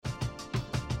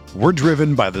We're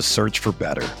driven by the search for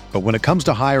better. But when it comes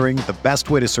to hiring, the best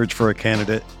way to search for a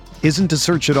candidate isn't to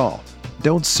search at all.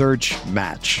 Don't search,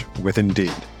 match with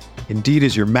Indeed. Indeed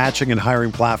is your matching and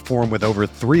hiring platform with over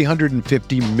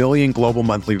 350 million global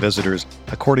monthly visitors,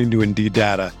 according to Indeed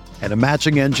data, and a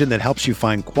matching engine that helps you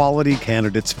find quality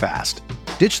candidates fast.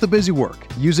 Ditch the busy work.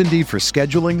 Use Indeed for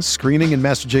scheduling, screening, and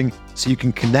messaging so you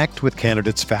can connect with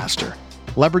candidates faster.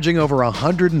 Leveraging over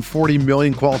 140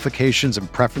 million qualifications and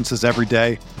preferences every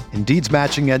day, Indeed's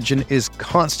matching engine is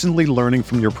constantly learning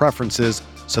from your preferences,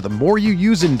 so the more you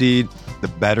use Indeed, the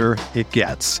better it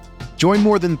gets. Join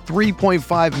more than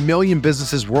 3.5 million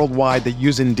businesses worldwide that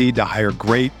use Indeed to hire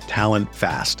great talent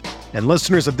fast. And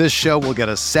listeners of this show will get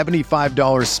a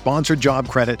 $75 sponsored job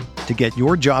credit to get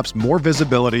your jobs more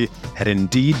visibility at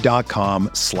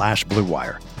Indeed.com/Blue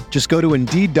Wire. Just go to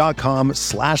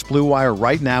Indeed.com/Blue Wire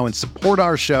right now and support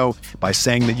our show by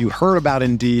saying that you heard about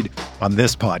Indeed on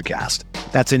this podcast.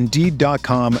 That's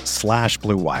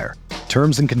Indeed.com/Blue Wire.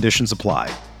 Terms and conditions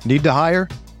apply. Need to hire?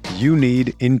 You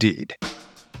need Indeed.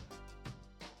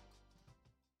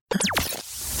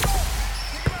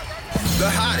 The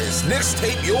hottest Knicks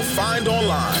tape you'll find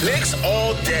online. Knicks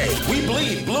all day. We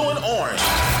bleed blue and orange.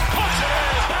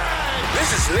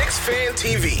 This is Knicks Fan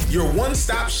TV, your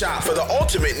one-stop shop for the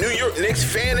ultimate New York Knicks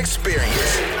fan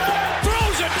experience.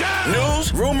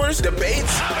 News, rumors,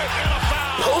 debates,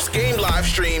 post-game live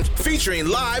streams featuring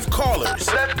live callers.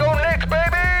 Let's go Knicks,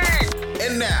 baby!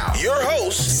 And now, your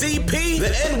host, CP, the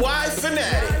NY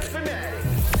Fanatic.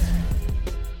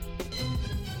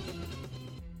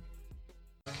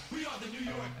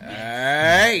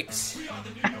 Alright,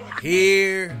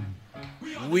 here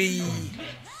we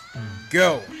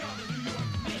go.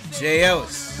 Jay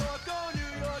Ellis,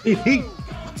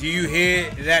 do you hear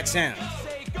that sound?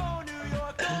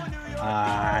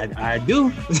 I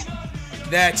do.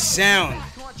 That sound,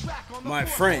 my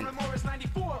friend,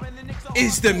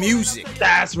 is the music.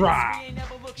 That's right.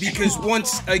 Because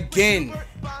once again,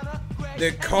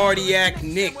 the Cardiac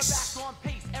Knicks,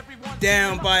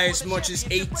 down by as much as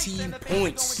 18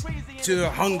 points to the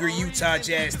hungry Utah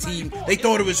Jazz team. They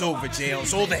thought it was over, JL.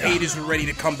 So all the haters were ready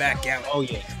to come back out. Oh,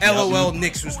 yeah. LOL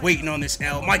Knicks was waiting on this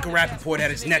L. Michael Rappaport had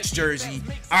his Nets jersey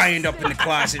ironed up in the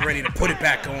closet, ready to put it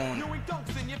back on.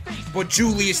 But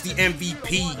Julius, the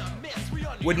MVP,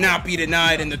 would not be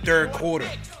denied in the third quarter.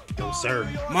 No, sir.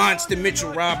 Monster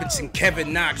Mitchell Robinson,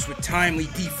 Kevin Knox with timely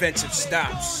defensive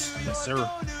stops. Yes, sir.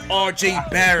 R.J.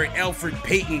 Barrett, Elfrid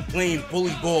Payton playing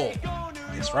bully ball.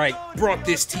 That's right. Brought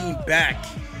this team back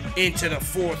into the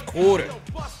fourth quarter.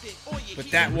 But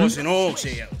that wasn't all,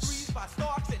 JLs.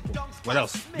 What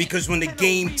else? Because when the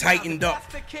game tightened up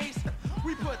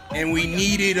and we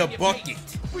needed a bucket,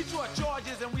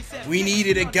 we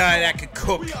needed a guy that could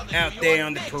cook out there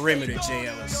on the perimeter,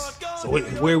 JLs. So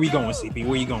where are we going, CP?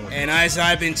 Where are you going? And as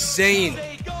I've been saying,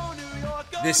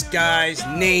 this guy's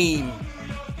name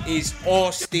is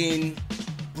Austin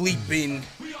bleeping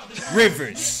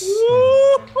Rivers.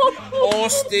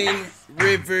 Austin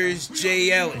Rivers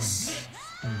J. Ellis.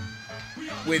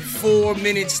 With 4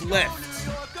 minutes left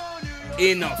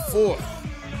in the fourth.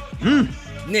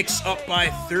 Knicks up by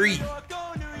 3.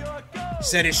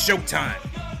 Said it's showtime.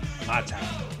 My time.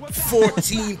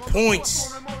 14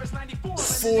 points.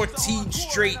 14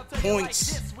 straight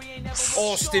points.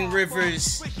 Austin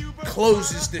Rivers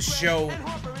closes the show.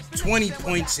 20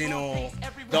 points in all.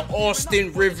 The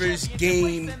Austin Rivers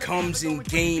game comes in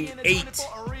game 8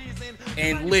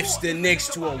 and lifts the Knicks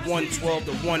to a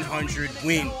 112-100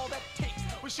 win.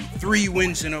 3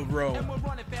 wins in a row.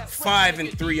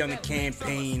 5-3 on the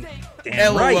campaign.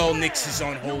 Damn LOL right. Knicks is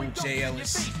on hold, Jay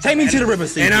Ellis. Take me to the river,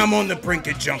 CP. And I'm on the brink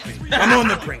of jumping. I'm on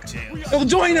the brink, Jay Ellis. So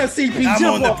join us, CP. I'm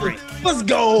Jump on the off. brink. Let's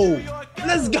go.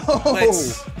 Let's go.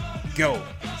 Let's go.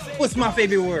 What's my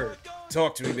favorite word?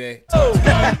 Talk to me, babe.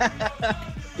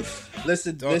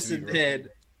 Listen, Talk to me, bro. Ted.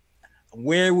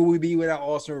 Where would we be without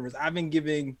Austin Rivers? I've been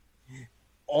giving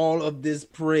all of this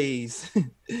praise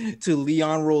to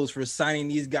Leon Rose for signing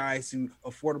these guys to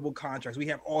affordable contracts. We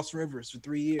have Austin Rivers for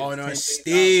 3 years. On a $10,000.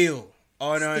 steal.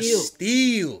 On a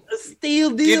steal. A steal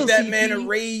deal. Give that CP. man a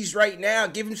raise right now.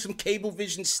 Give him some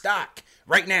Cablevision stock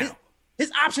right now. His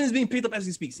option is being picked up as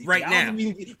we speak. CP. Right now.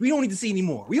 We don't need to see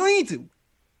anymore. We don't need to.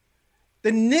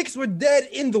 The Knicks were dead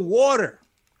in the water.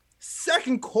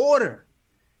 Second quarter.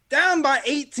 Down by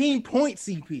 18 points,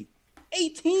 CP.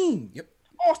 18. Yep.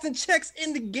 Austin checks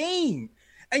in the game.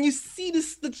 And you see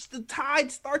the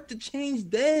tide start to change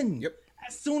then. Yep.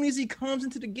 As soon as he comes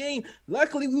into the game.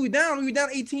 Luckily, we were down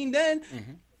 18 then.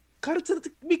 Mm-hmm.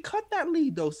 We cut that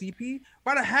lead, though, CP.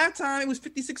 By the halftime, it was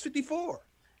 56-54.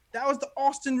 That was the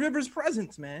Austin Rivers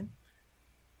presence, man.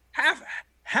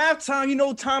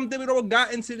 Halftime, Tom Thibodeau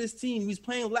got into this team. He was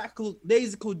playing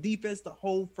lackadaisical defense the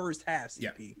whole first half,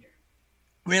 CP. Yeah.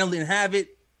 Randall didn't have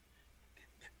it.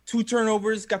 2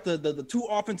 turnovers, got the 2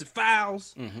 offensive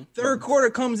fouls. Mm-hmm. Third quarter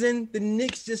comes in, the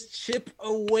Knicks just chip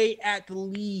away at the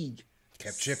league.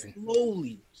 Kept chipping.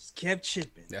 Slowly, just kept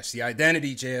chipping. That's the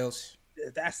identity, Jails.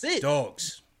 That's it.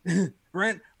 Dogs.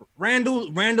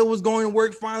 Randall was going to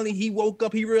work finally. He woke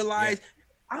up. He realized,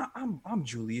 I'm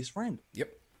Julius Randle.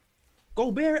 Yep.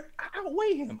 Gobert, I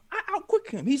outweigh him. I outquick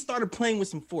him. He started playing with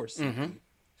some force. Mm-hmm.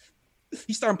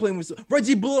 He started playing with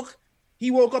Reggie Bullock.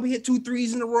 He woke up. He hit 2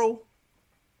 threes in a row.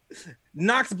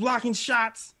 Knox blocking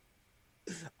shots.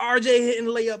 RJ hitting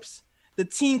layups. The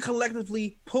team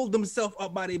collectively pulled themselves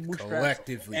up by their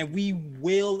bootstraps. And we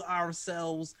willed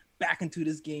ourselves back into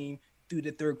this game through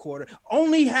the third quarter.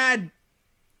 Only had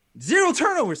 0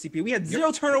 turnovers, CP. We had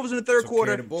 0 turnovers in the third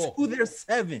quarter. To their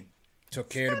 7. Took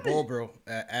care of the ball, bro.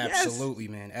 Absolutely,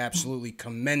 yes. Man. Absolutely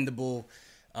commendable.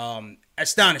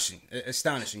 Astonishing.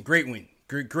 Great win.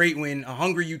 Great win. A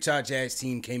hungry Utah Jazz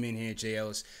team came in here,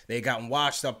 JLs. They got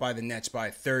washed up by the Nets by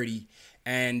 30.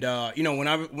 And,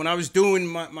 when I was doing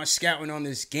my scouting on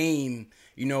this game,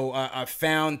 I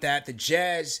found that the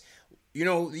Jazz,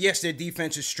 yes, their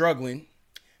defense is struggling,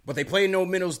 but they play no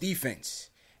middles defense.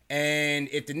 And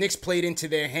if the Knicks played into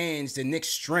their hands, the Knicks'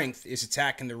 strength is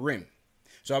attacking the rim.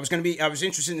 So I was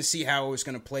interested to see how it was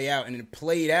going to play out, and it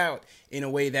played out in a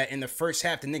way that in the first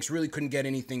half, the Knicks really couldn't get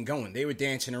anything going. They were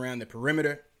dancing around the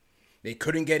perimeter. They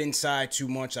couldn't get inside too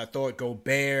much. I thought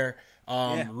Gobert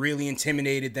really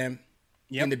intimidated them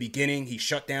in the beginning. He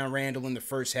shut down Randall in the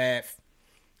first half.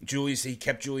 He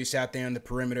kept Julius out there on the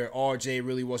perimeter. RJ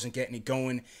really wasn't getting it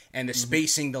going. And the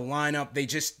spacing, the lineup, they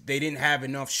didn't have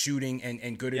enough shooting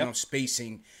and good enough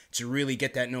spacing to really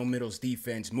get that no-middles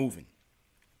defense moving.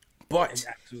 But,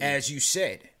 as you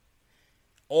said,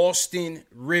 Austin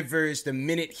Rivers, the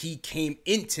minute he came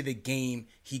into the game,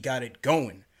 he got it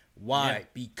going. Why? Yeah.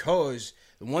 Because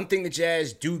the one thing the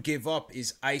Jazz do give up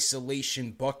is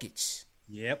isolation buckets.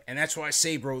 Yep. And that's why I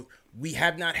say, bro, we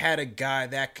have not had a guy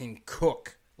that can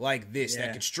cook like this,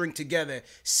 that can string together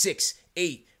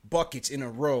 6-8 buckets in a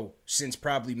row since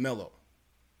probably Melo.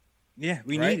 Yeah,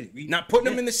 we need it. Not putting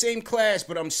them in the same class,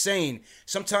 but I'm saying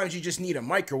sometimes you just need a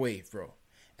microwave, bro.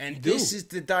 And this is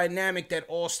the dynamic that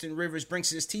Austin Rivers brings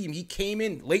to his team. He came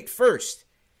in late first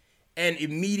and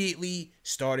immediately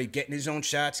started getting his own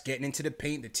shots, getting into the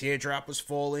paint. The teardrop was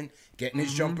falling, getting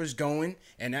his jumpers going.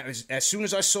 And that was, as soon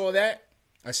as I saw that,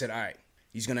 I said, all right,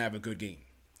 he's going to have a good game.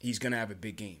 He's going to have a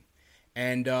big game.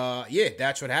 And,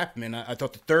 that's what happened, man. I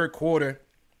thought the third quarter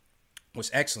was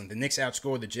excellent. The Knicks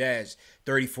outscored the Jazz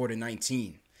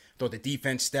 34-19. Thought the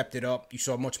defense stepped it up. You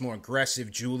saw much more aggressive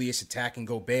Julius attacking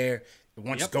Gobert.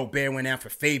 Once Gobert went out for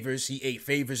Favors, he ate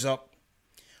Favors up.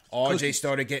 RJ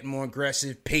started getting more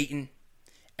aggressive, Peyton.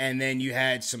 And then you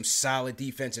had some solid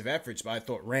defensive efforts. But I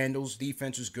thought Randall's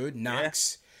defense was good.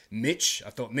 Knox, Mitch. I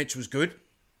thought Mitch was good.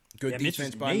 Good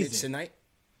defense by Mitch tonight.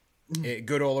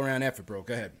 Good all-around effort, bro.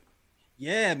 Go ahead.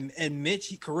 Yeah, and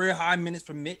Mitch, career high minutes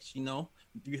for Mitch,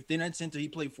 You're thin at center. He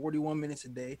played 41 minutes a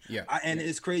day. Yeah.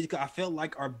 It's crazy because I felt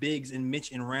like our bigs and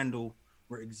Mitch and Randall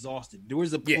were exhausted. There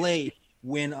was a play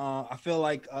when I feel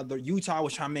like the Utah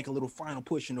was trying to make a little final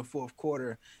push in the fourth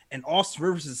quarter, and Austin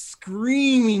Rivers is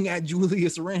screaming at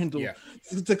Julius Randle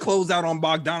to close out on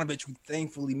Bogdanovich, who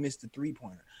thankfully missed the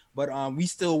three-pointer. But we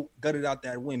still gutted out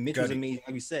that win. Mitch was amazing.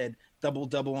 Like we said,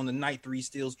 double-double on the night, 3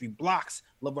 steals, 3 blocks.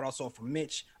 Love what I saw from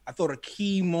Mitch. I thought a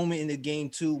key moment in the game,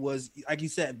 too, was, like you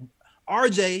said,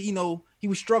 RJ, he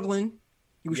was struggling.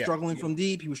 He was struggling from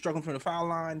deep. He was struggling from the foul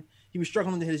line. He was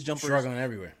struggling to hit his jumpers. Struggling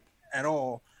everywhere. At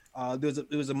all.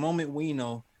 There was a moment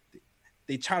where,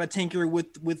 they try to tinker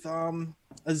with a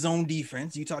zone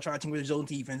defense. Utah tried to tinker with a zone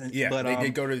defense. But they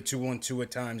did go to the 2-1-2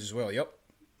 at times as well. Yep.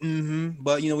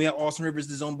 But, we have Austin Rivers,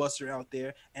 the zone buster out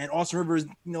there. And Austin Rivers,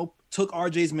 took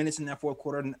RJ's minutes in that fourth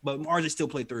quarter. But RJ still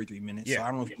played 33 minutes. Yeah. So I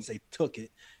don't know if you can say took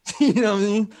it. You know what I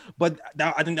mean? But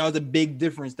I think that was a big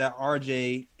difference, that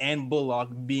RJ and Bullock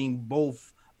being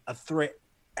both a threat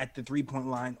at the three-point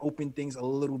line opened things a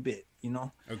little bit,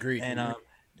 Agreed. And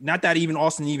not that even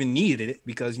Austin even needed it,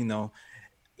 because,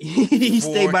 he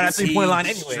stayed by that three-point line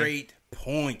anyway. Straight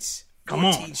points. Come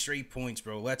on. 14 straight points,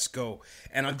 bro. Let's go.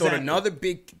 And I thought another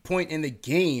big point in the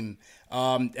game,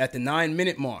 at the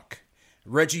 9-minute mark,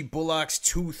 Reggie Bullock's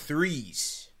 2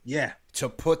 threes. Yeah. To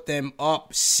put them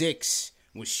up 6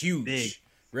 was huge. Big.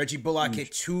 Reggie Bullock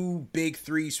hit 2 big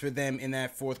threes for them in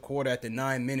that fourth quarter at the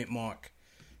 9-minute mark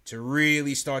to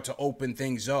really start to open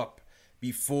things up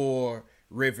before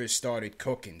Rivers started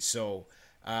cooking. So,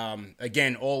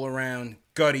 again, all around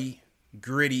gutty,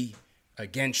 gritty,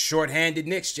 Against shorthanded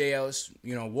Knicks, JL is,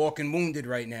 walking wounded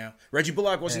right now. Reggie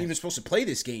Bullock wasn't even supposed to play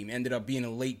this game. Ended up being a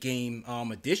late game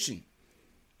addition.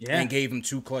 Yeah. And gave him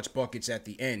 2 clutch buckets at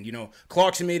the end.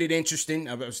 Clarkson made it interesting.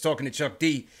 I was talking to Chuck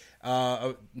D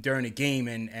during the game,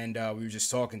 and we were just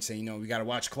talking, saying, we got to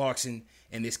watch Clarkson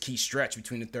in this key stretch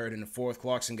between the third and the fourth.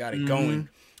 Clarkson got it going.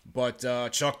 But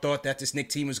Chuck thought that this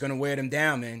Knicks team was going to wear them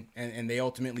down, man. And they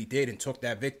ultimately did and took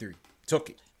that victory.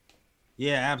 Took it.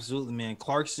 Yeah, absolutely, man.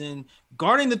 Clarkson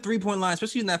guarding the 3-point line,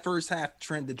 especially in that first half,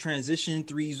 the transition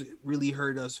threes really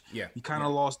hurt us. Yeah. We kind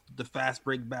of lost the fast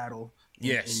break battle.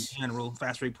 In general,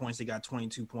 fast break points, they got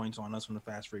 22 points on us from the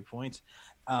fast break points.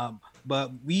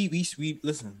 But we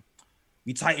listen,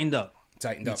 we tightened up. We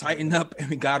tightened up,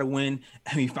 and we got to win,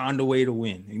 and we found a way to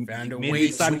win. We found a way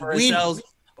to win. Ourselves,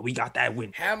 but we got that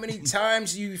win. How many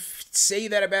times you say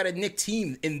that about a Knicks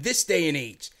team in this day and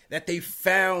age, that they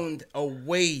found a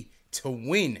way to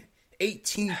win?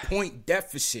 18-point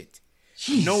deficit.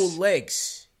 Jeez. No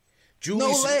legs.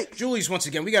 Julius, once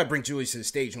again, we got to bring Julius to the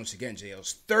stage once again,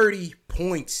 JL's 30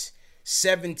 points,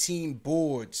 17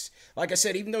 boards. Like I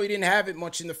said, even though he didn't have it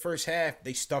much in the first half,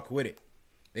 they stuck with it.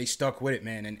 They stuck with it,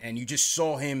 man. And you just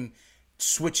saw him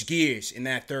switch gears in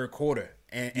that third quarter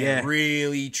and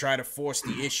really try to force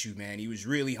the issue, man. He was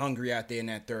really hungry out there in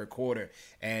that third quarter.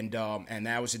 And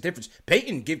that was the difference.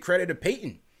 Peyton, give credit to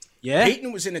Peyton. Yeah.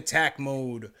 Peyton was in attack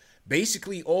mode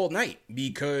basically all night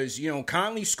because,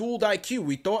 Conley schooled IQ.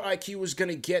 We thought IQ was going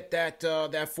to get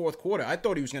that fourth quarter. I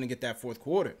thought he was going to get that fourth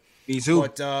quarter. Me too.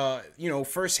 But,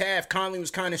 first half, Conley was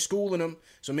kind of schooling him.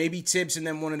 So maybe Tibbs and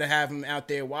them wanted to have him out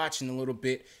there watching a little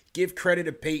bit. Give credit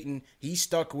to Peyton. He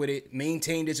stuck with it,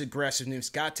 maintained his aggressiveness,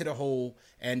 got to the hole,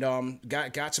 and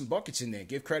got some buckets in there.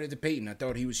 Give credit to Peyton. I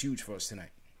thought he was huge for us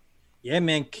tonight. Yeah,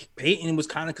 man, Peyton was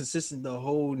kind of consistent the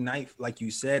whole night, like you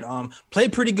said.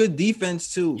 Played pretty good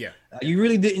defense too. Yeah, you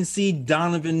really didn't see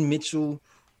Donovan Mitchell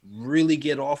really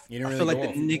get off. I feel like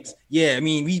the Knicks. Yeah, I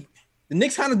mean, the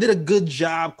Knicks kind of did a good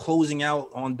job closing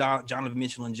out on Donovan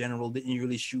Mitchell in general. Didn't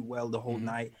really shoot well the whole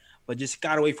night, but just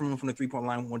got away from him from the 3-point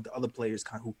line with the other players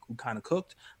who kind of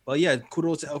cooked. But yeah,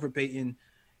 kudos to Elfrid Payton.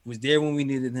 He was there when we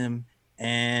needed him,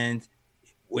 and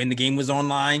when the game was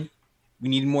online. We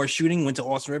needed more shooting, went to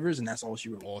Austin Rivers, and that's all she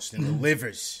wrote. Austin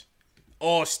delivers,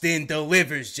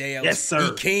 JL. Yes, sir.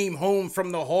 He came home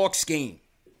from the Hawks game.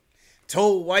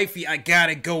 Told wifey, I got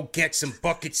to go get some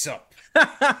buckets up.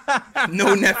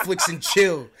 No Netflix and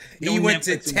chill. He went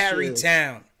to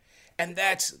Tarrytown. And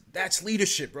that's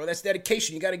leadership, bro. That's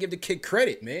dedication. You got to give the kid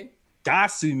credit, man.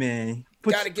 Got to, man.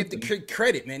 Got to give the kid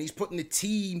credit, man. He's putting the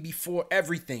team before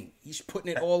everything. He's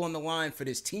putting it all on the line for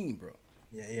this team, bro.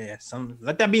 Yeah.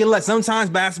 Let that be a let. Sometimes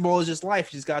basketball is just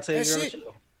life. You just gotta take it.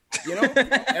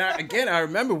 And I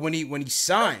remember when he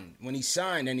signed and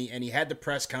he had the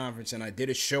press conference and I did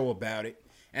a show about it.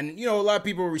 And a lot of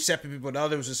people were receptive, but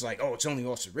others was just like, oh, it's only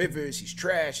Austin Rivers. He's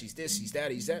trash. He's this. He's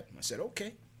that. He's that. And I said,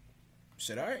 okay. I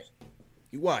said, all right.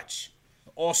 You watch.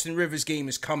 The Austin Rivers game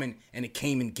is coming, and it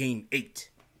came in game 8.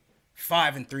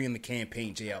 5-3 in the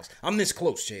campaign, JLs. I'm this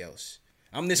close, JLs.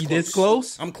 I'm this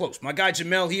close. I'm close. My guy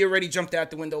Jamel, he already jumped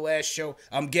out the window last show.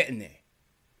 I'm getting there.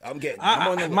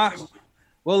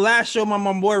 Last show,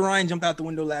 my boy Ryan jumped out the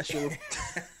window last show.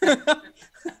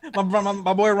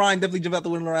 my boy Ryan definitely jumped out the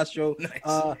window last show.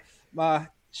 Nice. My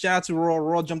shout out to Raw.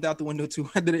 Raw jumped out the window too.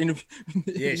 I did an interview.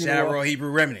 Yeah, shout out Raw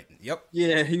Hebrew Remnant. Yep.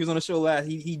 Yeah, he was on the show last.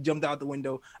 He jumped out the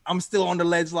window. I'm still on the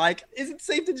ledge. Like, is it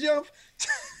safe to jump?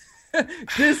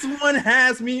 This one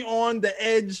has me on the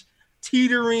edge,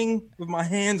 teetering with my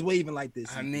hands waving like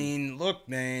this. I mean, look,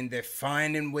 man, they're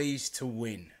finding ways to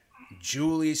win.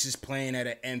 Julius is playing at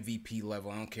an MVP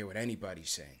level. I don't care what anybody's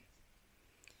saying.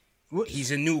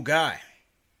 He's a new guy.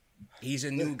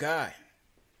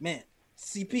 Man,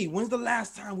 CP, when's the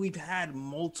last time we've had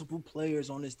multiple players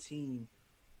on this team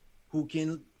who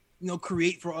can,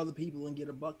 create for other people and get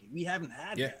a bucket? We haven't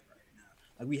had that right now.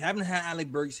 Like, we haven't had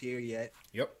Alec Burks here yet.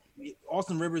 Yep.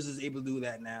 Austin Rivers is able to do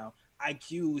that now.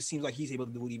 IQ seems like he's able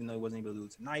to do it, even though he wasn't able to do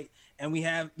it tonight. And we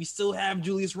still have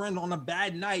Julius Randle on a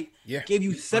bad night. Yeah, gave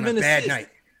you 7 assists. Bad night.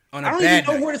 I don't even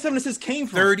know where the 7 assists came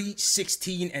from. 30,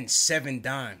 16, and 7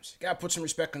 dimes. Gotta put some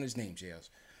respect on his name, JLs.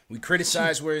 We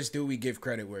criticize where it's due. We give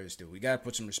credit where it's due. We gotta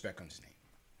put some respect on his name.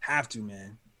 Have to,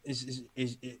 man. It's just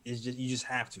you just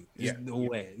have to. There's no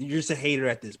way. You're just a hater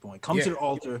at this point. Come to the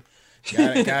altar.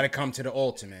 Gotta come to the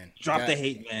altar, man. Drop the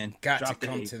hate, man. Got to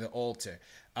come to the altar.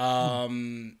 I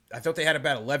thought they had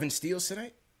about 11 steals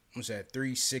tonight. What was that?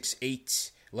 3, 6,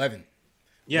 8, 11.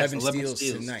 Yes, 11 steals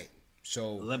tonight.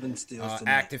 So 11 steals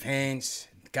tonight. Active hands,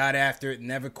 got after it,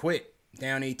 never quit.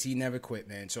 Down 18, never quit,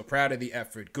 man. So proud of the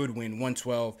effort. Good win,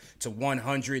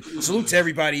 112-100. Salute to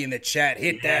everybody in the chat.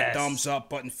 Hit that thumbs up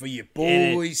button for your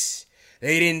boys.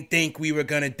 They didn't think we were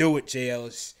going to do it, Jay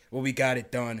Ellis. Well, we got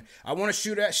it done. I want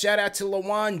to shout out to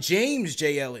LaJuan James,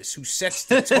 Jay Ellis, who sets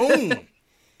the tone.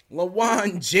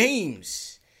 LaJuan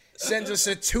James sends us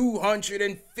a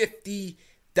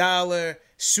 $250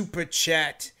 super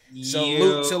chat.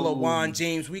 Salute to LaJuan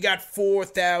James. We got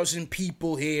 4,000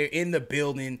 people here in the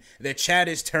building. The chat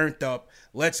is turned up.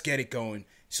 Let's get it going.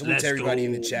 Salute to everybody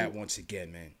in the chat once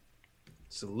again, man.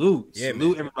 Salute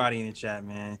everybody in the chat,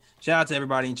 man. Shout out to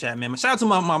everybody in the chat, man. Shout out to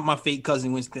my fake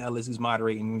cousin Winston Ellis, who's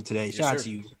moderating me today. Shout out to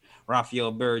you,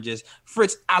 Rafael Burgess,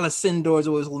 Fritz Alessandro is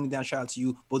always holding me down. Shout out to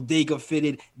you, Bodega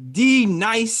Fitted, D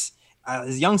Nice.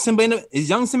 Is Young Simba in it?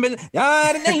 Shout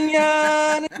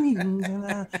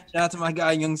out to my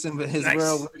guy Young Simba, his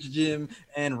World Jim,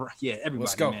 and everybody.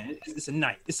 Let's go, man. It's a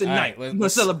night. We're gonna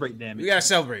celebrate, damn it. We gotta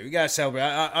celebrate.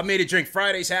 I made a drink.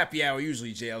 Friday's happy hour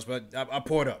usually, Jails, but I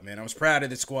poured up, man. I was proud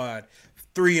of the squad.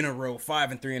 3 in a row,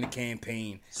 5-3 in the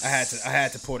campaign. I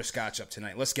had to pour the scotch up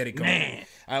tonight. Let's get it going. Man.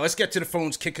 All right, let's get to the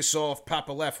phones. Kick us off.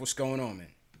 Papa Left, what's going on, man?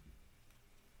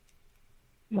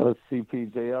 Let's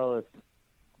CPJ Ellis.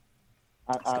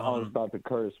 I was about to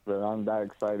curse, but I'm that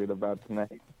excited about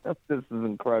tonight. This is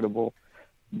incredible.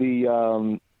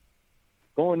 The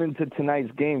going into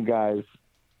tonight's game, guys,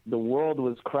 the world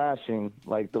was crashing,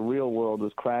 like the real world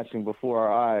was crashing before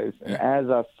our eyes. And as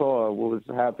I saw what was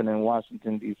happening in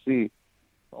Washington, D.C.,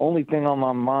 the only thing on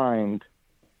my mind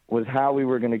was how we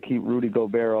were going to keep Rudy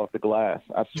Gobert off the glass.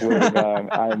 I swear to God,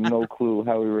 I have no clue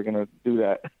how we were going to do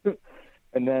that.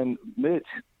 And then Mitch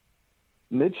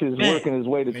is working his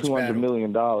way to $200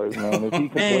 million, man. If he can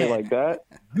play like that,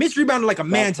 Mitch rebounded like a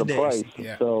man today. Price.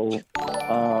 Yeah. So,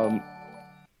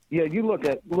 you look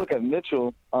at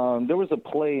Mitchell. There was a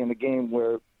play in the game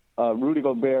where Rudy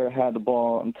Gobert had the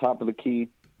ball on top of the key,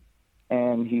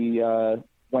 and he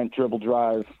went dribble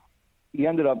drive. He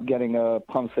ended up getting a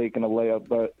pump fake and a layup,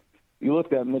 but you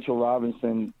looked at Mitchell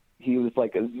Robinson. He was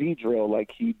like a Z drill.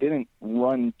 Like, he didn't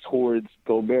run towards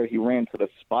Gobert. He ran to the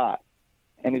spot.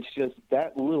 And it's just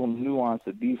that little nuance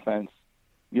of defense.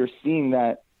 You're seeing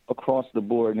that across the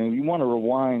board. And if you want to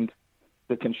rewind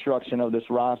the construction of this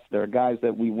roster, guys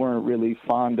that we weren't really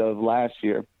fond of last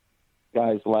year,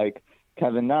 guys like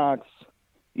Kevin Knox,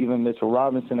 even Mitchell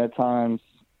Robinson at times,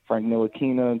 Frank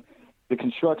Ntilikina, the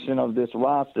construction of this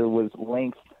roster was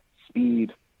length,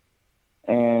 speed,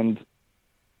 and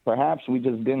perhaps we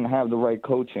just didn't have the right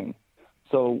coaching.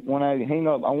 So when I hang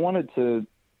up, I wanted to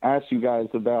ask you guys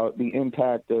about the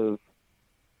impact of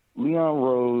Leon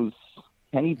Rose,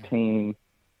 Kenny Payne,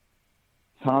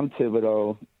 Tom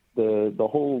Thibodeau, the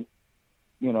whole,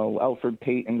 Elfrid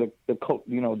Payton,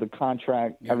 the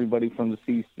contract, everybody from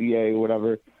the CCA,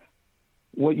 whatever.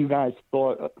 What you guys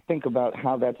think about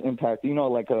how that's impacted?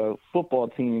 Like a football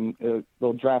team,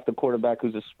 they'll draft a quarterback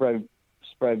who's a spread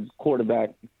quarterback.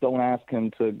 Don't ask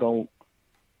him to go,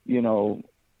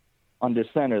 under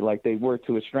center, like they work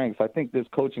to his strengths. I think this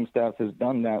coaching staff has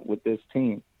done that with this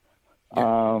team.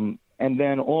 Yeah. And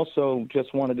then also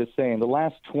just wanted to say, in the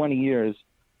last 20 years,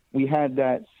 we had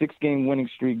that 6-game winning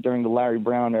streak during the Larry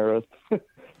Brown era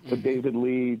with David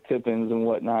Lee, Tippins, and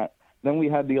whatnot. Then we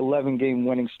had the 11-game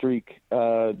winning streak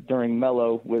during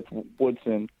Melo with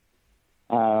Woodson.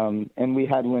 And we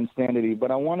had Linsanity. But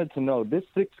I wanted to know, this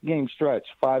 6-game stretch,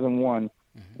 5-1,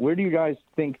 where do you guys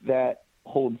think that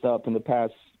holds up in the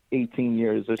past 18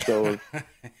 years or so of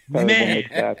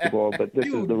basketball? But this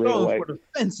is the real way.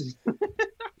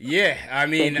 Yeah, I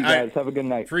mean, thank you guys. Have a good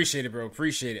night. Appreciate it, bro.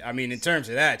 Appreciate it. I mean, in terms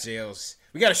of that, Jails,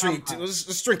 we got to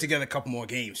let's string together a couple more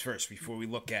games first before we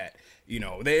look at,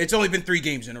 it's only been 3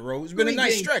 games in a row. It's been a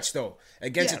nice stretch, though.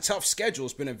 Against a tough schedule,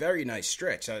 it's been a very nice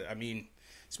stretch. I mean,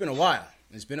 it's been a while.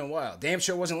 Damn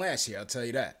sure it wasn't last year, I'll tell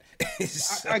you that.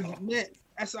 I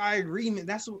agree, man.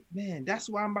 That's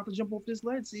why I'm about to jump off this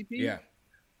ledge, CP. Yeah.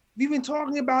 We've been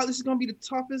talking about this is going to be the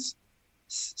toughest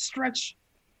stretch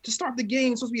to start the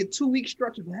game. It's supposed to be a 2-week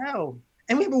stretch of hell,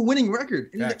 and we have a winning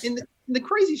record in the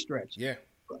crazy stretch. Yeah,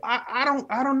 I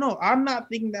don't know. I'm not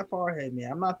thinking that far ahead, man.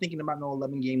 I'm not thinking about no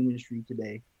 11-game win streak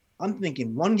today. I'm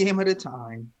thinking one game at a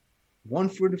time, one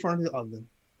foot in front of the other.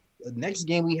 The next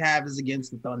game we have is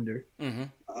against the Thunder. Mm-hmm.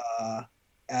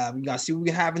 We got to see what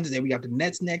happens today. We got the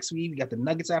Nets next week. We got the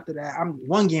Nuggets after that. I'm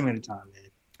one game at a time, man.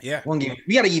 Yeah. One game.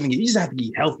 You just have to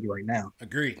get healthy right now.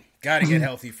 Agreed. Got to get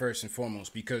healthy first and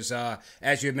foremost because,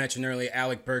 as you had mentioned earlier,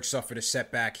 Alec Burks suffered a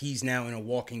setback. He's now in a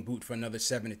walking boot for another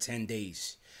 7 to 10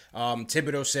 days.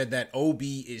 Thibodeau said that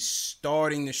Obi is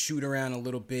starting to shoot around a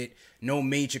little bit. No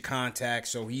major contact,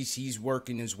 so he's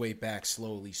working his way back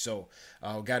slowly. So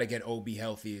got to get Obi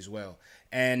healthy as well.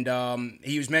 And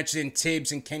he was mentioning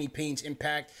Tibbs and Kenny Payne's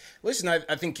impact. Listen,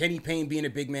 I think Kenny Payne being a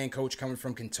big man coach coming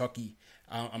from Kentucky,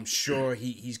 I'm sure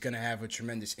he's going to have a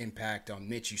tremendous impact on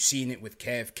Mitch. You've seen it with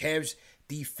Kev. Kev's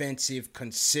defensive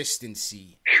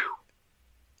consistency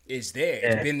is there.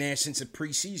 Yeah. It's been there since the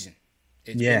preseason.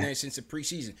 Been there since the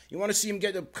preseason. You want to see him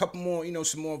get a couple more,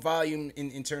 some more volume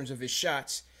in terms of his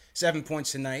shots. 7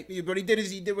 points tonight. But he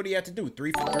did what he had to do.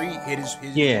 3 for 3, hit his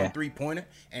 3-pointer,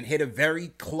 and hit a very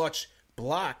clutch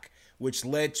block, which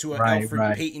led to an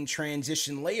Alfred Payton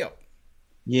transition layup.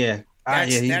 Yeah.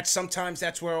 Sometimes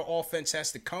that's where our offense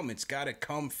has to come. It's got to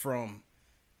come from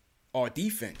our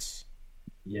defense.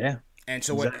 Yeah. And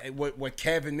so what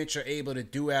Kev and Mitch are able to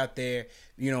do out there,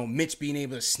 Mitch being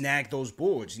able to snag those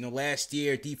boards. Last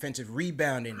year, defensive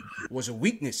rebounding was a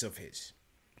weakness of his.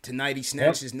 Tonight, he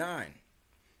snags his 9.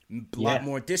 A lot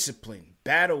more discipline.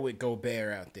 Battle with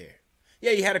Gobert out there.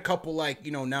 Yeah, he had a couple,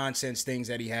 nonsense things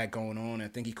that he had going on. I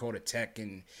think he caught a tech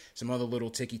and some other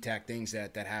little ticky-tack things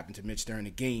that happened to Mitch during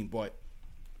the game. But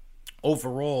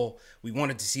overall, we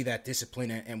wanted to see that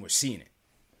discipline, and we're seeing it.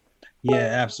 Yeah,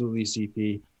 absolutely,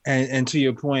 CP. And to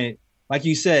your point, like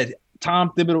you said,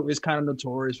 Tom Thibodeau is kind of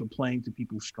notorious for playing to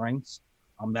people's strengths.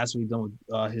 That's what he's done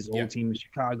with his old team in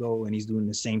Chicago, and he's doing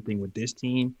the same thing with this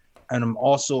team. And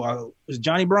also,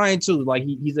 Johnny Bryant too. Like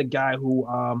he's a guy who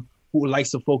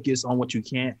likes to focus on what you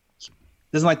can't.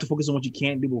 Doesn't like to focus on what you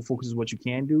can't do, but focuses on what you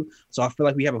can do. So I feel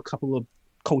like we have a couple of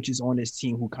coaches on this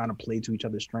team who kind of play to each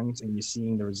other's strengths, and you're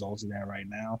seeing the results of that right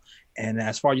now. And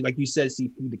as far as, like you said,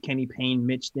 CP, the Kenny Payne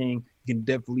Mitch thing, you can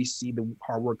definitely see the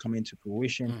hard work come into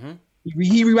fruition. Mm-hmm.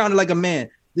 He rebounded like a man.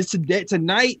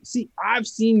 Tonight, see, I've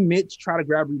seen Mitch try to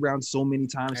grab rebounds so many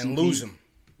times and lose him.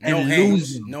 No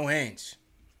hands.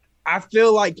 I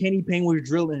feel like Kenny Payne was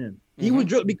drilling him. He was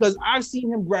drilled because I've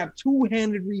seen him grab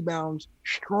two-handed rebounds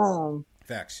strong.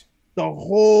 Facts. The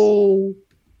whole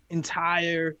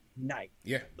entire night.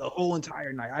 Yeah. The whole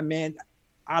entire night.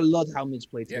 I loved how Mitch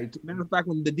played today. Yeah. Matter of fact,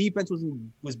 when the defense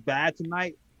was bad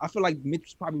tonight, I feel like Mitch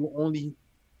was probably the only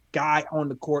guy on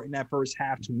the court in that first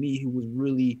half, to me, who was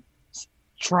really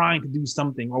trying to do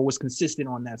something or was consistent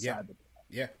on that side of the ball.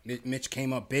 Yeah. Mitch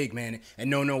came up big, man. And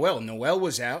no Noel. Noel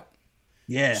was out.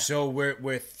 Yeah. So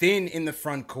we're thin in the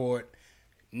front court.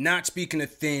 Not speaking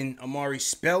of thin, Amari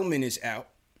Spellman is out.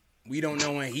 We don't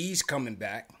know when he's coming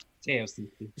back.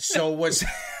 So what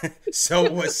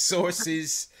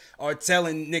sources are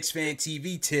telling Knicks Fan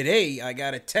TV today, I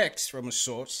got a text from a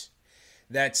source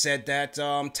that said that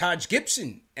Taj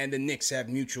Gibson and the Knicks have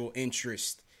mutual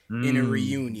interest in a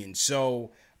reunion.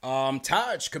 So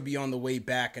Taj could be on the way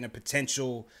back, and a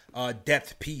potential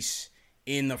depth piece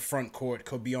in the front court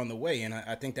could be on the way. And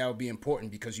I think that would be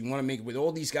important because you want to make, with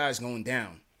all these guys going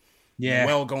down,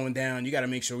 going down, you got to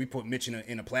make sure we put Mitch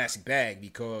in a plastic bag,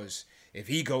 because if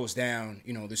he goes down,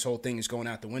 this whole thing is going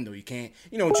out the window. You can't,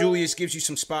 Julius gives you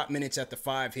some spot minutes at the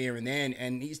 5 here and then,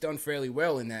 and he's done fairly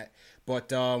well in that.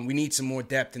 But we need some more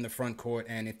depth in the front court,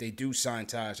 and if they do sign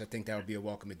Taj, I think that would be a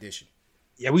welcome addition.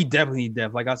 Yeah, we definitely need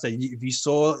depth. Like I said, if you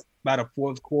saw by the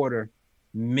fourth quarter,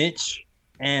 Mitch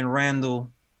and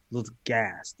Randall looked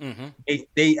gassed. Mm-hmm.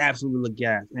 They absolutely look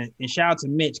gassed. And shout out to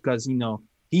Mitch, because,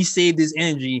 he saved his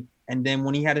energy, and then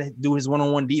when he had to do his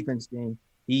one-on-one defense thing,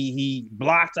 he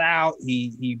blocked out,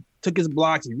 he took his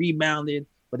blocks, he rebounded,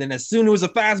 but then as soon as it was a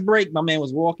fast break, my man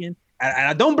was walking, and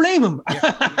I don't blame him.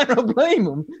 Yeah. I don't blame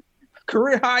him.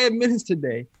 Career high in minutes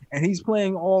today, and he's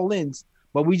playing all ins.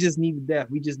 But we just need the depth.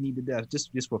 We just need the depth,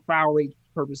 just for foul rate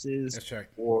purposes. That's right.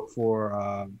 Or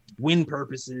for win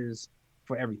purposes,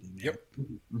 for everything. Man. Yep.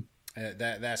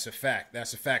 That's a fact.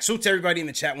 That's a fact. So to everybody in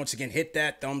the chat, once again, hit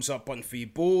that thumbs up button for you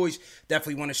boys.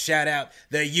 Definitely want to shout out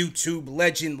the YouTube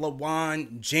legend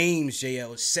LaJuan James.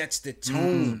 JL sets the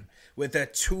tone with a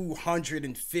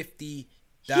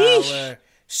 $250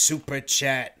 super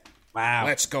chat. Wow.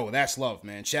 Let's go. That's love,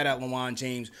 man. Shout out LaJuan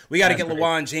James. We got to get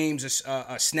LaJuan James a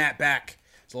snapback.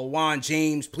 So LaJuan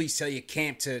James, please tell your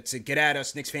camp to get at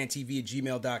us,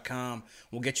 KnicksFanTV@gmail.com.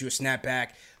 We'll get you a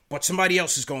snapback. But somebody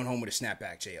else is going home with a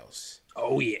snapback, JLs.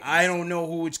 Oh, yeah. I don't know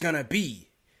who it's going to be,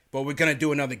 but we're going to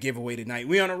do another giveaway tonight.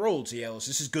 We on a roll, JLs.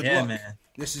 This is good luck. Man.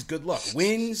 This is good luck.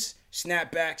 Wins,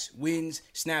 snapbacks, wins,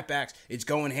 snapbacks. It's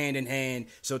going hand in hand.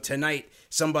 So tonight,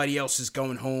 somebody else is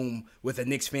going home with a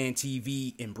Knicks Fan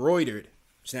TV embroidered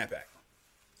snapback.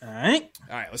 All right,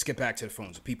 let's get back to the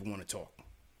phones. People want to talk.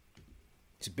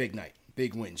 It's a big night.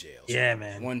 Big win, JLs. Yeah,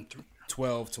 man.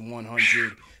 112 to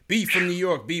 100. B from New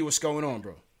York. B, what's going on,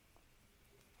 bro?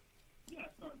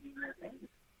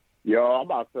 Yo, I'm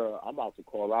about to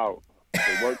call out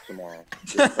for work tomorrow.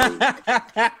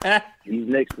 These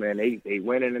Knicks, man, they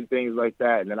winning and things like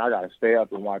that, and then I gotta stay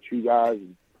up and watch you guys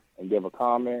and give a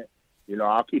comment. You know,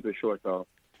 I'll keep it short though.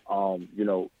 You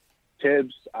know,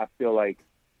 Tibbs, I feel like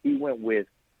he went with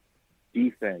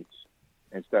defense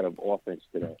instead of offense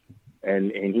today,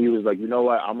 and he was like, you know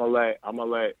what, I'm gonna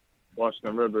let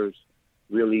Austin Rivers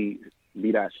really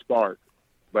be that spark.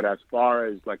 But as far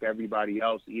as like everybody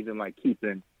else, even like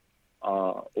keeping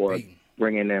or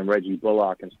bringing in Reggie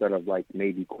Bullock instead of like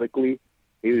maybe Quickly,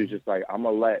 he was just like, I'm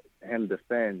gonna let him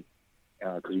defend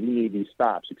because we need these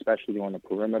stops, especially on the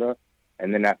perimeter.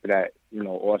 And then after that, you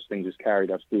know, Austin just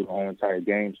carried us through the whole entire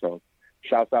game. So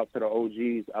shouts out to the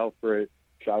OGs, Alfred.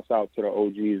 Shouts out to the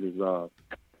OGs is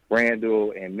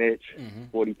Randall and Mitch.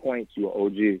 40 points, you're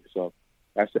OG. So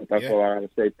that's it. That's all I gotta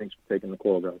say. Thanks for taking the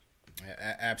call, guys.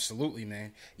 Absolutely,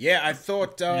 man. Yeah, I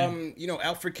thought, you know,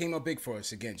 Alfred came up big for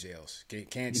us again, Jails.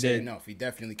 Can't say enough. He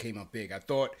definitely came up big. I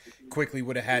thought Quickly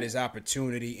would have had his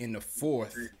opportunity in the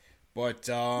fourth, but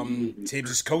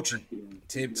Tibbs is coaching.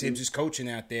 Tibbs is coaching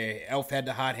out there. Elf had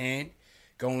the hot hand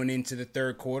going into the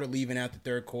third quarter, leaving out the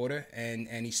third quarter,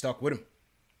 and he stuck with him.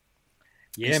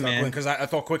 Yeah, man. Because I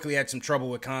thought Quickly had some trouble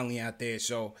with Conley out there,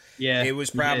 so it was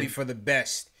probably for the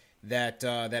best that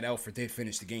Alfred did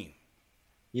finish the game.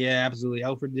 Yeah, absolutely.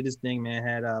 Alfred did his thing, man.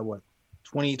 Had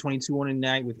 20, 22 on the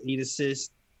night with 8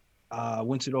 assists.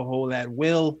 Went to the hole at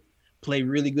will. Played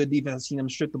really good defense. I've seen him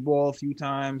strip the ball a few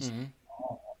times.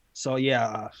 So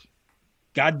yeah,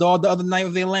 got dogged the other night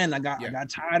with Atlanta. I got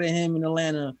tired of him in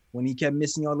Atlanta when he kept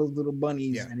missing all those little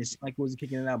bunnies, and it's like he wasn't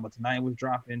kicking it out. But tonight it was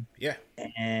dropping. Yeah,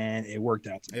 and it worked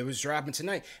out. It was dropping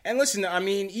tonight. And listen, I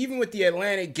mean, even with the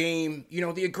Atlanta game, you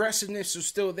know, the aggressiveness was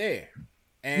still there.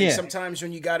 And sometimes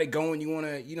when you got it going, you want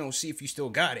to, you know, see if you still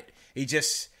got it.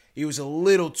 He was a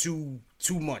little too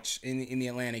much in the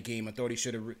Atlanta game. I thought he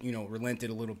should have, you know, relented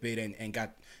a little bit and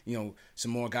got, you know, some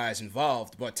more guys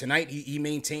involved. But tonight he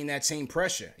maintained that same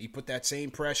pressure. He put that same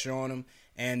pressure on him,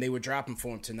 and they were dropping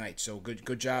for him tonight. So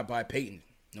good job by Peyton,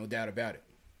 no doubt about it.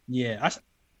 Yeah,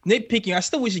 nitpicking. I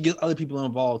still wish you get other people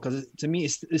involved because to me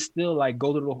it's still like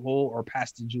go to the hole or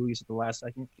pass to Julius at the last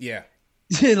second. Yeah.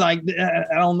 Like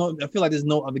I don't know. I feel like there's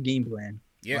no other game plan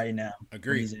right now.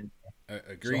 Agreed.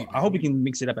 Agreed. So I hope we can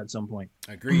mix it up at some point.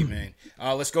 Agreed, man.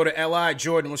 Let's go to L.I.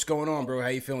 Jordan, what's going on, bro? How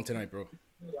you feeling tonight, bro?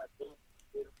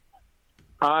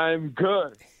 I'm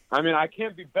good. I mean, I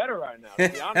can't be better right now, to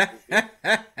be honest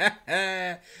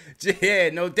with you.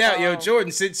 Yeah, no doubt. Yo,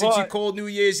 Jordan, since you called New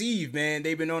Year's Eve, man,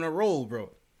 they've been on a roll,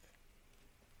 bro.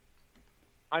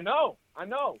 I know.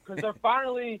 Because they're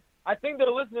finally... I think they're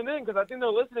listening in because I think they're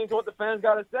listening to what the fans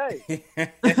got to say.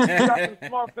 We got some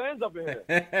smart fans up in here.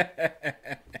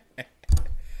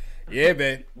 Yeah,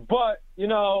 man. But, you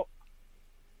know,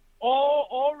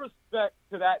 all respect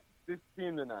to this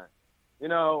team tonight. You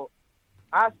know,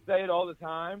 I say it all the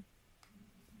time.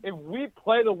 If we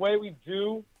play the way we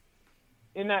do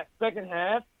in that second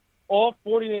half, all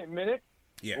 48 minutes,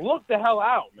 look the hell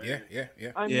out, man. Yeah.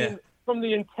 I mean, from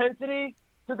the intensity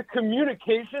to the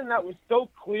communication that was so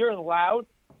clear and loud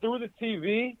through the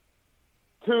TV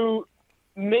to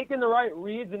making the right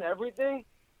reads and everything,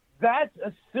 that's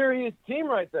a serious team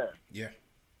right there. Yeah.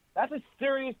 That's a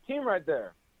serious team right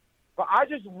there. But I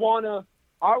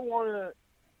want to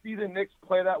see the Knicks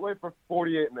play that way for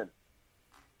 48 minutes.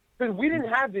 Because we didn't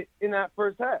have it in that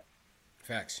first half.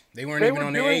 Facts. They weren't even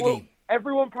on their A game.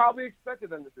 Everyone probably expected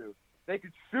them to do. They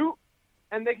could shoot,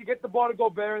 and they could get the ball to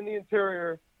Gobert in the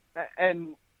interior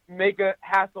and make a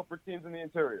hassle for teams in the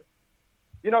interior.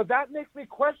 You know, that makes me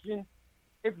question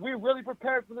if we really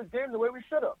prepared for this game the way we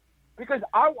should have. Because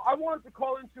I wanted to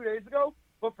call in 2 days ago,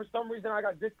 but for some reason I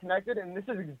got disconnected, and this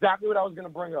is exactly what I was going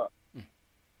to bring up.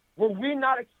 Were we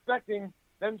not expecting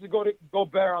them to go to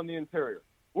Gobert on the interior?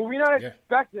 Were we not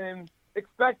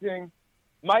expecting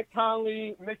Mike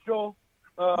Conley, Mitchell,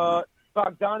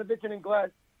 Bogdanovich, and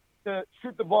Ingles to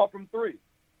shoot the ball from three?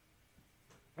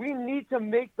 We need to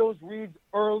make those reads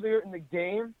earlier in the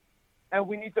game, and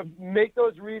we need to make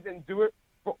those reads and do it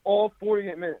for all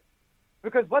 48 minutes.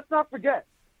 Because let's not forget,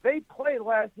 they played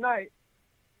last night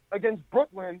against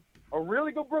Brooklyn, a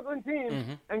really good Brooklyn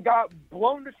team, and got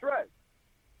blown to shreds.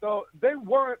 So they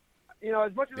weren't, you know,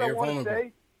 as much as I want to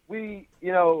say we,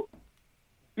 you know,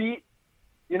 beat,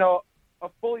 you know, a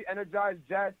fully energized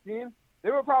Jazz team,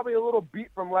 they were probably a little beat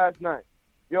from last night.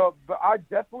 But I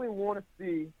definitely want to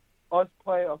see us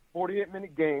play a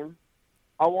 48-minute game.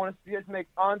 I want to see us make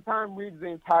on-time reads the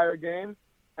entire game,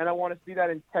 and I want to see that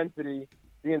intensity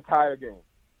the entire game.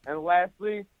 And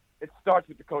lastly, it starts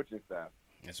with the coaching staff.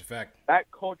 That's a fact.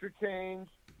 That culture change,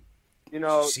 you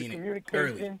know, the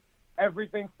communication,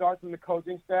 everything starts in the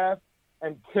coaching staff,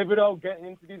 and Thibodeau getting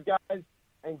into these guys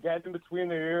and getting between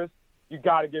their ears, you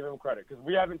got to give him credit because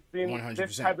we haven't seen 100%.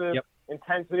 this type of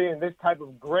intensity and this type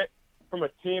of grit from a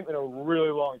team in a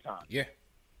really long time. Yeah.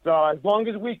 So as long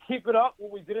as we keep it up,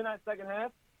 what we did in that second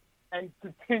half, and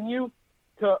continue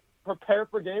to prepare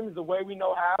for games the way we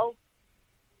know how,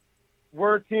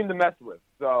 we're a team to mess with.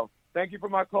 So thank you for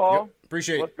my call. Yep.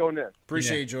 Appreciate it. Let's go, Nick.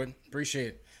 Appreciate it, Jordan. Appreciate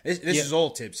it. This is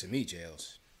all tips for me,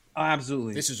 JLs. Oh,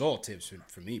 absolutely. This is all tips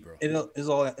for me, bro. It is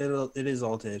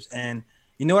all tips. And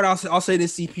you know what? I'll say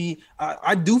this, CP.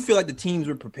 I do feel like the teams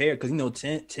were prepared because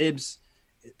Tibbs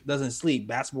doesn't sleep.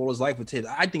 Basketball is life with Tibbs.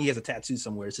 I think he has a tattoo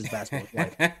somewhere. It's his basketball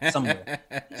life somewhere.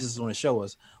 This is want to show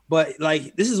us. But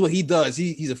like, this is what he does.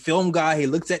 He's a film guy. He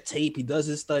looks at tape. He does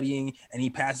his studying, and he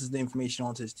passes the information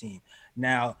on to his team.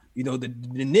 Now, the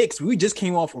Knicks. We just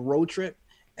came off a road trip,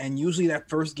 and usually that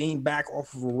first game back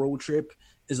off of a road trip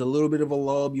is a little bit of a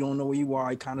lub. You don't know where you are.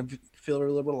 You kind of feel a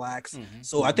little relaxed. Mm-hmm.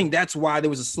 So I think that's why there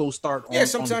was a slow start.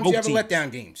 Sometimes you have a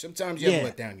letdown game. Sometimes you have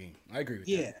a letdown game. I agree with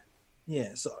that.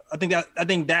 Yeah. So I think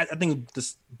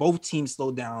both teams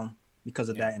slowed down because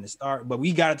of that in the start, but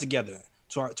we got it together.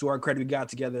 To our credit, we got it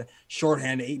together.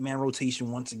 Shorthanded 8-man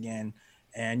rotation once again,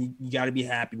 and you got to be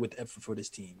happy with the effort for this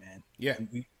team, man. Yeah,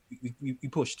 we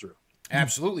pushed through.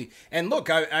 Absolutely. And look,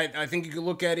 I think you could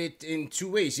look at it in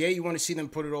two ways. Yeah, you want to see them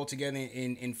put it all together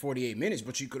in 48 minutes,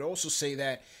 but you could also say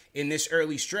that in this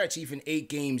early stretch, even 8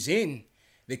 games in,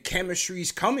 the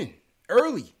chemistry's coming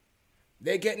early.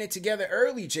 They're getting it together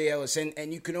early, Jay Ellis,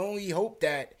 and you can only hope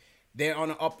that they're on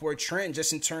an upward trend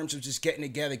just in terms of just getting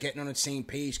together, getting on the same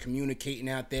page, communicating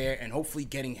out there, and hopefully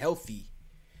getting healthy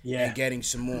and getting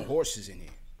some more horses in here.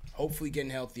 Hopefully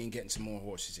getting healthy and getting some more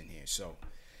horses in here. So,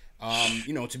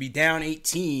 to be down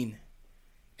 18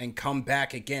 and come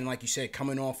back again, like you said,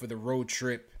 coming off of the road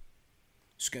trip,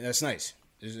 that's nice.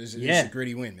 It's a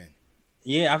gritty win, man.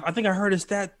 Yeah, I think I heard a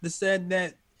stat that said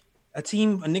that a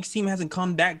Knicks team hasn't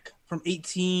come back from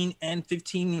 18 and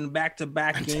 15 in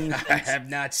back-to-back games. I have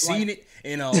not seen it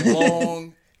in a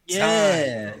long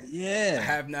time. Yeah. I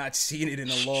have not seen it in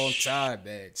a long time,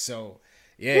 man. So,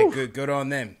 yeah, good on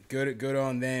them. Good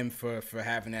on them for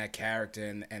having that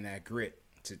character and that grit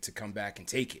to come back and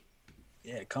take it.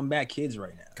 Yeah, come back kids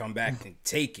right now. Come back and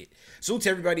take it. Salute to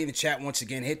everybody in the chat once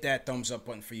again. Hit that thumbs up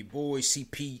button for your boys.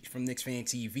 CP from Knicks Fan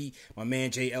TV. My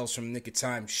man Jay Ellis from Nick of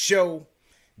Time Show.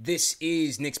 This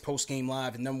is Knicks Post Game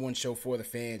Live, the number one show for the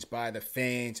fans, by the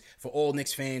fans, for all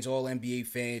Knicks fans, all NBA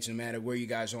fans, no matter where you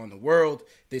guys are in the world.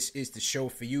 This is the show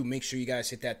for you. Make sure you guys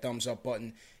hit that thumbs up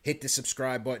button. Hit the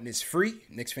subscribe button. It's free.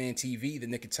 Knicks Fan TV, the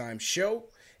Nick of Time Show.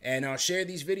 And share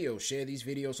these videos. Share these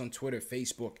videos on Twitter,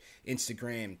 Facebook,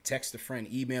 Instagram. Text a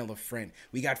friend. Email a friend.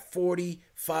 We got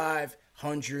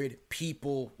 4,500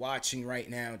 people watching right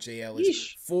now, Jay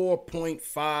Ellis.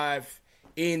 4.5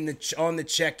 on the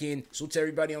check-in. So to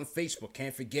everybody on Facebook,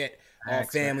 can't forget our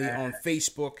family on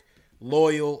Facebook,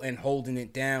 loyal and holding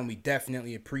it down. We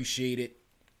definitely appreciate it.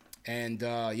 And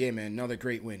man, another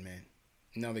great win, man.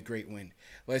 Another great win.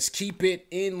 Let's keep it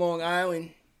in Long Island.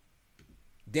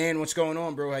 Dan, what's going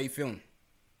on, bro? How you feeling?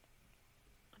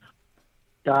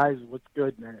 Guys, what's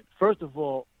good, man? First of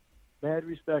all, mad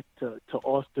respect to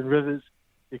Austin Rivers,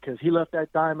 because he left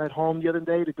that dime at home the other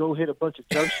day to go hit a bunch of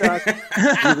jump shots.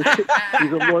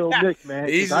 He's a loyal Knick, man.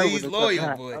 He's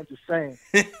loyal, boy. I'm just saying.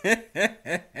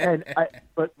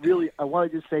 But really, I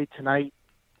wanted to say tonight,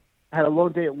 I had a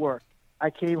long day at work. I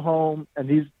came home, and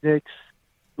these Knicks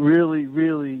really,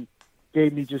 really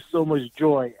gave me just so much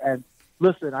joy. And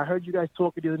listen, I heard you guys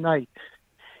talking the other night.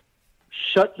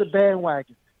 Shut the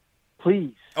bandwagon,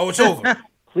 please. Oh, it's over.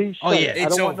 Please shut it. I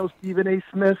don't want no Stephen A.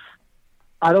 Smith.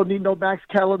 I don't need no Max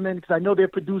Kellerman, because I know their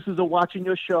producers are watching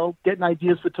your show, getting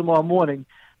ideas for tomorrow morning.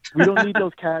 We don't need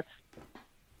those cats.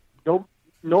 No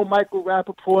Michael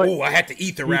Rappaport. Oh, I had to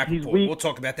eat the Rappaport. We'll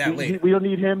talk about that later. We don't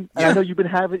need him. Yeah. I know you've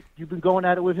been going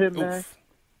at it with him, man.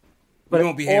 But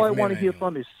all I want to hear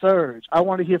from is Serge. I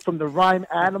want to hear from the Rhyme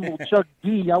Animal, Chuck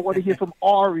D. I want to hear from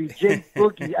Ari, Jake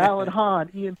Boogie, Alan Hahn,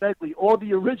 Ian Beckley, all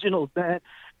the originals, man.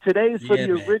 Today is for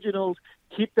the originals.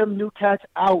 Keep them new cats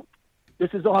out. This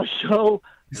is our show.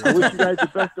 I wish you guys the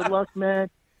best of luck,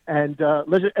 man. And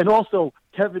also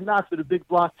Kevin Knox with a big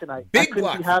block tonight. Big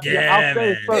block. Be happy. I'll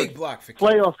say it first. Big block for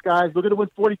playoffs, guys. We're going to win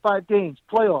 45 games.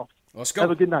 Playoffs. Let's go.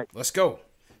 Have a good night. Let's go.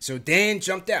 So Dan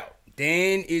jumped out.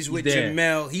 Dan is with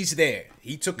Jamel. He's there.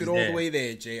 He took it all the way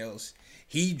there, JLs.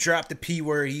 He dropped the P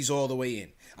word. He's all the way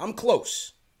in. I'm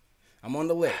close. I'm on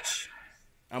the ledge.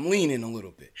 I'm leaning a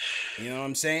little bit. You know what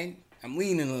I'm saying? I'm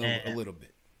leaning a little bit.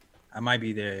 I might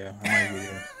be there, yo.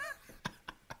 I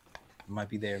might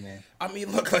be there, man. I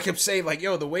mean, look, like I'm saying, like,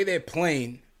 yo, the way they're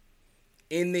playing,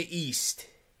 in the East,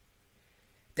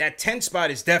 that 10 spot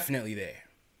is definitely there.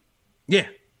 Yeah.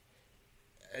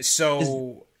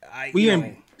 So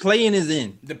playing is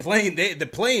in. The playing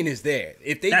is there.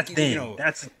 If they,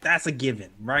 that's a given,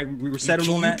 right? We were settled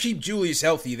on that. You keep Julius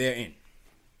healthy, they're in.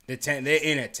 They're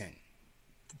in at 10.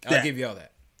 I'll give you all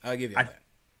that. I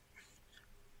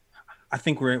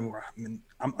think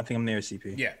I think I'm there,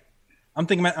 CP. Yeah.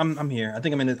 I'm here. I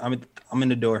think I'm in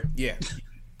the door. Yeah.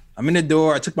 I'm in the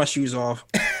door. I took my shoes off.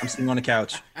 I'm sitting on the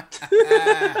couch.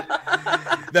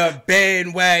 The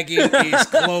bandwagon is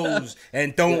closed.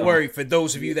 And don't worry, for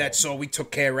those of you that saw, we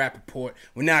took care of Rappaport.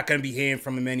 We're not going to be hearing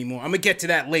from him anymore. I'm going to get to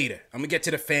that later. I'm going to get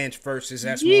to the fans first, as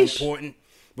that's more important.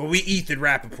 But we ethered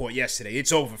Rappaport yesterday.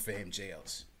 It's over for him,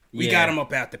 JLs. We got him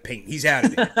up out the paint. He's out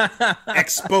of it.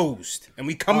 Exposed. And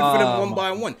we coming for them one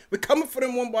by one. We're coming for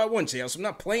them one by one, JLs. I'm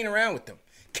not playing around with them.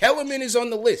 Kellerman is on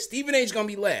the list. Stephen A's going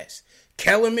to be last.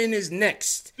 Kellerman is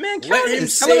next. Man, Kellerman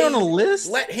on the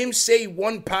list. Let him say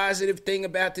one positive thing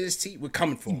about this team. We're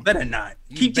coming for him. You better not.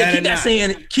 Keep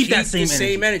that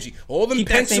same energy. All them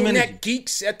pencil neck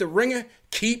geeks at the Ringer,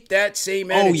 keep that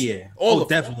same energy. Oh, yeah. All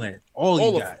definitely.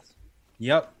 All you guys.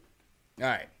 Yep. All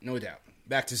right. No doubt.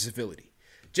 Back to civility.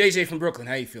 JJ from Brooklyn,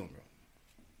 how you feeling, bro?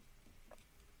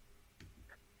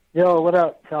 Yo, what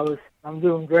up, fellas? I'm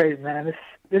doing great, man.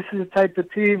 This is the type of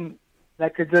team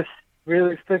that could just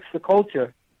really fix the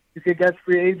culture. You could get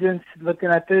free agents looking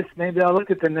at this. Maybe I'll look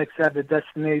at the Knicks as a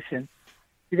destination.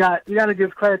 You got to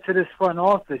give credit to this front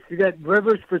office. You got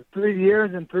Rivers for 3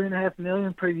 years and $3.5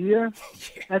 million per year.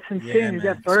 That's insane. You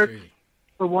got Burke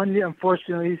for 1 year.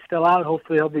 Unfortunately, he's still out.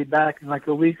 Hopefully, he'll be back in like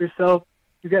a week or so.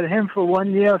 You got him for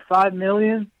 1 year, $5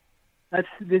 million.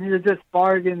 These are just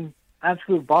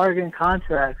absolute bargain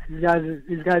contracts.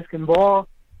 These guys can ball.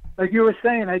 Like you were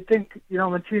saying, I think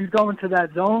when teams go into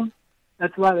that zone,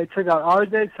 that's why they took out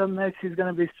RJ. Some nights he's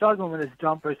going to be struggling with his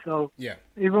jumper. So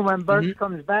even when Burks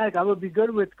comes back, I would be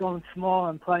good with going small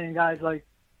and playing guys like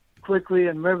Quickly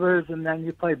and Rivers, and then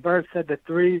you play Burks at the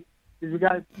 3. You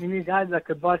need guys that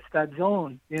could bust that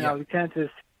zone. You can't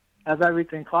just have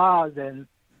everything clogged. And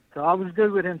so I was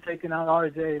good with him taking out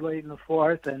RJ late in the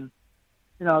 4th. And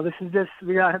this is just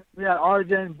we got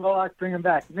RJ and Bullock bringing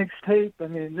back Knicks tape. I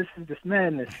mean, this is just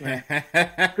madness, man.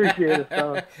 Appreciate it,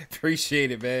 fellas.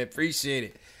 Appreciate it, man. Appreciate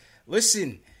it.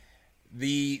 Listen,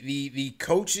 the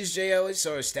coaches, JLs,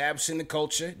 are establishing the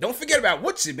culture. Don't forget about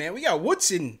Woodson, man. We got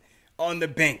Woodson on the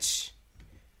bench.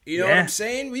 You know what I'm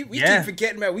saying? We keep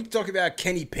forgetting about. We talk about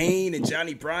Kenny Payne and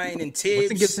Johnny Bryan and Tibbs.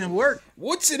 Woodson gets in work.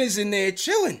 Woodson is in there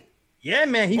chilling. Yeah,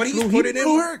 man. He's putting in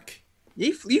work.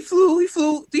 He flew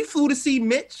to see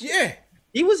Mitch. Yeah.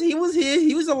 He was here.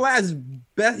 He was the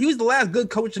last good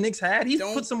coach the Knicks had. He's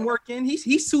put some work in.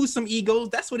 He soothes some egos.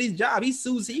 That's what his job. He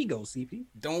soothes egos, CP.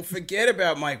 Don't forget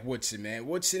about Mike Woodson, man.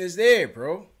 Woodson is there,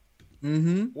 bro.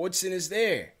 Mm-hmm. Woodson is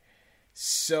there.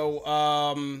 So,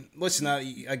 listen,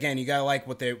 again, you gotta like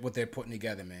what they're putting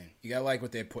together, man. You gotta like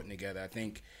what they're putting together. I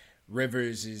think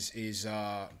Rivers is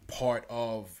part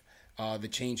of the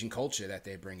changing culture that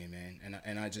they're bringing, man,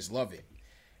 and I just love it.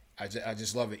 I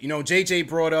just love it. JJ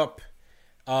brought up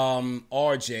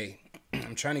RJ.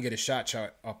 I'm trying to get a shot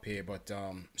chart up here, but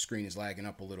screen is lagging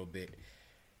up a little bit.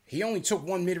 He only took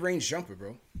one mid-range jumper,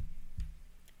 bro.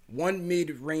 One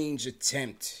mid-range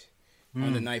attempt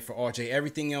on the night for RJ.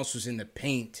 Everything else was in the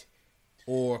paint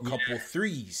or a couple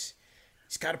threes.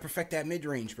 He's got to perfect that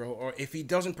mid-range, bro. Or if he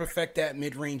doesn't perfect that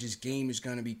mid-range, his game is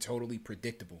going to be totally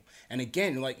predictable. And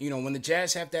again, when the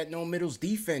Jazz have that no-middles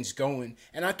defense going,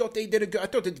 and I thought I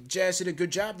thought the Jazz did a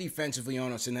good job defensively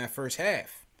on us in that first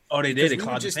half. Oh, they did. We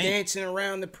were just dancing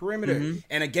around the perimeter.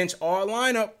 And against our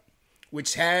lineup,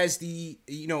 which has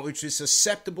which is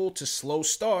susceptible to slow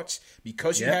starts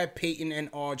because you have Peyton and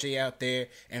RJ out there,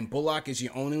 and Bullock is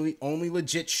your only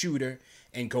legit shooter,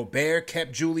 and Gobert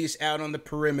kept Julius out on the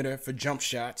perimeter for jump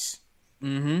shots.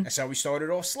 Mm-hmm. That's how we started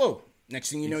off slow.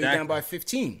 Next thing you know, you're down by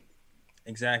 15.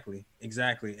 Exactly.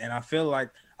 And I feel like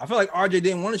RJ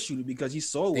didn't want to shoot it because he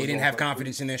saw they didn't have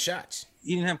confidence in their shots.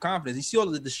 He didn't have confidence. He saw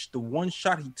the one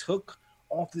shot he took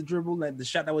off the dribble, like the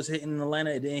shot that was hitting in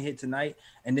Atlanta, it didn't hit tonight.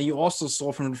 And then you also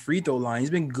saw from the free throw line, he's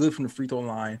been good from the free throw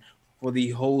line for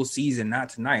the whole season, not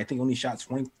tonight. I think only shot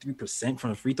 23% from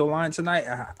the free throw line tonight.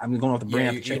 I'm going off the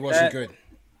brain. He wasn't good.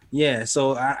 Yeah,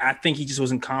 so I think he just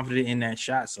wasn't confident in that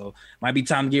shot. So might be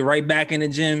time to get right back in the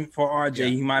gym for RJ. Yeah.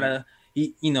 He might have,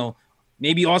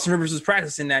 maybe Austin Rivers was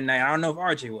practicing that night. I don't know if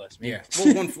RJ was. Maybe. Yeah,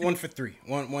 well, one for three.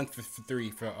 One for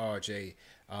three for RJ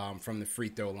from the free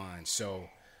throw line. So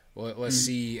Well, let's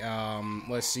see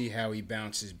how he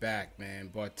bounces back, man.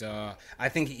 But I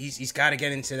think he's got to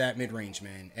get into that mid range,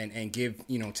 man, and give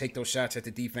take those shots that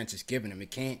the defense is giving him.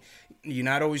 It can't. You're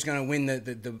not always going to win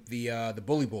the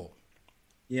bully ball.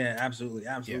 Yeah, absolutely.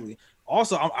 Yeah.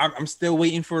 Also, I'm still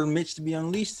waiting for Mitch to be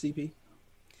unleashed. CP.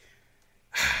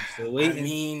 I'm still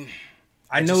waiting.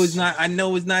 I know it's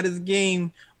not his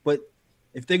game, but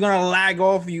if they're gonna lag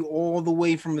off you all the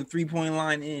way from the 3-point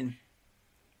line in.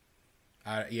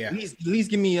 Yeah. At least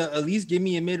give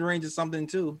me a mid range or something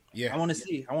too. Yeah. I want to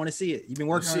see it. You've been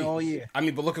working on it all year. I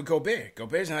mean, but look at Gobert.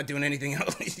 Gobert's not doing anything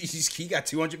else. He got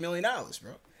 $200 million,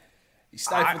 bro. He's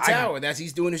Stifle Tower.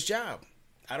 He's doing his job.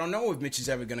 I don't know if Mitch is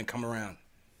ever gonna come around.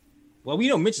 Well, we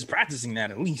know Mitch is practicing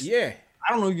that at least. Yeah.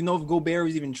 I don't even know if Gobert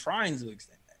is even trying to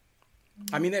extend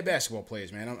that. I mean, they're basketball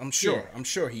players, man. I'm sure. Yeah. I'm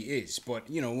sure he is. But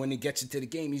when he gets into the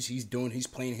game, he's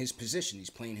playing his position. He's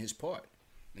playing his part.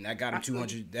 And that got him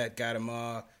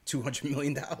 $200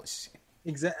 million.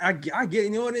 Exactly. I get it.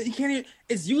 You know what? You can't even,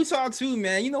 it's Utah too,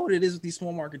 man. You know what it is with these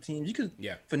small market teams. You could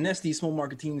finesse these small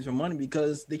market teams for money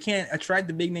because they can't attract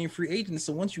the big name free agents.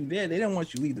 So once you're there, they don't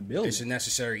want you to leave the building. It's a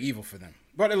necessary evil for them.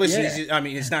 But listen,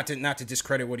 it's not to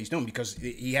discredit what he's doing because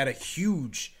he had a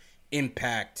huge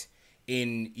impact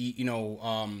in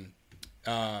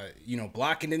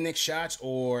blocking the Knicks shots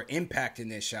or impacting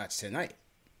their shots tonight.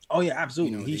 Oh, yeah,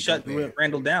 absolutely. He shut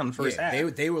Randall down the first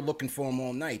half. They were looking for him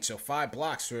all night. So 5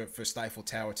 blocks for Stifle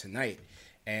Tower tonight.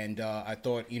 And I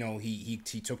thought,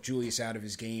 he took Julius out of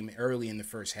his game early in the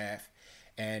first half.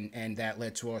 And that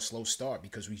led to our slow start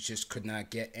because we just could not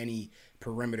get any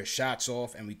perimeter shots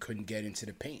off and we couldn't get into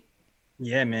the paint.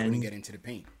 Yeah, man. Couldn't get into the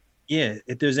paint. Yeah,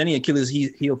 if there's any Achilles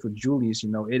heel for Julius,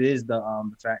 it is the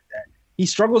fact that he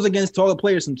struggles against taller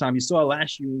players sometimes. You saw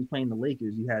last year when he was playing the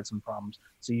Lakers, he had some problems.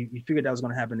 So you figured that was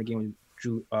going to happen again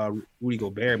with Rudy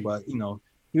Gobert, but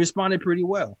he responded pretty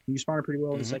well. In the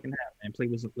second half and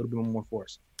played with a little bit more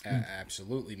force.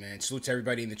 Absolutely, man. Salute to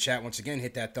everybody in the chat once again.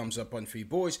 Hit that thumbs up button for you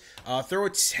boys. Throw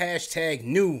it hashtag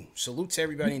new. Salute to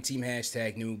everybody in team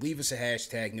hashtag new. Leave us a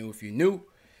hashtag new if you're new,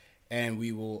 and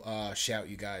we will shout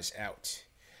you guys out.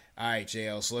 All right,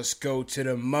 JL. So let's go to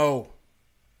the Mo.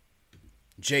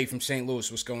 Jay from St. Louis,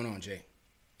 what's going on, Jay?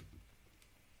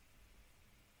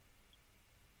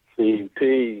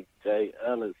 CP, Jay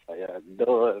Ellis, how y'all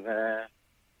doing, man?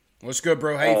 What's good,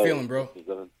 bro? How you feeling, bro? For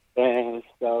the fans,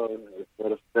 for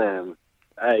the family.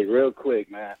 Hey, real quick,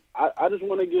 man. I just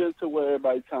want to get into what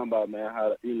everybody's talking about, man.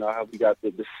 How how we got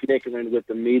the snickering with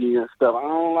the media and stuff. I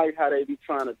don't like how they be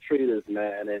trying to treat us,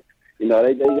 man. And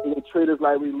they treat us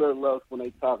like we little us when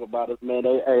they talk about us, man.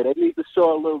 They need to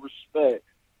show a little respect.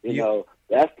 You know,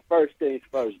 that's the first things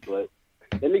first. But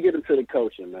let me get into the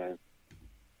coaching, man.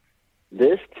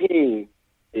 This team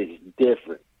is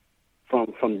different.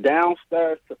 From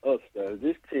downstairs to upstairs,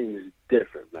 this team is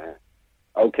different, man.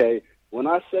 Okay? When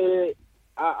I say it,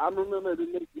 I remember the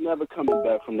Knicks never coming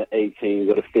back from the 18s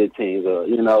or the 15s. Or,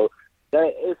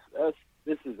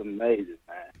 this is amazing,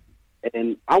 man.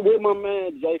 And I'm with my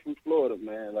man, Jay from Florida,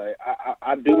 man. Like,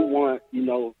 I do want,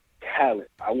 talent.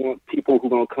 I want people who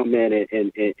going to come in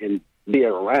and be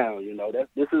around,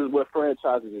 This is what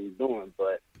franchises is doing.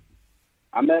 But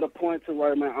I'm at a point to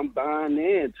where, man, I'm buying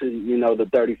into, the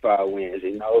 35 wins,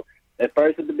 At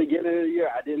first, at the beginning of the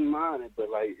year, I didn't mind it, but,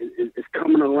 like, it's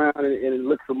coming around and it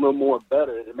looks a little more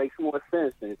better. It makes more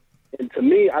sense. And to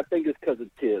me, I think it's because of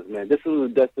Tibbs, man. This is a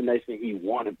destination he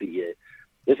wanted to be at.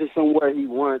 This is somewhere he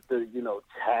wanted to,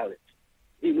 challenge.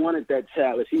 He wanted that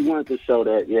challenge. He wanted to show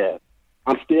that,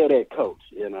 I'm still that coach,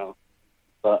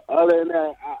 But other than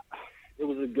that, it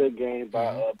was a good game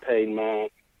by Payton, man.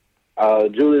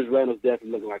 Julius Randle's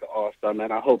definitely looking like an all-star,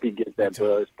 man. I hope he gets that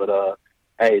buzz. But,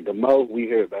 hey, the Mo, we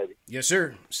here, baby. Yes,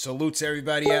 sir. Salute to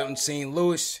everybody out in St.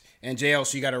 Louis. And JL,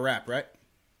 so you got a wrap, right?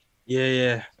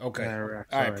 Yeah. Okay. All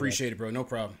right, appreciate it, bro. No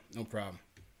problem.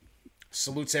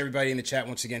 Salute to everybody in the chat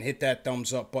once again. Hit that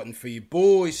thumbs up button for you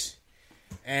boys.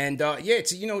 And,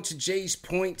 to Jay's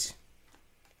point,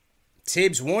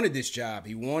 Tibbs wanted this job.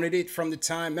 He wanted it from the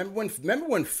time. Remember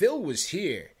when Phil was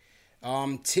here?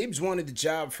 Tibbs wanted the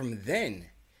job from then,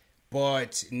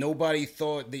 but nobody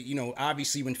thought that,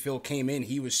 obviously when Phil came in,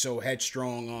 he was so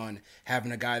headstrong on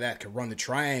having a guy that could run the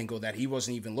triangle that he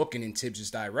wasn't even looking in Tibbs'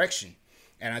 direction.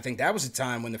 And I think that was a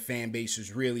time when the fan base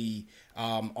was really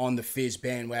on the Fizz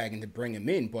bandwagon to bring him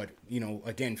in. But,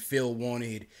 again, Phil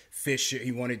wanted Fisher.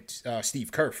 He wanted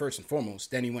Steve Kerr first and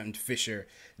foremost. Then he went with Fisher.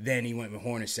 Then he went with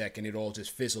Hornacek, and it all just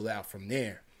fizzled out from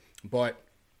there. But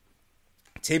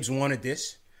Tibbs wanted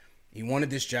this. He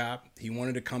wanted this job. He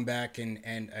wanted to come back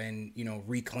and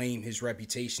reclaim his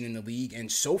reputation in the league.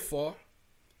 And so far,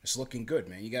 It's looking good,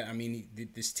 man.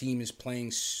 This team is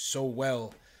playing so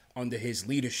well under his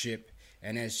leadership.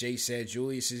 And as Jay said,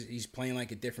 Julius he's playing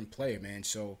like a different player, man.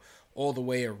 So all the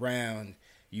way around,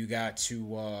 you got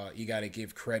to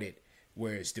give credit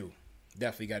where it's due.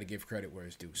 Definitely got to give credit where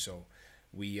it's due. So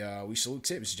we salute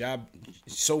Tibbs. Job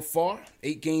so far,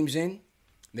 8 games in,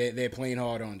 they're playing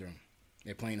hard under him.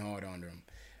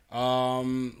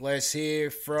 Let's hear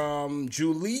from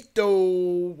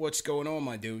Julito. What's going on,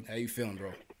 my dude? How you feeling,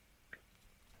 bro?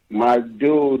 My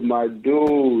dude.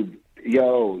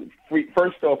 Yo,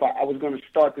 first off, I was going to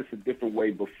start this a different way,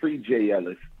 but free Jay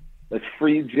Ellis. Let's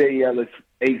free Jay Ellis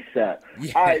ASAP.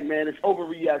 Yeah. All right, man, it's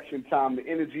overreaction time. The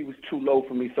energy was too low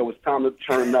for me, so it's time to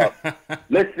turn up.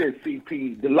 Listen,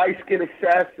 CP, the light-skinned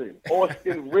assassin,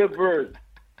 Austin Rivers.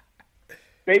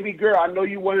 Baby girl, I know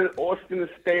you wanted Austin to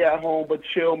stay at home, but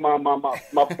chill, my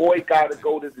boy got to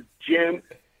go to the gym.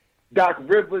 Doc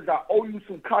Rivers, I owe you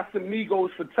some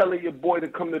Casamigos for telling your boy to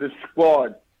come to the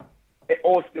squad.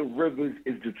 Austin Rivers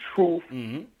is the truth.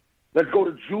 Mm-hmm. Let's go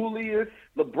to Julius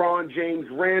LeBron James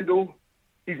Randle.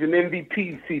 He's an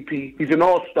MVP, CP. He's an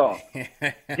all-star.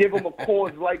 Give him a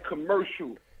Coors Light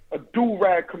commercial, a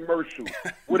do-rag commercial,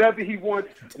 whatever he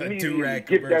wants. Immediately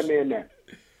get that man that.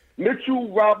 Mitchell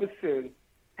Robinson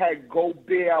had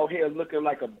Gobert out here looking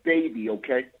like a baby,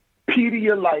 okay?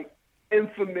 Pedialyte,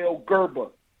 Enfamil, Gerber.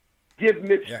 Give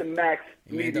Mitch the max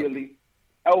immediately.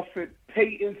 Elfrid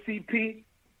Payton, CP.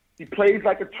 He plays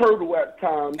like a turtle at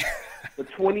times. The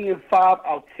 20 and 5,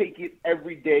 I'll take it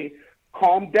every day.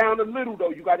 Calm down a little, though.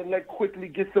 You got to let Quickly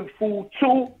get some food,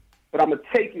 too. But I'm going to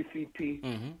take it, CP.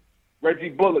 Mm-hmm. Reggie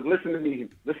Bullock, listen to me.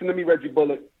 Listen to me, Reggie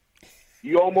Bullock.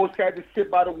 You almost had to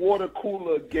sit by the water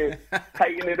cooler again.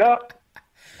 Tighten it up.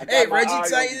 Hey, Reggie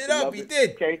tightened it up. He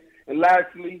did. Okay. And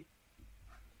lastly,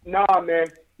 nah, man.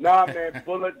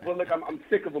 Bullock, I'm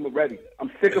sick of him already. I'm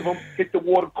sick of him. Hit the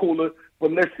water cooler.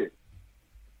 But listen,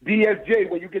 DSJ,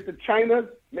 when you get to China,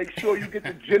 make sure you get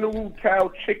the General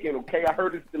Tao chicken, okay? I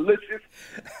heard it's delicious.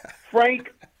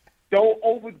 Frank, don't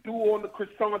overdo on the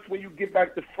croissants when you get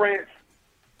back to France.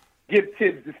 Give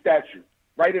Tibbs the statue.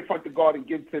 Right in front of the garden,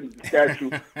 give Tibbs the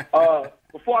statue.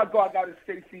 Before I go, I got to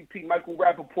say, CP, Michael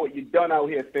Rappaport, you're done out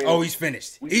here, fam. Oh, he's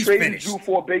finished. We traded you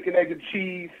for bacon, egg, and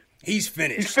cheese. He's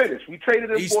finished. We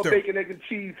traded him for bacon, egg, and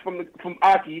cheese from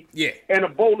Aki. Yeah. And a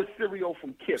bowl of cereal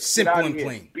from Kip. Simple and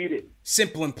plain. Beat it.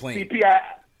 Simple and plain. CP,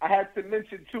 I had to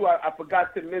mention, too, I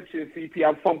forgot to mention, CP,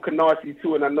 I'm from Canarsie,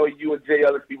 too, and I know you and Jay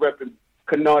Ellis be repping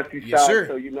Canarsie yes, side, sir.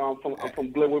 So you know I'm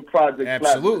from Glenwood Project.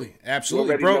 Absolutely,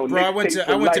 bro. I went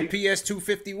to PS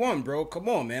 251, bro. Come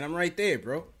on, man, I'm right there,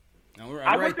 bro. I'm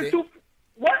right there.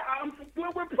 I'm from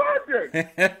Glenwood Project.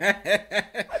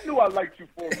 I knew I liked you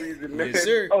for a reason, man. Yes,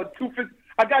 sir. 250.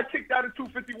 I got kicked out of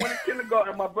 251 in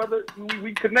kindergarten. My brother,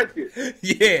 we connected.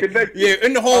 Yeah,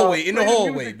 in the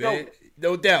hallway, man.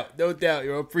 No doubt.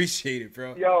 Yo, appreciate it,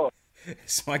 bro. Yo,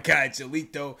 it's my guy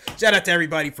Jolito. Shout out to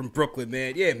everybody from Brooklyn,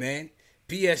 man. Yeah, man.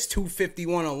 PS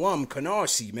 251 alum,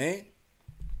 Canarsie, man.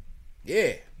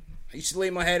 Yeah. I used to lay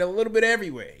my head a little bit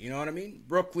everywhere. You know what I mean?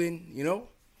 Brooklyn, you know.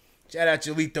 Shout out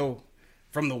Jolito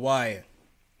from The Wire.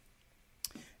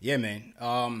 Yeah, man.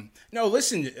 No,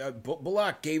 listen,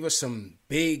 Bullock gave us some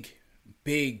big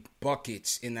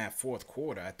buckets in that fourth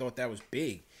quarter. I thought that was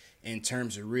big in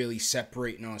terms of really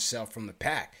separating ourselves from the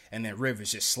pack. And then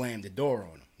Rivers just slammed the door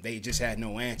on him. They just had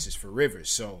no answers for Rivers.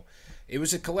 So it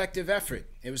was a collective effort.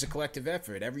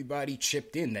 Everybody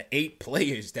chipped in. The 8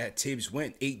 players that Tibbs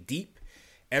went 8 deep,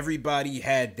 everybody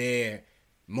had their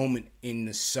moment in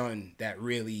the sun that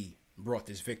really brought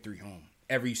this victory home.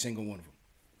 Every single one of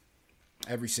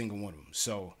them.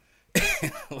 So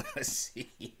let's see.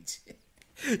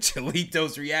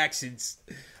 Cholito's reactions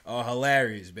are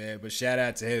hilarious, man. But shout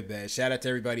out to him, man. Shout out to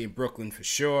everybody in Brooklyn for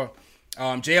sure.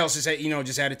 JL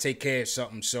just had to take care of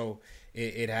something, so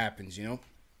it happens, you know.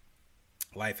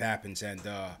 Life happens, and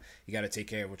you got to take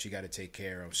care of what you got to take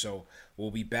care of. So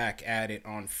we'll be back at it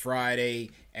on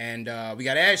Friday, and we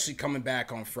got Ashley coming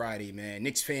back on Friday, man.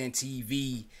 Knicks Fan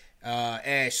TV,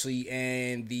 Ashley,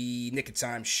 and the Nick of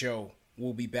Time show.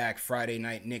 We'll be back Friday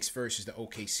night, Knicks versus the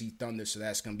OKC Thunder, so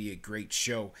that's going to be a great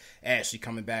show. Ashley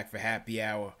coming back for happy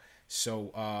hour,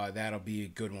 so that'll be a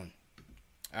good one.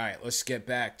 All right, let's get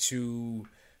back to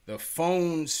the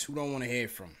phones. Who don't want to hear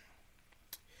from?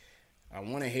 I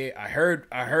want to hear. I heard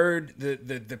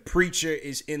the preacher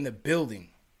is in the building.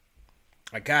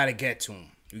 I gotta get to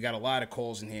him. We got a lot of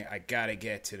calls in here. I gotta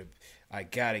get to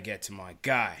my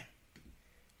guy,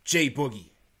 Jay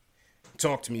Boogie.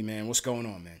 Talk to me, man. What's going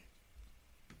on, man?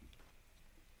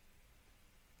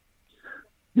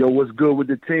 Yo, what's good with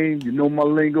the team? You know my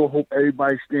lingo. Hope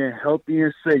everybody's staying healthy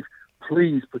and safe.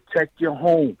 please protect your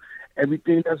home.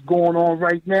 Everything that's going on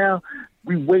right now,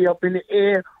 we way up in the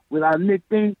air with our Knicks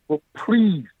thing, but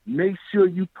please make sure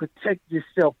you protect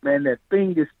yourself, man. That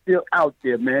thing is still out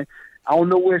there, man. I don't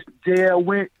know where JL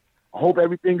went. I hope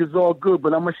everything is all good,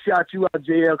 but I'm going to shout you out,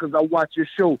 JL, because I watch your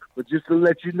show. But just to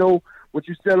let you know what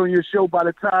you said on your show, by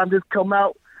the time this come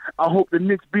out, I hope the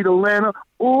Knicks beat Atlanta.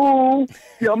 Ooh,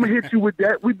 yeah, I'm going to hit you with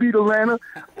that. We beat Atlanta.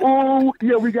 Ooh,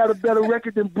 yeah, we got a better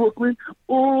record than Brooklyn.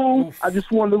 Ooh, I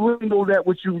just wanted to know that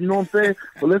with you, you know what I'm saying?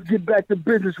 But let's get back to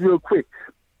business real quick.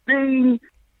 Ding,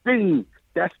 ding.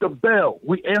 That's the bell.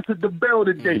 We answered the bell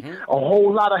today. A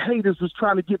whole lot of haters was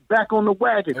trying to get back on the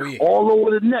wagon, all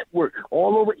over the network,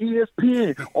 all over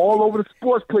ESPN, all over the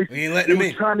sports places. They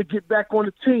were trying to get back on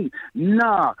the team.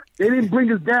 Nah, they didn't bring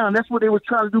us down. That's what they were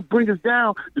trying to do, bring us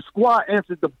down. The squad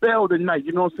answered the bell tonight,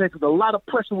 you know what I'm saying? Because a lot of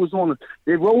pressure was on us.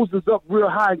 They rose us up real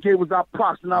high and gave us our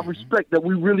props and our respect that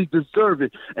we really deserve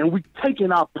it. And we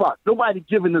taking our props. Nobody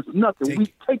giving us nothing.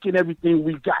 We taking everything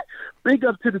we got. Big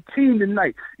up to the team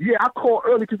tonight. Yeah, I called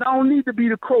early because I don't need to be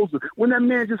the closer. When that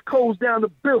man just closed down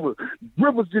the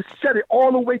Rivers just shut it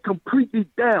all the way completely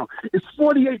down. It's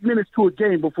 48 minutes to a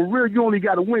game, but for real, you only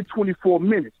got to win 24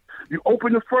 minutes. You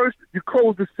open the first, you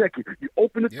close the second. You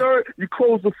open the third, you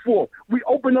close the fourth. We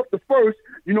open up the first,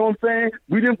 you know what I'm saying?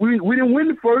 We didn't win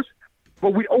the first,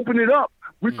 but we opened it up.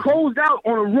 We closed out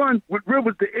on a run with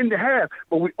Rivers to end the half,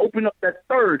 but we opened up that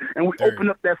third and we opened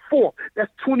up that fourth.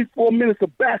 That's 24 minutes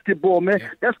of basketball, man.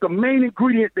 That's the main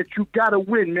ingredient that you got to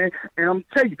win, man. And I'm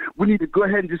telling you, we need to go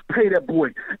ahead and just pay that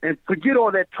boy. And forget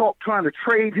all that talk trying to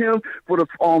trade him for the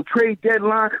trade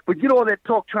deadline. Forget all that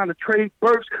talk trying to trade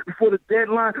Burks before the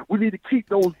deadline. We need to keep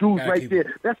those dudes right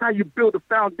there. That's how you build a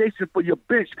foundation for your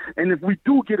bench. And if we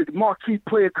do get a marquee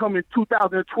player coming in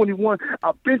 2021,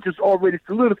 our bench is already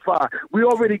solidified. We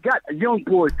already got a young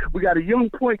boys. We got a young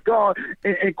point guard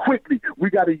and quickly. We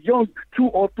got a young 2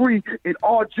 or 3 in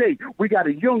RJ. We got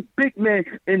a young big man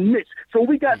in Mitch. So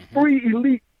we got 3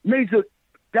 elite major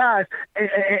guys, and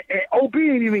OB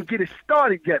ain't even get it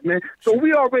started yet, man. So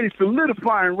we already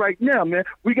solidifying right now, man.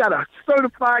 We got a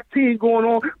certified team going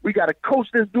on. We got a coach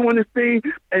that's doing this thing,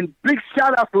 and big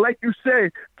shout out to, like you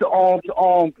said, to our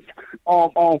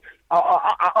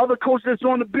other coach that's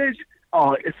on the bench.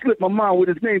 It slipped my mind with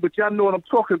his name, but y'all know what I'm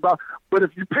talking about. But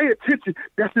if you pay attention,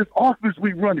 that's his offense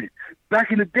we running.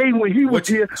 Back in the day when he was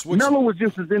here, Melo was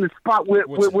just as in the spot where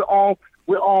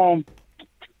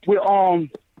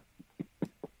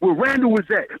Randall was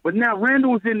at. But now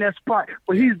Randall is in that spot,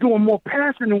 but he's doing more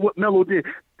passing than what Melo did.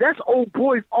 That's old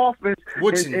boy's offense.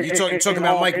 Woodson, you're talking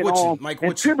about Mike Woodson. Mike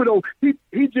Woodson. And Thibodeau,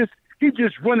 he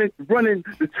just running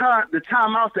the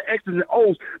timeouts, the X's and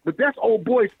O's, but that's old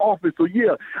boy's offense. So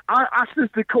yeah, our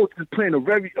assistant coach is playing a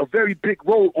very big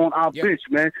role on our bench,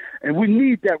 man, and we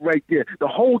need that right there. The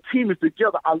whole team is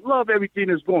together. I love everything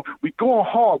that's going. We going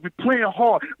hard. We playing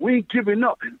hard. We ain't giving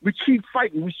up. We keep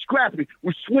fighting. We scrapping.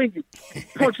 We swinging,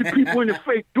 punching people in the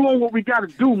face, doing what we got to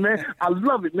do, man. I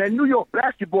love it, man. New York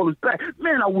basketball is back,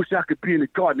 man. I wish I could be in the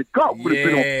Garden. The Garden would have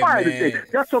been on fire today.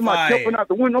 That's talking about jumping out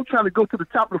the window. I'm trying to go to the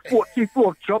top of the 14th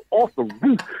floor, jump off the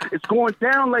roof. It's going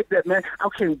down like that, man. I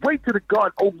can't wait till the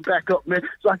Garden open back up, man,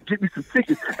 so I can get me some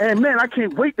tickets. And man, I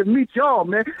can't wait to meet y'all,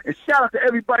 man. And shout out to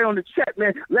everybody on the chat,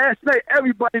 man. Last night,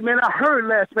 everybody, man, I heard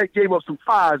last night gave up some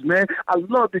fives, man. I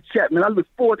love the chat, man. I look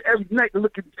forward to every night to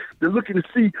looking to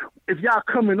see if y'all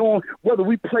coming on, whether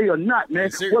we play or not, man.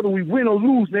 Yes, whether we win or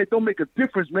lose, man, it don't make a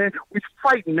difference, man. We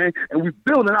fighting, man, and we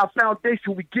building our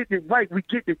foundation. We getting it right. We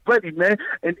getting it ready, man.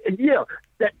 And yeah,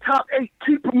 that top 8,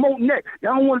 keep promoting that.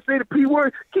 Y'all don't want to say the P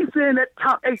word? Keep saying that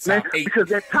top 8, man, because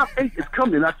that top 8 is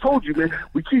coming. I told you, man.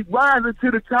 We keep rising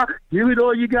to the top. Give it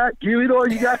all you got. Give it all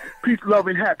you got. Peace, love,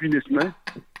 and happiness, man.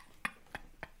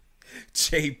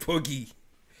 J Boogie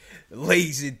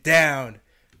lays it down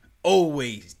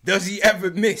always. Does he ever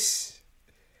miss?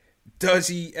 Does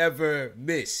he ever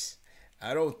miss?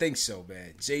 I don't think so,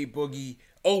 man. J Boogie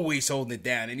always holding it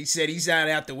down. And he said he's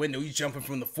out the window. He's jumping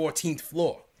from the 14th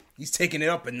floor. He's taking it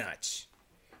up a notch.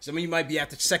 Some of you might be at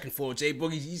the 2nd floor. J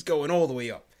Boogie, he's going all the way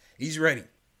up. He's ready.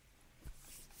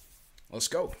 Let's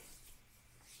go.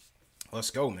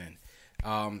 Let's go, man.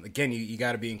 Again, you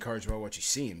got to be encouraged by what you're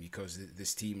seeing because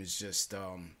this team is just,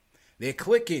 they're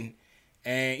clicking.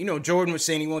 And, you know, Jordan was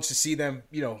saying he wants to see them,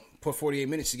 you know, put 48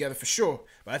 minutes together for sure.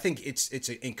 But I think it's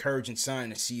an encouraging sign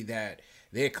to see that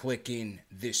they're clicking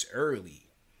this early.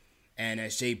 And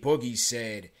as J Boogie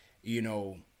said, you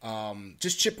know,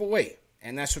 just chip away.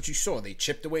 And that's what you saw. They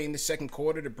chipped away in the 2nd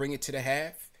quarter to bring it to the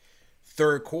half.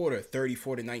 3rd quarter,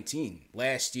 34-19.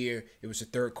 Last year, it was the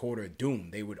 3rd quarter of doom.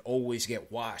 They would always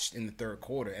get washed in the 3rd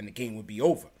quarter, and the game would be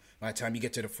over. By the time you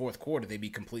get to the fourth quarter, they'd be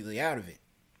completely out of it.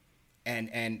 And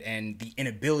the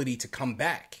inability to come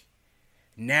back.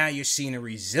 Now you're seeing a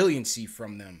resiliency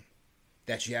from them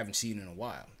that you haven't seen in a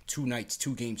while. 2 nights,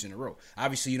 2 games in a row.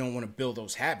 Obviously, you don't want to build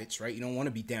those habits, right? You don't want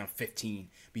to be down 15,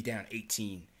 be down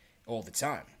 18 all the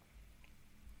time.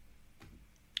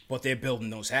 But they're building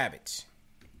those habits.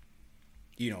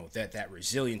 You know, that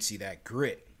resiliency, that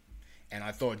grit. And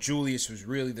I thought Julius was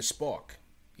really the spark.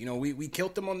 You know, we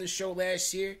killed him on this show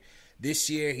last year. This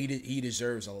year, he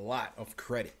deserves a lot of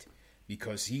credit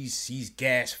because he's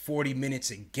gassed 40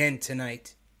 minutes again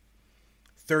tonight.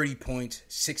 30 points,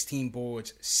 16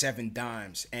 boards, 7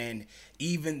 dimes. And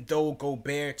even though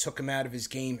Gobert took him out of his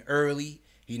game early,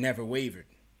 he never wavered.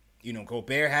 You know,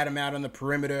 Gobert had him out on the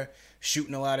perimeter,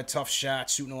 shooting a lot of tough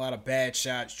shots, shooting a lot of bad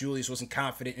shots. Julius wasn't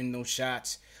confident in those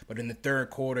shots. But in the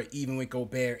third quarter, even with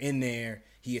Gobert in there,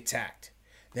 he attacked.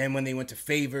 Then when they went to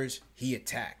Favors, he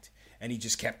attacked. And he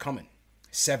just kept coming.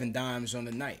 7 dimes on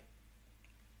the night.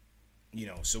 You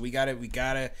know, so we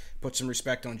gotta put some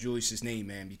respect on Julius's name,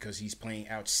 man, because he's playing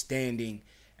outstanding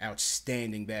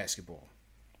basketball.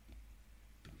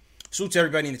 Salute to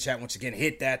everybody in the chat once again.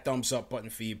 Hit that thumbs up button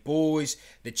for you boys.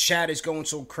 The chat is going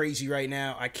so crazy right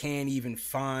now. I can't even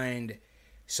find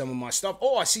some of my stuff.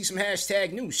 Oh, I see some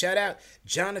hashtag news. Shout out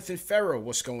Jonathan Ferro.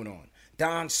 What's going on?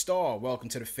 Don Starr, welcome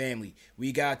to the family.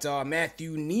 We got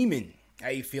Matthew Neiman. How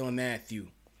you feeling, Matthew?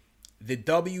 The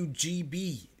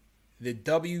WGB,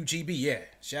 yeah.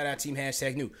 Shout out team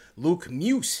hashtag new. Luke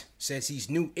Muse says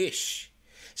he's new-ish.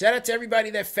 Shout out to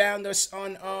everybody that found us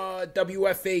on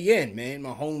WFAN, man, my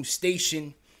home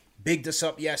station. Bigged us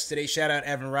up yesterday. Shout out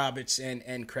Evan Roberts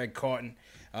and Craig Carton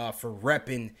for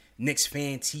repping Knicks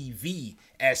Fan TV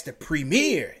as the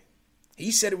premiere. He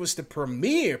said it was the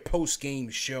premiere post-game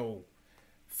show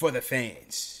for the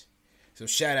fans. So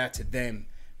shout out to them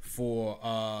for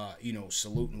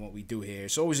saluting what we do here.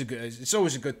 It's always a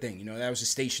good thing. You know, that was a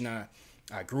station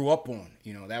I grew up on.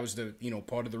 You know, that was the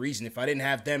part of the reason. If I didn't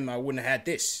have them, I wouldn't have had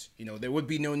this. You know, there would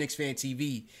be no Knicks Fan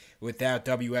TV without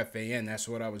WFAN. That's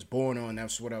what I was born on.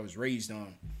 That's what I was raised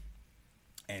on.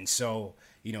 And so,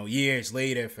 you know, years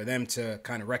later, for them to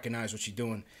kind of recognize what you're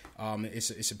doing,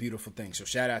 it's a beautiful thing. So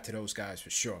shout out to those guys for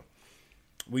sure.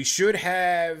 We should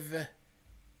have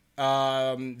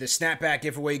the snapback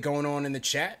giveaway going on in the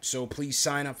chat, so please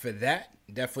sign up for that.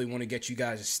 Definitely want to get you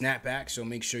guys a snapback, so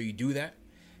make sure you do that.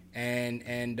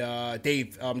 And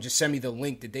Dave, just send me the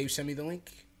link. Did Dave send me the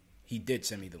link? He did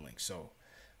send me the link. So,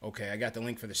 okay, I got the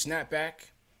link for the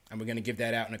snapback, and we're gonna give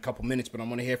that out in a couple minutes. But I'm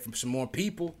gonna hear from some more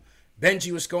people.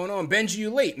 Benji, what's going on? Benji, you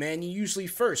late, man. You usually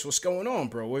first. What's going on,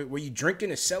 bro? Were you drinking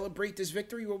to celebrate this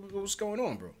victory? What's going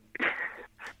on, bro?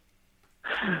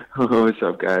 What's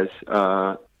up, guys?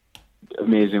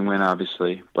 Amazing win,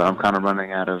 obviously, but I'm kind of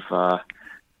running out of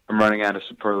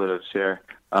superlatives here.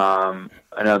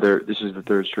 This is the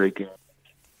third straight game.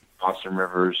 Austin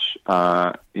Rivers,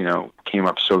 came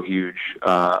up so huge.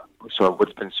 So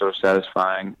what's been so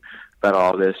satisfying about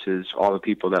all this is all the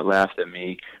people that laughed at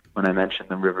me when I mentioned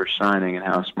the Rivers signing and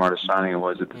how smart a signing it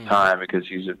was at the time, because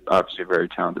he's obviously a very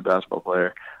talented basketball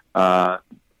player.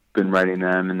 Been writing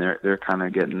them, and they're kind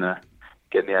of getting the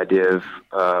idea of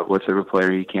what type of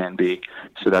player he can be.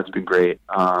 So that's been great.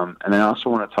 And I also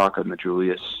want to talk on the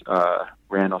Julius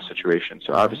Randle situation.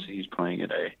 So obviously he's playing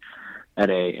at an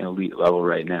elite level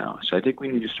right now. So I think we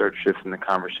need to start shifting the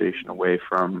conversation away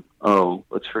from,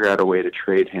 let's figure out a way to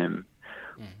trade him,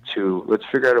 to let's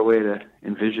figure out a way to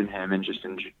envision him and just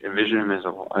envision him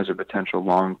as a potential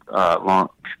long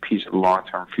piece of the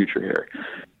long-term future here.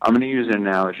 I'm going to use an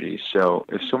analogy. So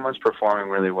if someone's performing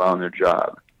really well in their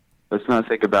job, let's not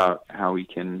think about how we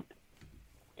can,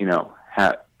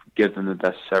 give them the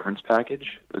best severance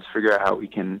package. Let's figure out how we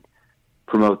can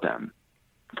promote them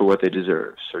for what they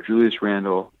deserve. So Julius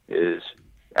Randle is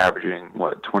averaging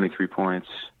 23 points,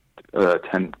 over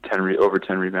 10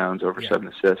 rebounds, over 7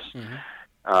 assists.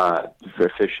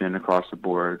 Efficient across the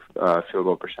board, field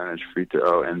goal percentage, free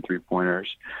throw, and 3-pointers.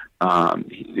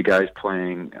 The guy's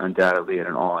playing undoubtedly at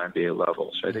an all NBA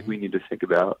level. So I think we need to think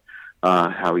about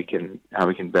how we can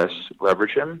best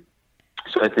leverage him.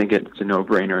 So I think it's a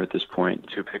no-brainer at this point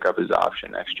to pick up his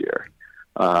option next year,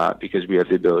 because we have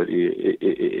the ability.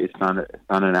 It's not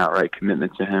an outright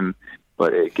commitment to him,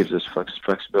 but it gives us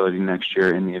flexibility next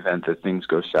year in the event that things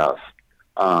go south.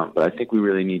 But I think we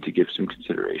really need to give some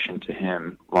consideration to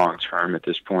him long term at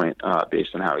this point,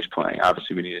 based on how he's playing.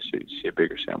 Obviously, we need to see a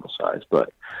bigger sample size,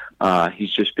 but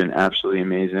he's just been absolutely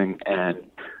amazing. And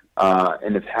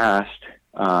in the past,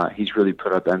 he's really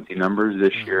put up empty numbers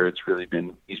this year. He's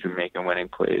been making winning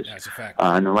plays. That's a fact.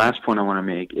 And the last point I want to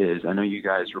make is, I know you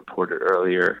guys reported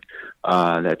earlier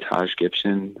that Taj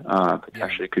Gibson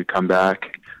potentially could come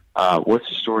back. What's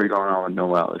the story going on with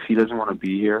Noel? If he doesn't want to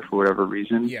be here for whatever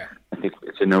reason, I think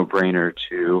it's a no-brainer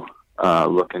to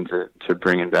look into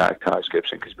bringing back Taj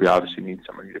Gibson, because we obviously need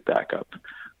somebody to back up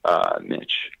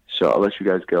Mitch. So I'll let you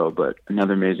guys go, but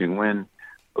another amazing win.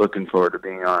 Looking forward to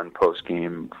being on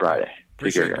post-game Friday.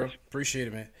 Appreciate it, bro. Appreciate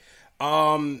it, man.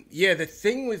 The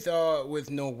thing with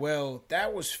Noel,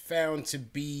 that was found to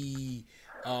be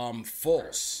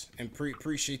false, and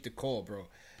appreciate the call, bro.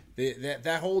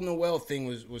 That whole Noel thing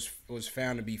was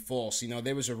found to be false. You know,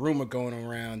 there was a rumor going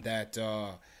around that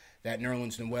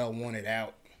Nerlens Noel wanted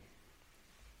out,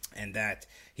 and that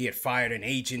he had fired an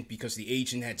agent because the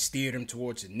agent had steered him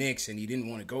towards the Knicks, and he didn't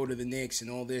want to go to the Knicks and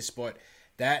all this. But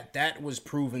that was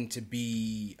proven to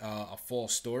be a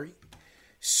false story.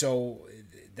 So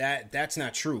that's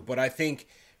not true. But I think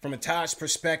from a Taj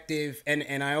perspective,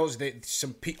 and I always,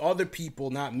 some other people,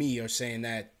 not me, are saying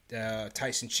that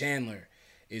Tyson Chandler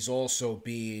is also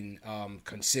being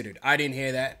considered. I didn't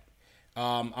hear that.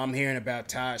 I'm hearing about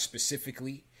Taj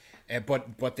specifically,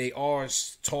 but they are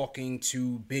talking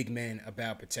to big men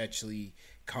about potentially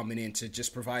coming in to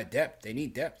just provide depth. They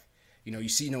need depth. You know, you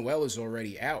see Noel is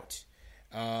already out.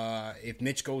 If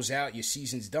Mitch goes out, your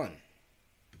season's done.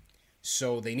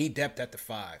 So they need depth at the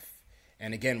 5.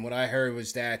 And again, what I heard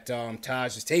was that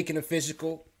Taj is taking a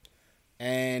physical,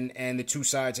 and the two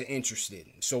sides are interested.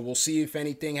 So we'll see if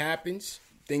anything happens.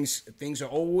 Things are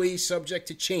always subject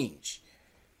to change.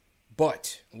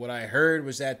 But what I heard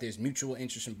was that there's mutual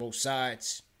interest in both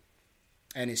sides,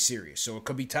 and it's serious. So it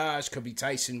could be Taj, could be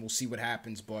Tyson. We'll see what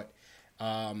happens. But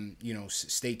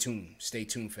stay tuned. Stay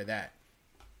tuned for that.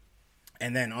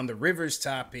 And then on the Rivers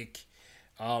topic,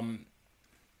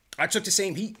 I took the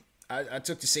same heat. I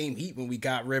took the same heat when we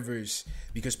got Rivers,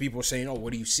 because people were saying, "Oh,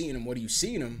 what are you seeing him? What are you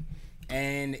seeing him?"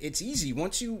 And it's easy.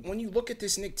 when you look at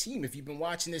this Knicks team, if you've been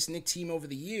watching this Knicks team over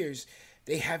the years,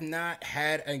 they have not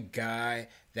had a guy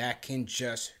that can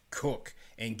just cook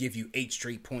and give you 8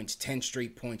 straight points, 10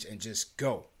 straight points, and just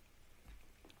go.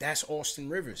 That's Austin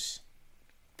Rivers.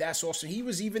 That's Austin. He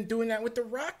was even doing that with the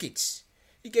Rockets.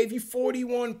 He gave you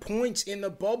 41 points in the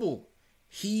bubble.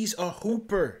 He's a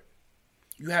hooper.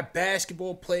 You have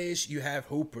basketball players, you have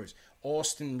hoopers.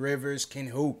 Austin Rivers can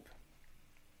hoop.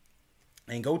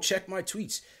 And go check my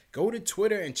tweets. Go to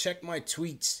Twitter and check my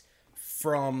tweets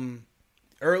from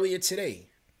earlier today.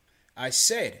 I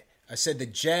said the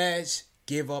Jazz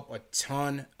give up a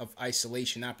ton of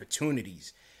isolation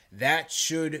opportunities. That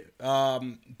should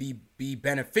be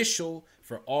beneficial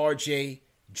for RJ,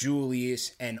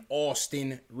 Julius, and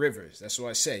Austin Rivers. That's what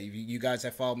I said. You guys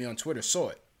that follow me on Twitter saw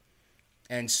it.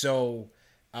 And so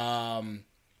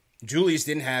Julius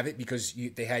didn't have it because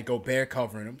they had Gobert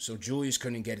covering him, so Julius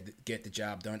couldn't get the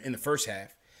job done in the first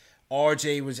half.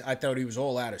 RJ I thought he was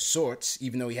all out of sorts,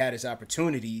 even though he had his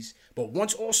opportunities. But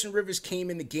once Austin Rivers came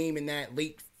in the game in that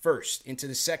late first into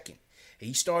the second,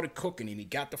 he started cooking and he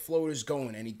got the floaters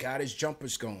going and he got his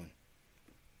jumpers going.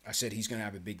 I said he's going to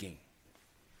have a big game.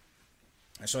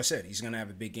 That's what I said. He's going to have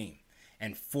a big game.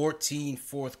 And 14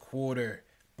 fourth quarter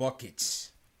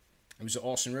buckets. It was the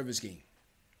Austin Rivers game.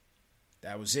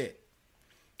 That was it.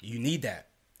 You need that.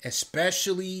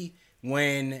 Especially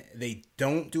when they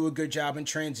don't do a good job in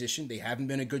transition. They haven't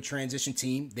been a good transition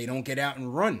team. They don't get out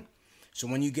and run. So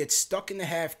when you get stuck in the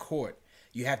half court,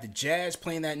 you have the Jazz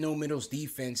playing that no-middles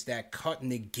defense that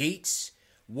negates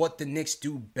what the Knicks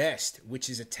do best, which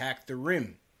is attack the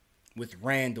rim with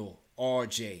Randall,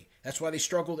 RJ. That's why they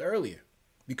struggled earlier,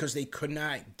 because they could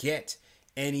not get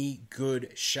any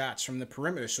good shots from the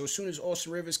perimeter. So as soon as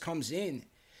Austin Rivers comes in,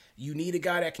 you need a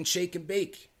guy that can shake and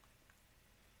bake.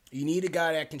 You need a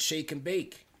guy that can shake and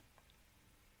bake.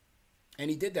 And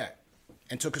he did that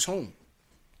and took us home.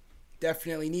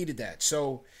 Definitely needed that.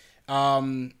 So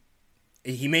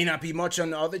he may not be much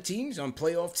on the other teams, on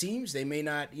playoff teams. They may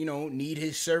not, need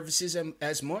his services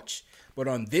as much. But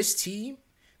on this team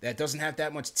that doesn't have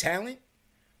that much talent,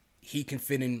 he can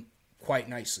fit in quite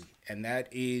nicely. And that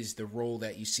is the role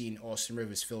that you see in Austin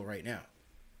Rivers fill right now.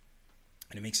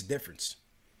 And it makes a difference.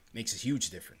 Makes a huge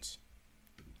difference.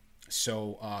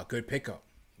 So, good pickup.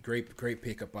 Great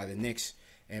pickup by the Knicks.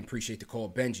 And appreciate the call,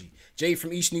 Benji. Jay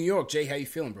from East New York. Jay, how you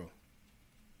feeling, bro?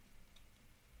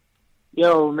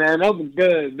 Yo, man, I'm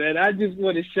good, man. I just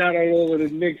want to shout out all of the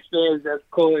Knicks fans that's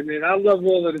calling in. I love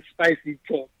all of the spicy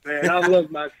talk, man. I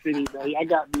love my city, man. I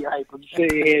got me hype. I'm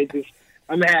sitting here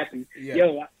I'm happy. Yeah.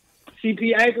 Yo,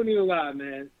 CP, I ain't gonna even lie,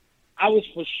 man. I was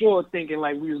for sure thinking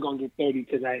like we was gonna get 30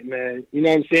 tonight, man. You know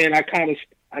what I'm saying? I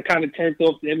kind of turned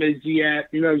off the MSG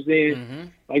app. You know what I'm saying? Mm-hmm.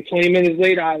 Like 20 minutes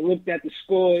later, I looked at the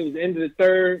score. It was the end of the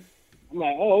third. I'm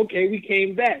like, oh, okay, we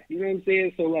came back. You know what I'm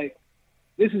saying? So like,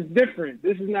 this is different.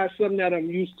 This is not something that I'm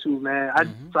used to, man.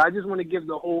 So I just want to give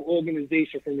the whole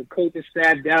organization, from the coaching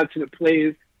staff down to the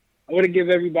players, I want to give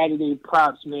everybody their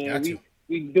props, man.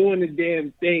 We doing the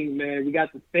damn thing, man. We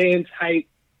got the fans hyped.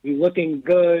 We looking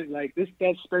good. Like, this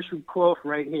that special cloth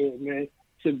right here, man.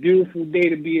 It's a beautiful day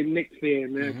to be a Knicks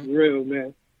fan, man. For real,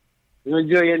 man. You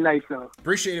enjoy your night, though.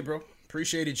 Appreciate it, bro.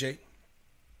 Appreciate it, Jay.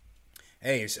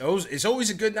 Hey, it's always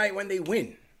a good night when they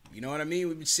win. You know what I mean?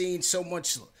 We've been seeing so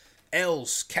much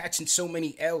L's, catching so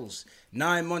many L's.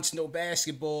 9 months, no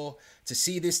basketball. To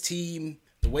see this team,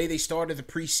 the way they started the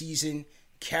preseason,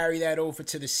 carry that over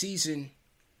to the season,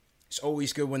 it's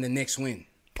always good when the Knicks win.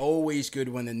 Always good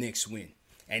when the Knicks win.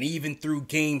 And even through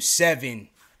Game 7,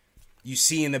 you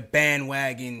seeing the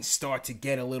bandwagon start to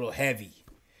get a little heavy.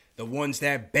 The ones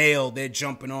that bailed, they're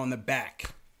jumping on the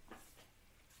back.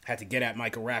 Had to get at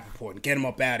Michael Rappaport and get him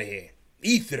up out of here.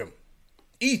 Ethered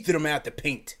him out the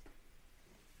paint.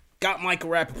 Got Michael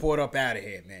Rappaport up out of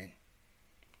here, man.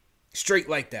 Straight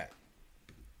like that.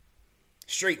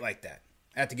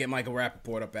 Had to get Michael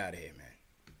Rappaport up out of here, man.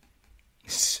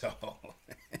 So,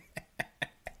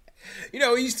 you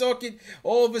know, he's talking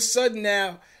all of a sudden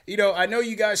now. You know, I know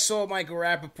you guys saw Michael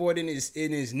Rappaport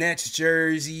in his Nets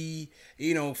jersey,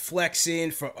 you know,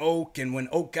 flexing for Oak. And when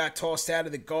Oak got tossed out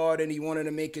of the Garden, he wanted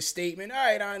to make a statement. All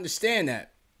right, I understand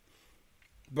that.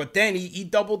 But then he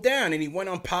doubled down and he went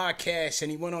on podcasts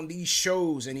and he went on these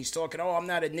shows and he's talking, oh, I'm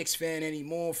not a Knicks fan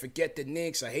anymore. Forget the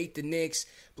Knicks. I hate the Knicks.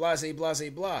 Blase, blase,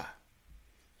 blah.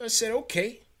 I said,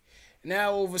 okay.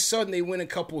 Now, all of a sudden, they win a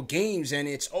couple of games, and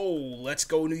it's, oh, let's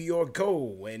go New York,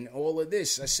 go, and all of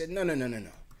this. I said, no.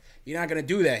 You're not going to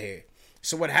do that here.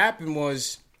 So what happened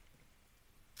was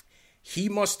he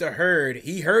must have heard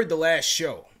the last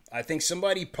show. I think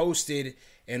somebody posted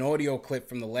an audio clip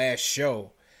from the last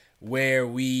show where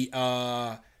we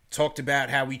talked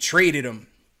about how we traded him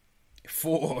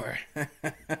for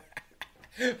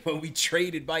when we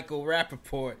traded Michael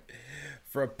Rappaport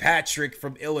for Patrick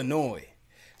from Illinois.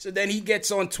 So then he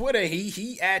gets on Twitter,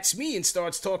 he adds me and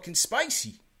starts talking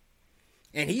spicy.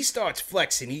 And he starts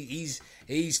flexing.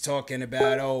 He's talking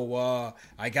about,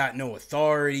 I got no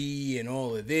authority and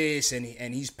all of this. And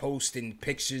he's posting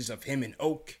pictures of him and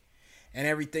Oak and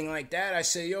everything like that. I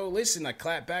say, yo, listen, I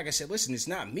clap back. I said, listen, it's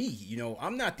not me. You know,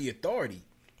 I'm not the authority.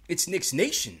 It's Knicks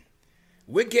Nation.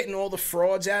 We're getting all the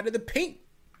frauds out of the paint.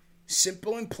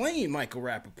 Simple and plain, Michael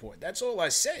Rappaport. That's all I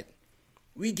said.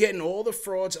 We getting all the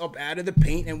frauds up out of the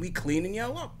paint and we cleaning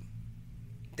y'all up.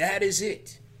 That is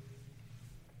it.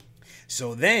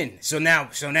 So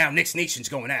now Knicks Nation's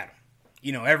going at him.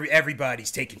 You know,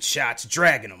 everybody's taking shots,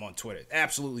 dragging him on Twitter.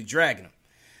 Absolutely dragging him.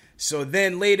 So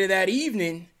then later that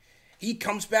evening, he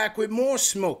comes back with more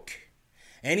smoke.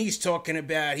 And he's talking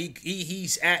about,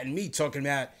 he's atting me, talking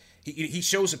about, he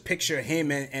shows a picture of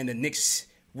him and the Knicks,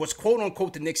 what's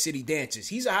quote-unquote the Knicks City Dancers.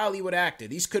 He's a Hollywood actor.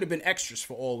 These could have been extras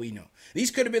for all we know.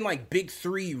 These could have been like Big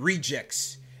 3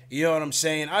 rejects. You know what I'm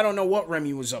saying? I don't know what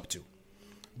Remy was up to.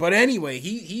 But anyway,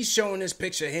 he's showing this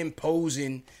picture of him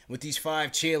posing with these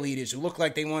 5 cheerleaders who look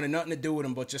like they wanted nothing to do with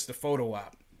him but just a photo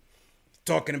op.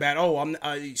 Talking about, oh, I'm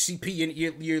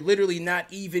CP, you're literally not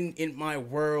even in my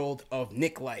world of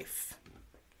Knick life.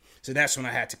 So that's when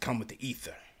I had to come with the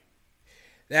ether.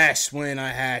 That's when I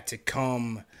had to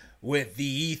come with the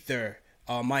ether,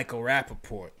 Michael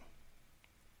Rappaport.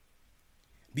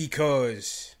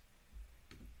 Because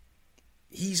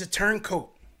he's a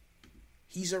turncoat.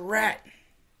 He's a rat.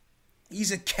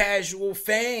 He's a casual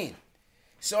fan.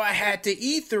 So I had to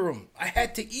ether him. I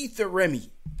had to ether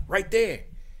Remy right there.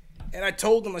 And I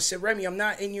told him, I said, Remy, I'm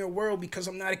not in your world because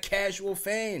I'm not a casual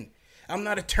fan. I'm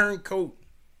not a turncoat.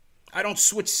 I don't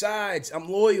switch sides. I'm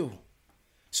loyal.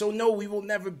 So no, we will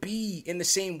never be in the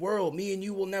same world. Me and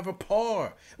you will never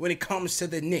par when it comes to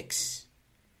the Knicks.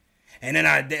 And then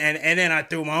I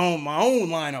threw my own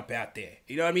lineup out there.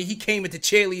 You know what I mean? He came with the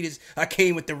cheerleaders. I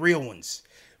came with the real ones.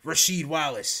 Rasheed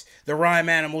Wallace, the rhyme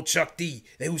animal Chuck D,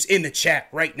 who's in the chat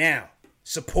right now,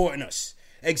 supporting us.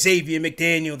 Xavier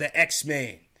McDaniel, the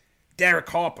X-Man. Derek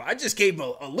Harper. I just gave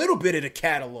him a little bit of the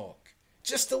catalog.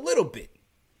 Just a little bit.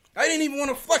 I didn't even want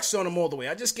to flex on him all the way.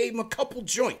 I just gave him a couple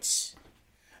joints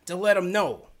to let him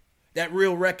know that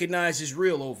real recognizes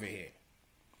real over here.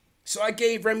 So I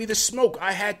gave Remy the smoke.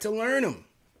 I had to learn him.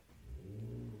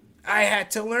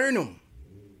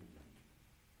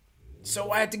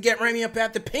 So I had to get Remy up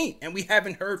at the paint, and we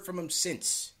haven't heard from him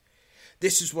since.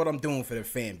 This is what I'm doing for the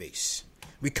fan base.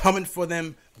 We coming for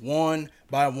them one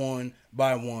by one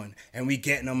by one, and we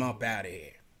getting them up out of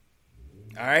here.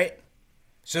 All right?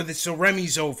 So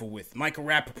Remy's over with. Michael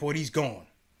Rappaport, he's gone.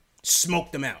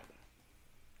 Smoked them out.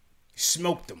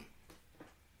 Smoked them.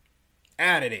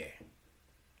 Out of there.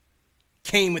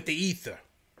 Came with the ether.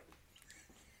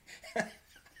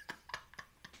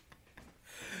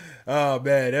 Oh,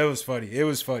 man, that was funny. It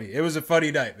was funny. It was a funny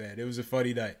night, man. It was a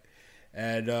funny night.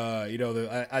 And,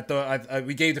 I thought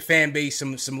we gave the fan base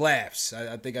some laughs.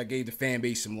 I think I gave the fan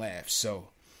base some laughs. So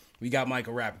we got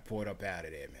Michael Rappaport up out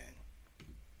of there, man.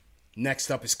 Next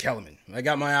up is Kellerman. I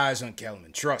got my eyes on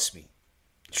Kellerman. Trust me.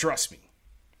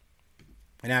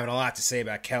 And having a lot to say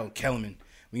about Kellerman.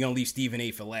 We're going to leave Stephen A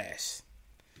for last.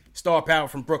 Star Power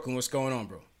from Brooklyn. What's going on,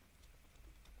 bro?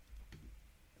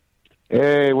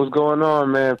 Hey, what's going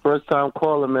on, man? First time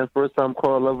caller, man.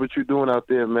 Love what you're doing out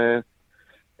there, man.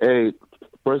 Hey,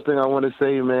 first thing I want to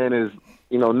say, man, is,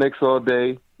 Knicks all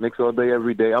day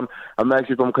every day. I'm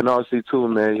actually from Canarsie too,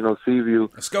 man. Seaview.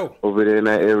 Let's go. Over there in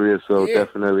that area, so yeah.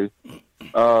 Definitely.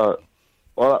 All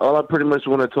I pretty much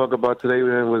want to talk about today,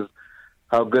 man, was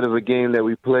how good of a game that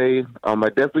we played. I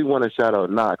definitely want to shout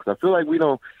out Knox. I feel like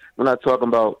we're not talking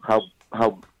about how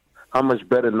much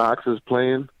better Knox is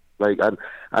playing. Like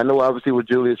I know obviously what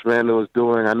Julius Randle is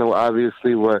doing. I know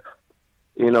obviously what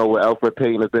Elfrid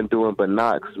Payton has been doing, but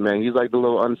Knox, man, he's like the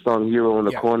little unsung hero in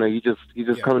the corner. He just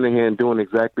coming in here and doing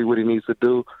exactly what he needs to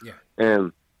do. Yeah.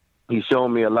 And he's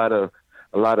showing me a lot of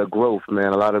growth,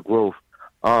 man, a lot of growth.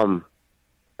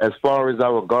 As far as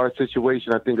our guard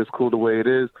situation, I think it's cool the way it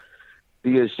is.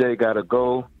 DSJ got to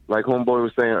go. Like Homeboy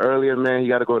was saying earlier, man, he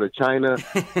got to go to China.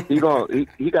 he got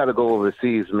to go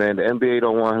overseas, man. The NBA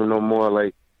don't want him no more.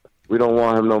 Like, we don't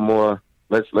want him no more.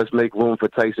 Let's make room for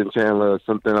Tyson Chandler or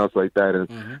something else like that,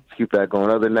 and keep that going.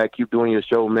 Other than that, keep doing your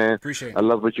show, man. Appreciate it. I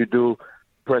love what you do.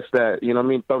 Press that,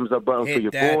 thumbs up button for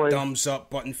your boy. Hit that thumbs up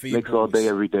button for your Knicks all day,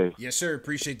 every day. Yes, sir.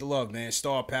 Appreciate the love, man.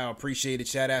 Star Power, appreciate it.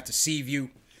 Shout out to Seaview.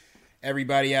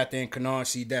 Everybody out there in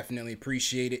Canarsie, definitely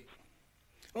appreciate it.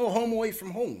 Oh, home away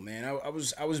from home, man. I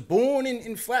was born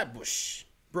in Flatbush,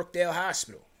 Brookdale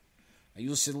Hospital. I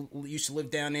used to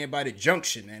live down there by the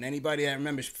Junction, man. Anybody that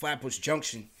remembers Flatbush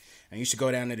Junction, I used to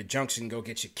go down to the Junction and go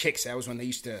get your kicks. That was when they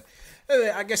used to,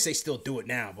 I guess they still do it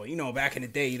now, but, back in the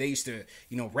day, they used to,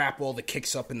 wrap all the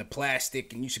kicks up in the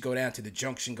plastic and used to go down to the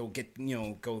Junction, go get,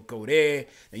 go there.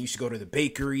 They used to go to the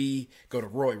bakery, go to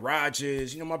Roy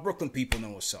Rogers. My Brooklyn people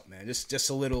know what's up, man. Just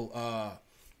a little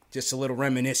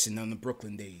reminiscing on the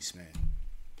Brooklyn days, man.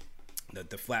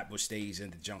 The Flatbush days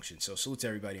and the Junction. So salute to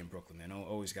everybody in Brooklyn, man.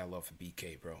 Always got love for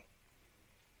BK, bro.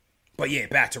 But yeah,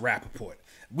 back to Rappaport.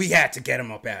 We had to get him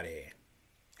up out of here.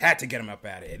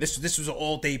 This was an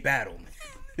all-day battle, man.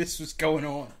 This was going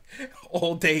on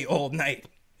all day, all night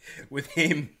with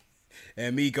him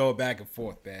and me going back and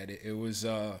forth, man. It was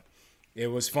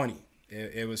funny.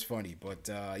 It was funny. But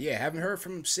yeah, haven't heard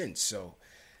from him since. So,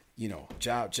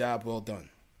 job well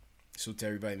done. So to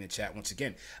everybody in the chat once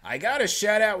again. I got a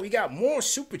shout out. We got more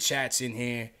super chats in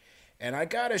here. And I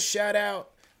got to shout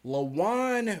out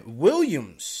LaJuan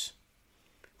Williams,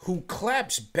 who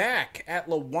claps back at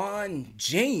LaJuan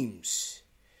James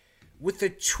with a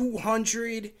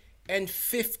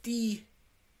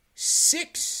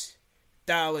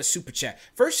 $256 super chat.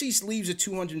 First, he leaves a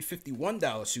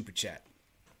 $251 super chat.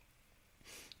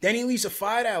 Then he leaves a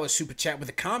 $5 super chat with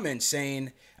a comment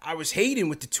saying, I was hating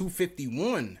with the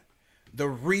 $251. The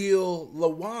real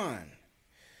LaJuan.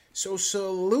 So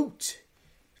salute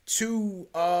to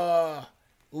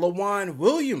LaJuan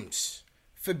Williams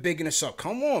for bigging us up.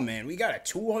 Come on, man. We got a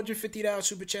 $250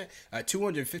 super chat, a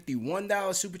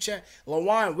 $251 super chat.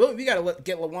 LaJuan Williams, we got to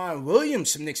get LaJuan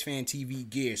Williams some Knicks Fan TV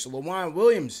gear. So LaJuan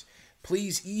Williams,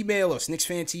 please email us,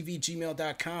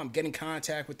 knicksfantv@gmail.com. Get in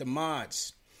contact with the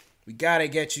mods. We got to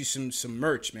get you some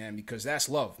merch, man, because that's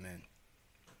love, man.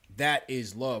 That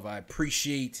is love. I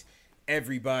appreciate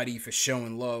everybody for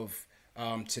showing love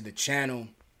to the channel.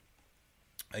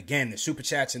 Again, the super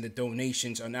chats and the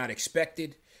donations are not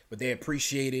expected, but they're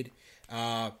appreciated.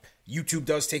 YouTube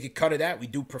does take a cut of that. We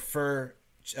do prefer,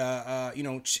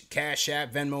 Cash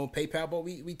App, Venmo, PayPal, but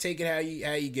we take it how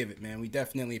you give it, man. We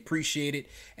definitely appreciate it.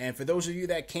 And for those of you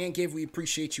that can't give, we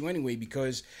appreciate you anyway,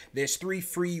 because there's 3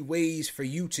 free ways for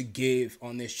you to give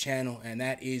on this channel, and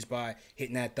that is by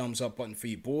hitting that thumbs up button for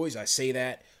your boys. I say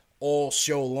that all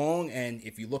show long, and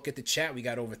if you look at the chat, we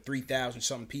got over 3,000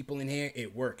 something people in here.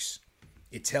 It works.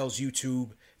 It tells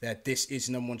YouTube that this is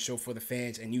the #1 show for the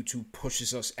fans, and YouTube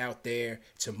pushes us out there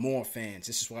to more fans.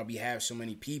 This is why we have so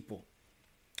many people.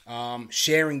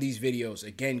 Sharing these videos,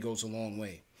 again, goes a long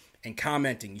way. and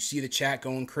commenting. You see the chat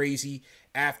going crazy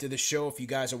after the show. If you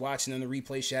guys are watching on the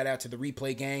replay, shout out to the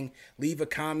replay gang. Leave a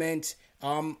comment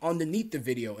underneath the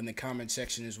video in the comment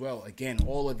section as well. Again,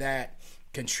 all of that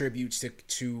contributes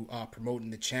to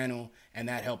promoting the channel, and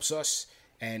that helps us.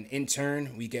 And in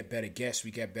turn, we get better guests,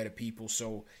 we get better people.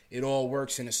 So it all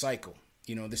works in a cycle.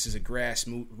 You know, this is a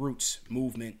grassroots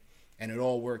movement, and it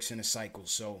all works in a cycle.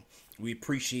 So we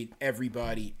appreciate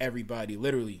everybody,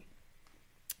 literally,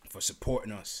 for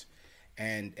supporting us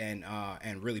and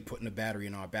really putting the battery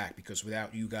in our back, because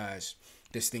without you guys,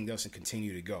 this thing doesn't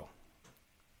continue to go.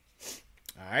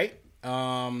 All right.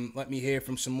 Let me hear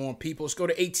from some more people. Let's go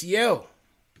to ATL.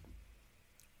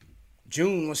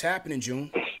 June, what's happening,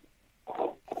 June?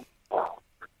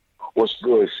 What's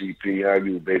good, CP? How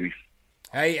you, baby?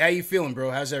 How you feeling, bro?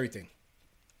 How's everything?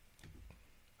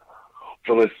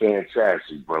 Feeling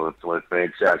fantastic, brother. Feeling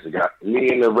fantastic. Me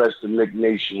and the rest of Nick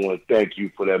Nation want to thank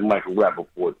you for that Michael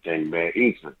Rappaport thing, man.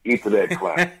 Eat for that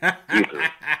clown.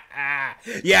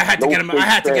 Yeah, I had to get him. I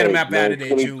had to get him up out of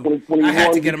there, June. I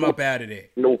had to get him up out of there.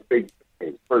 No fake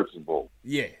things, first of all.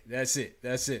 Yeah, that's it.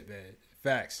 That's it, man.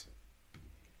 Facts.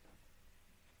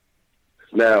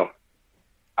 Now,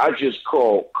 I just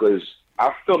called because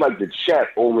I feel like the chat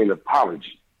owed me an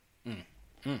apology.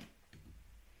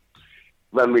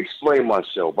 Let me explain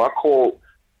myself. I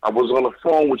was on the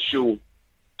phone with you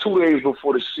 2 days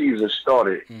before the season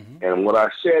started, and what I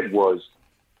said was,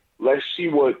 let's see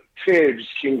what Tibbs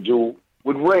can do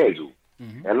with Randall.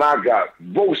 And I got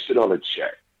roasted on the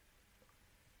chat.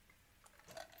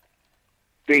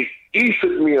 They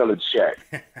ethered me on the chat.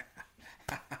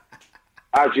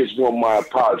 I just want my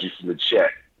apology from the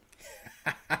chat.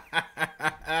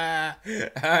 All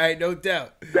right, no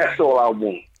doubt. That's all I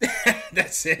want.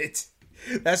 That's it.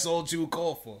 That's all Jude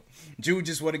called for. Jude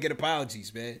just want to get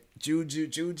apologies, man. Jude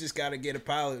just got to get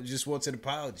apology. Just wants an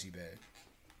apology, man.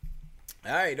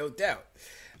 All right, no doubt.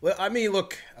 Well, I mean,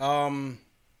 look, I'll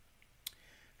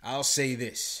say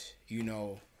this. You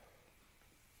know,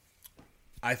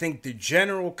 I think the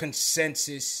general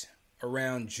consensus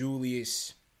around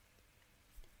Julius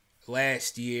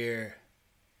last year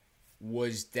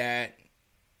was that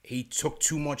he took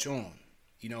too much on.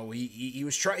 You know, he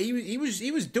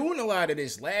was doing a lot of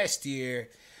this last year,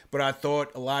 but I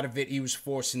thought a lot of it he was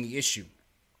forcing the issue,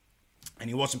 and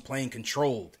he wasn't playing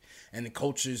controlled, and the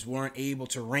coaches weren't able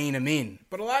to rein him in.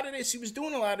 But a lot of this, he was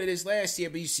doing a lot of this last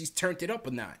year, but he's turned it up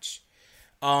a notch.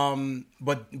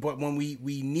 But when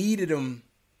we needed him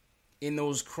in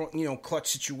those, you know, clutch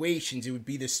situations, it would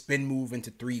be the spin move into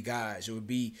three guys. It would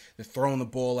be the throwing the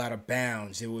ball out of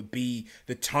bounds. It would be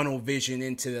the tunnel vision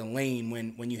into the lane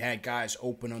when you had guys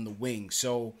open on the wing.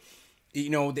 So,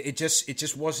 you know, it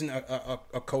just wasn't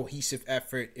a cohesive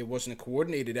effort. It wasn't a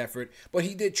coordinated effort. But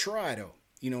he did try, though.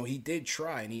 You know, he did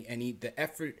try, and he the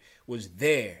effort was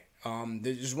there.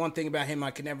 There's one thing about him, I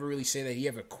could never really say that he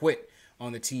ever quit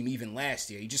on the team, even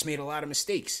last year. He just made a lot of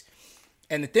mistakes.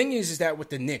 And the thing is that with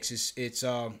the Knicks, it's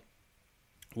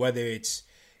whether it's,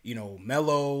 you know,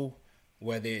 Melo,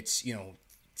 whether it's, you know,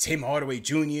 Tim Hardaway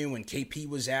Jr. when KP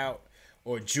was out,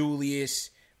 or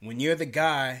Julius, when you're the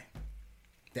guy,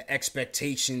 the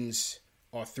expectations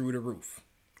are through the roof.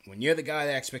 When you're the guy,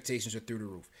 the expectations are through the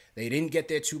roof. They didn't get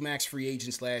their two max free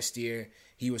agents last year.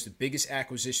 He was the biggest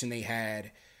acquisition they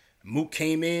had. Mook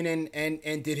came in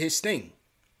and did his thing.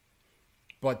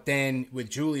 But then with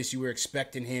Julius, you were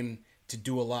expecting him to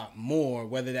do a lot more.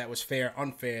 Whether that was fair or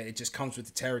unfair, it just comes with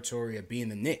the territory of being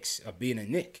the Knicks, of being a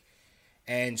Knick.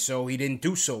 And so he didn't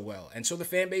do so well. And so the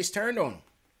fan base turned on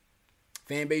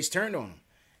him.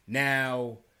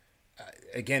 Now,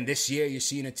 again, this year you're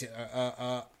seeing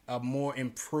a more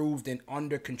improved and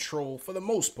under control for the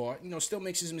most part. You know, still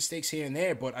makes his mistakes here and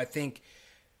there, but I think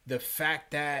the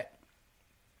fact that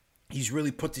he's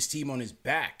really put this team on his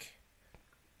back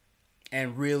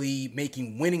and really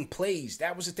making winning plays.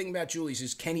 That was the thing about Julius,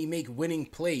 is can he make winning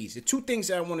plays? The two things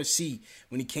that I want to see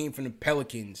when he came from the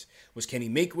Pelicans was, can he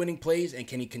make winning plays, and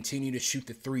can he continue to shoot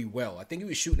the three well? I think he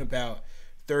was shooting about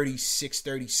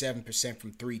 36-37%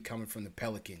 from three coming from the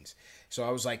Pelicans. So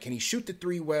I was like, can he shoot the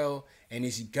three well, and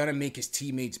is he going to make his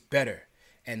teammates better?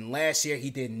 And last year he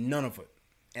did none of it.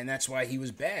 And that's why he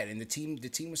was bad, and the team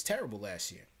was terrible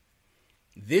last year.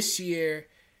 This year,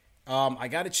 I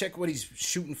got to check what he's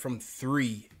shooting from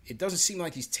three. It doesn't seem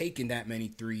like he's taking that many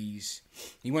threes.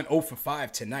 He went 0 for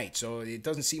 5 tonight, so it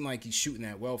doesn't seem like he's shooting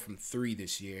that well from three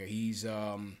this year. He's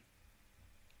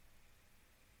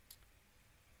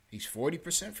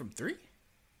 40% from three.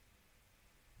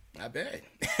 Not bad.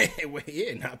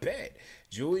 Yeah, not bad.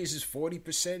 Julius is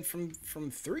 40%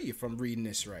 from three, if I'm reading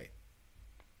this right.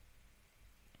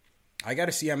 I got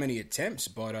to see how many attempts,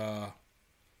 but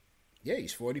Yeah,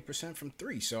 he's 40% from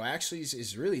 3. So actually,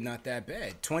 it's really not that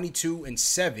bad.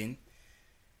 22-7.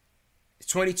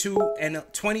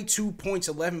 22 points,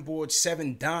 11 boards,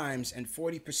 7 dimes, and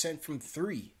 40% from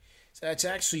 3. So that's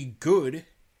actually good.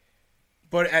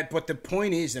 But the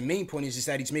point is, the main point is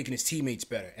that he's making his teammates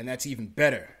better, and that's even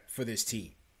better for this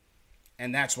team.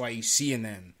 And that's why he's seeing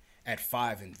them at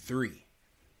 5-3.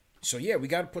 So yeah, we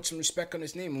got to put some respect on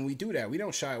his name when we do that. We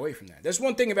don't shy away from that. There's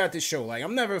one thing about this show, like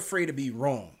I'm never afraid to be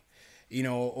wrong,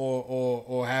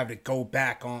 or have to go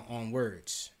back on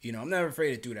words. I'm never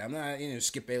afraid to do that. I'm not,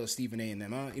 Skip Bayless, Stephen A. and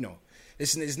them.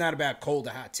 This is not about cold or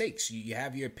hot takes. You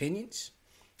have your opinions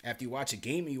after you watch a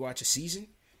game and you watch a season.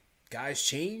 Guys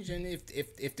change, and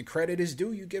if the credit is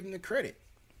due, you give them the credit.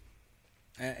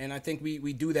 And I think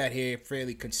we do that here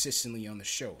fairly consistently on the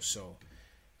show. So.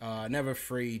 Never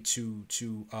afraid to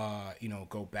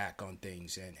go back on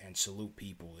things and salute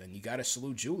people. And you got to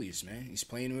salute Julius, man. He's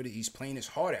playing with it. He's playing his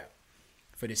heart out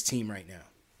for this team right now.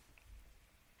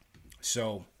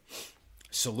 So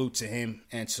salute to him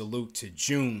and salute to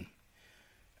June.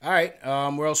 All right,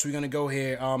 where else are we going to go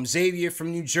here? Xavier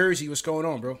from New Jersey. What's going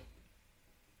on, bro?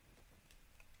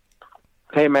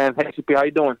 Hey, man. Hey, CP. How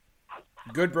you doing?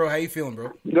 Good, bro. How you feeling,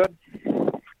 bro? Good.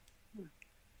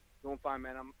 Doing fine,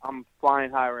 man. I'm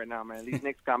flying high right now, man. These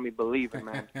Knicks got me believing,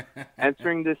 man.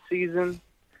 Entering this season,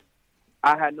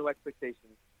 I had no expectations.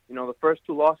 The first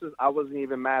 2 losses, I wasn't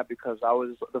even mad because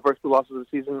the first 2 losses of the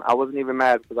season, I wasn't even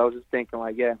mad because I was just thinking,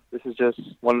 like, yeah, this is just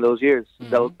one of those years,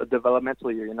 a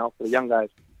developmental year, for the young guys.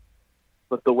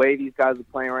 But the way these guys are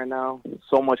playing right now,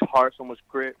 so much heart, so much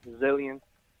grit, resilience,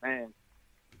 man.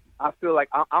 I feel like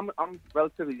I'm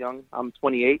relatively young. I'm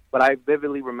 28, but I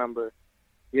vividly remember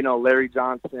Larry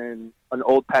Johnson, an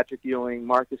old Patrick Ewing,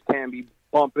 Marcus Camby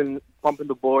bumping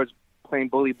the boards, playing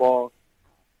bully ball.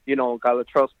 Got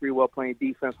Latrell Sprewell playing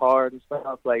defense hard and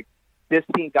stuff. Like, this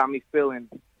team got me feeling,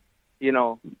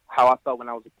 how I felt when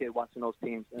I was a kid watching those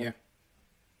teams. And yeah.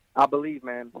 I believe,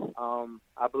 man.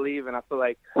 I believe, and I feel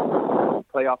like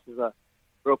playoffs is a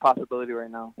real possibility right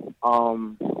now.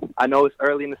 I know it's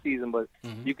early in the season, but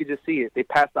you could just see it. They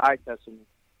passed the eye test for me.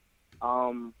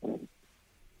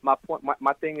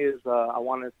 My thing is, I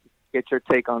want to get your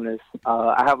take on this.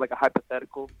 I have like a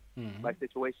hypothetical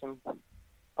situation.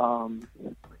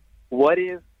 What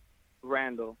if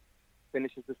Randall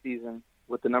finishes the season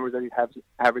with the numbers that he has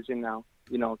averaging now?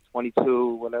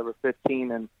 22, whatever,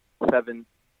 15 and 7,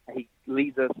 and he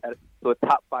leads us to a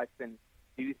top 5 finish.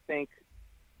 Do you think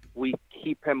we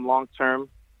keep him long term,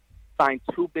 sign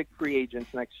 2 big free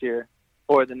agents next year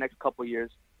or the next couple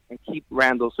years, and keep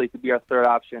Randall so he could be our third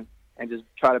option? And just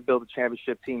try to build a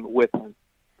championship team with him.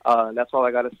 That's all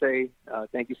I got to say.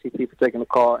 Thank you, CP, for taking the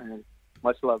call, and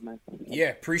much love, man. Yeah,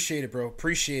 appreciate it, bro.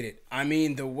 Appreciate it. I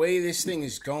mean, the way this thing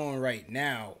is going right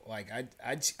now, like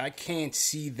I can't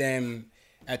see them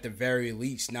at the very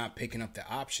least not picking up the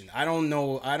option. I don't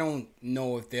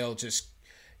know if they'll just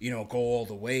go all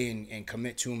the way and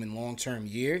commit to him in long-term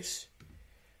years.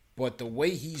 But the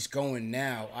way he's going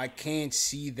now, I can't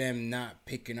see them not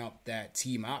picking up that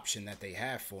team option that they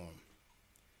have for him.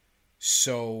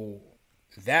 So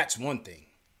that's one thing.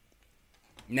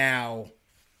 Now,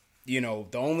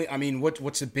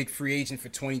 what's a big free agent for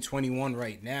 2021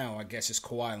 right now? I guess it's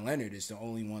Kawhi Leonard is the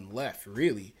only one left,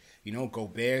 really.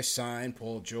 Gobert signed,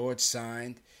 Paul George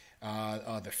signed,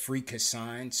 the Freak has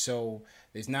signed. So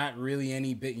there's not really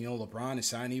any bit, LeBron is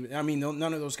signed.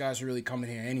 None of those guys are really coming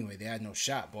here anyway. They had no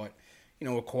shot. But,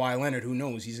 with Kawhi Leonard, who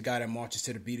knows? He's a guy that marches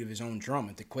to the beat of his own drum.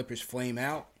 If the Clippers flame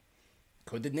out,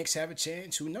 could the Knicks have a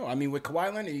chance? Who knows? With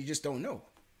Kawhi Leonard, you just don't know.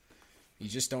 You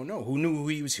just don't know. Who knew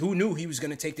he was going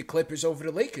to take the Clippers over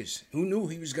the Lakers? Who knew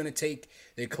he was going to take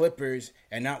the Clippers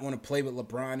and not want to play with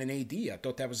LeBron and AD? I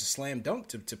thought that was a slam dunk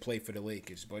to play for the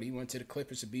Lakers, but he went to the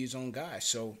Clippers to be his own guy.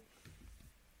 So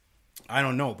I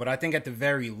don't know, but I think at the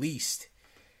very least,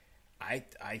 I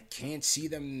can't see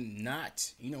them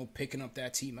not, picking up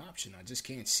that team option. I just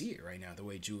can't see it right now the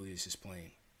way Julius is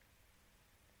playing.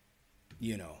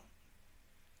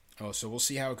 So we'll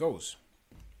see how it goes.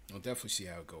 We'll definitely see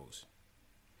how it goes.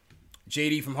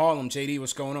 JD from Harlem. JD,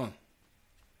 what's going on?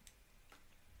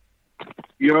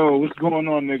 Yo, what's going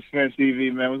on, Knicks Fan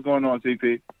TV, man? What's going on,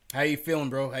 CP? How you feeling,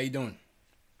 bro? How you doing?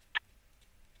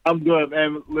 I'm good,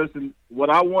 man. Listen, what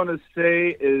I want to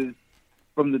say is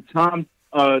from the Tom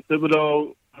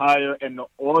Thibodeau hire and the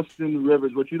Austin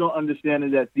Rivers, what you don't understand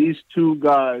is that these 2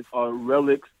 guys are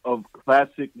relics of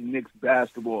classic Knicks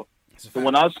basketball. So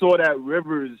when I saw that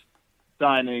Rivers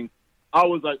signing, I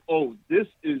was like, oh, this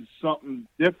is something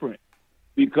different.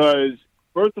 Because,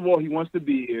 first of all, he wants to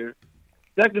be here.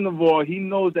 Second of all, he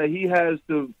knows that he has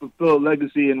to fulfill a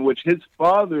legacy in which his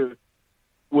father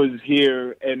was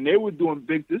here, and they were doing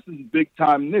big. This is big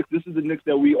time Knicks. This is the Knicks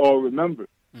that we all remember.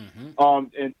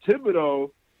 And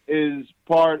Thibodeau is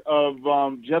part of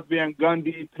Jeff Van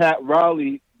Gundy, Pat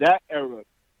Riley, that era.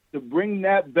 To bring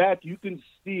that back, you can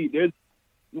see there's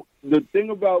the thing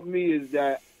about me is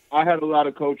that I had a lot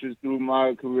of coaches through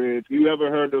my career. If you ever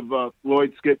heard of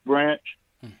Floyd Skip Branch,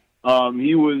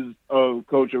 he was a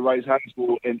coach at Rice High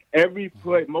School, and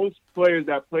most players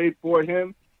that played for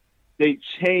him, they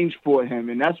changed for him,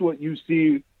 and that's what you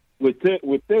see with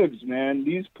Thibs, man.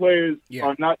 These players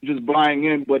are not just buying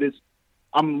in, but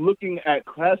I'm looking at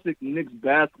classic Knicks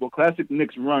basketball, classic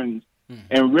Knicks runs,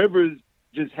 and Rivers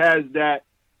just has that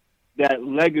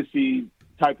legacy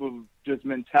type of just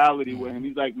mentality with him.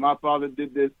 He's like, my father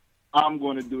did this, I'm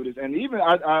going to do this. And even,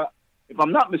 if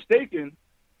I'm not mistaken,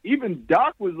 even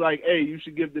Doc was like, hey, you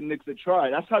should give the Knicks a try.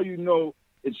 That's how you know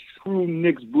it's true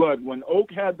Knicks blood. When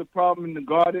Oak had the problem in the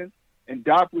Garden and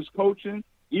Doc was coaching,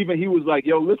 even he was like,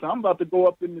 yo, listen, I'm about to go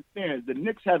up in the stands. The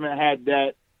Knicks haven't had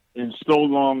that in so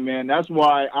long, man. That's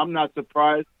why I'm not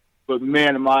surprised, but,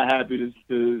 man, am I happy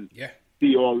to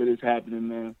see all of this happening,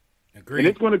 man. Agreed. And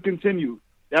it's going to continue.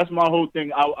 That's my whole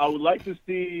thing. I would like to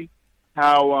see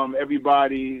how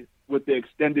everybody with the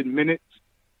extended minutes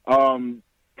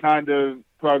kind of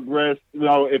progress. You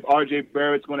know, if R.J.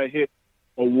 Barrett's going to hit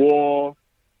a wall,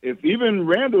 if even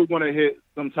Randall's going to hit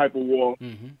some type of wall.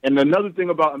 And another thing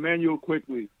about Emmanuel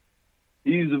Quickley,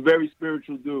 he's a very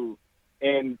spiritual dude.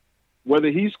 And whether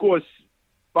he scores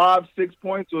 5, 6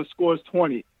 points or scores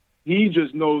 20, he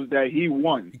just knows that he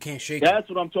won. You can't shake That's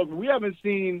what I'm talking. We haven't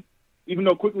seen, even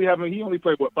though Quickley he only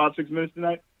played, 5, 6 minutes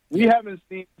tonight? We haven't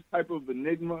seen this type of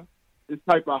enigma, this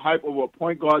type of hype of a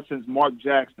point guard since Mark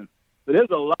Jackson. So there's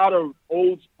a lot of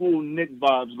old school Knick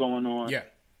vibes going on. Yeah.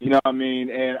 You know what I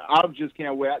mean? And I just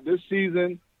can't wait. This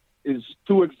season is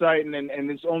too exciting,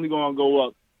 and it's only going to go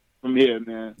up from here,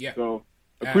 man. Yeah. So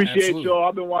appreciate y'all.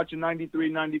 I've been watching 93,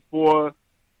 94,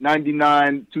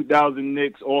 99, 2000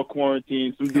 Knicks, all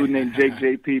quarantine. Some dude named Jake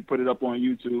JP put it up on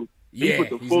YouTube. He put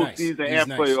the full season and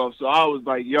playoffs. So I was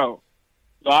like, yo.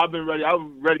 So I've been ready.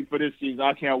 I'm ready for this season.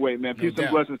 I can't wait, man. Peace and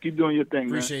blessings. Keep doing your thing,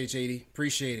 Appreciate it, JD.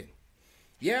 Appreciate it.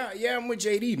 Yeah, I'm with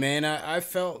JD, man. I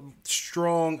felt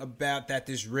strong about that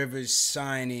this Rivers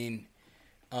signing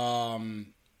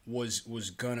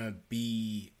was gonna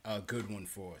be a good one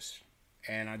for us.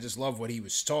 And I just love what he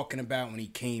was talking about when he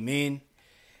came in.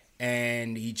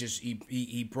 And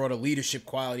he brought a leadership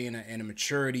quality and a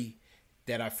maturity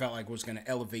that I felt like was gonna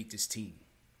elevate this team.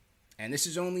 And this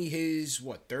is only his,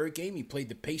 third game? He played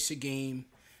the Pacer game.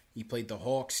 He played the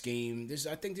Hawks game.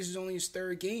 I think this is only his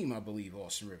third game, I believe,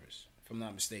 Austin Rivers, if I'm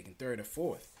not mistaken, third or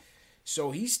fourth.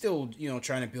 So he's still,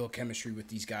 trying to build chemistry with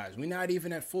these guys. We're not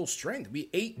even at full strength. We're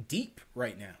 8 deep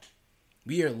right now.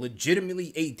 We are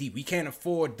legitimately 8 deep. We can't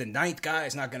afford the 9th guy.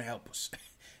 It's not going to help us.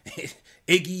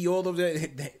 Iggy, all of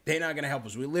that, they're not going to help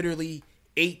us. We're literally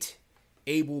 8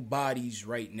 able bodies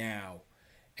right now.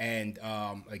 And,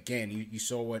 again, you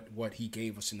saw what he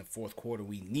gave us in the fourth quarter.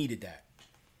 We needed that.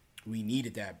 We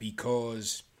needed that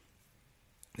because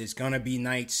there's going to be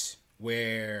nights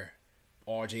where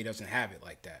RJ doesn't have it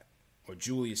like that or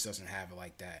Julius doesn't have it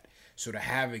like that. So to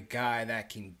have a guy that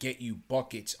can get you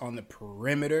buckets on the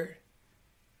perimeter,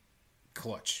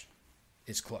 clutch.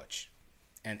 It's clutch.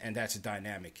 And that's a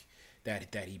dynamic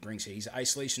that he brings here. He's an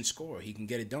isolation scorer. He can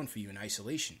get it done for you in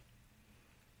isolation.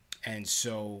 And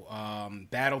so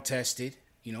battle-tested,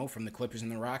 from the Clippers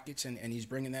and the Rockets, and he's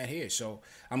bringing that here. So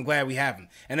I'm glad we have him.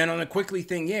 And then on the Quickley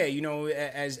thing,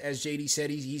 as JD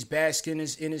said, he's basking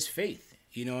in his faith.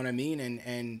 You know what I mean?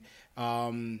 And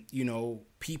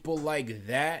people like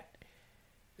that,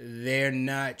 they're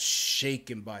not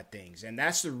shaken by things. And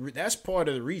that's part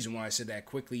of the reason why I said that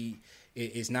Quickley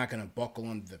is not going to buckle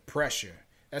under the pressure.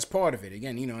 That's part of it.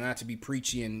 Again, not to be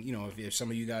preachy, and if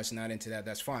some of you guys are not into that,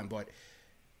 that's fine. But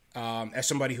as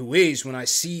somebody who is, when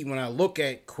I look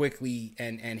at Quickley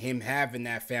and him having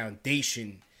that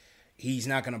foundation, he's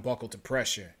not going to buckle to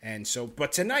pressure. And so,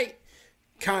 but tonight,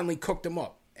 Conley cooked him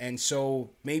up. And so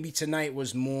maybe tonight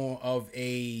was more of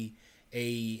a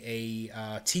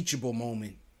teachable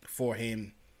moment for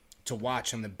him to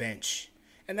watch on the bench.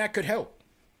 And that could help.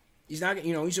 He's not,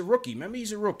 he's a rookie. Remember,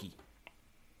 he's a rookie.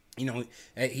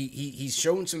 He's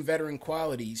shown some veteran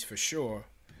qualities for sure.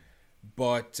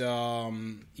 But,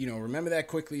 remember that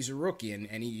Quickley is a rookie,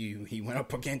 and he went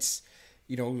up against,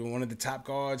 one of the top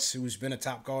guards who's been a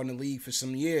top guard in the league for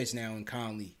some years now in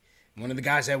Conley. One of the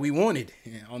guys that we wanted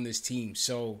on this team.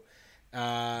 So,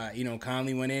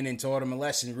 Conley went in and taught him a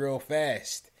lesson real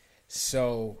fast.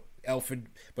 So, Elfrid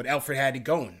had it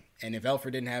going. And if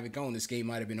Elfrid didn't have it going, this game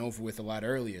might have been over with a lot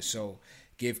earlier. So,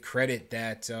 give credit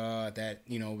that that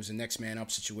it was a next man up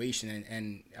situation,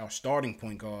 and our starting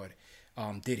point guard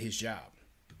did his job.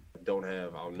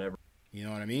 I'll never. You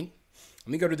know what I mean?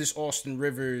 Let me go to this Austin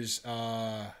Rivers.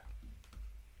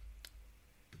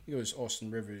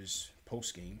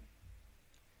 Post game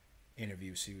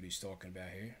interview. See what he's talking about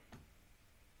here.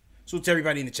 So to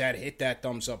everybody in the chat, hit that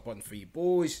thumbs up button for you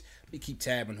boys. Let me keep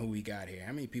tab on who we got here.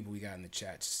 How many people we got in the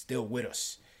chat still with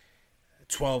us?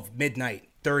 12 midnight,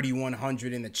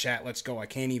 3,100 in the chat. Let's go. I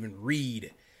can't even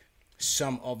read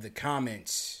some of the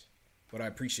comments, but I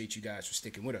appreciate you guys for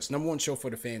sticking with us. Number one show for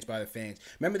the fans by the fans.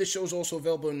 Remember, this show is also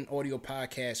available in audio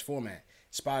podcast format.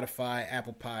 Spotify,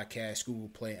 Apple Podcasts, Google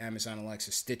Play, Amazon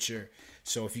Alexa, Stitcher.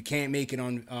 So if you can't make it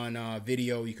on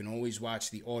video, you can always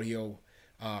watch the audio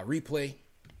replay.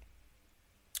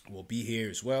 We'll be here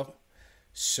as well.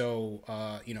 So,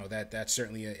 that's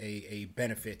certainly a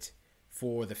benefit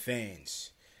for the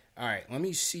fans. All right, let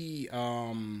me see.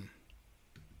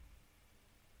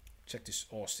 Check this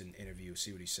Austin interview,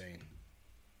 see what he's saying.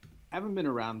 I haven't been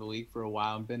around the league for a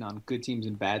while. I've been on good teams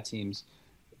and bad teams.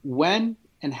 When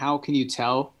and how can you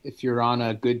tell if you're on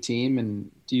a good team, and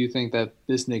do you think that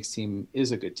this Knicks team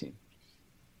is a good team?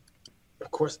 Of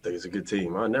course I think it's a good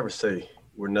team. I never say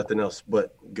we're nothing else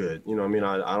but good. You know what I mean?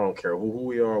 I don't care who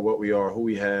we are, what we are, who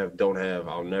we have, don't have.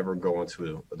 I'll never go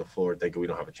onto the floor thinking we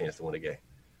don't have a chance to win a game.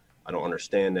 I don't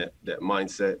understand that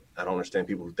mindset. I don't understand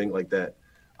people who think like that.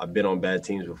 I've been on bad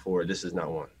teams before. This is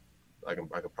not one. I can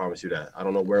promise you that. I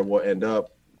don't know where we'll end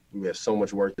up. We have so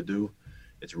much work to do.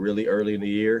 It's really early in the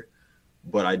year,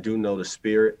 but I do know the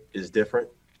spirit is different.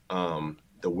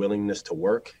 The willingness to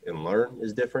work and learn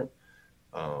is different.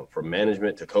 From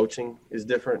management to coaching is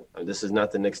different. This is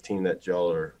not the Knicks team that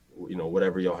y'all are,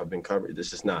 whatever y'all have been covered.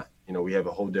 This is not. We have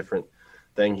a whole different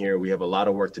thing here. We have a lot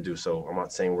of work to do. So I'm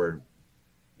not saying we're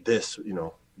this,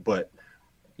 but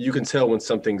you can tell when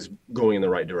something's going in the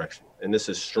right direction. And this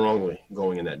is strongly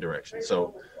going in that direction.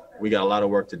 So we got a lot of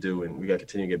work to do, and we got to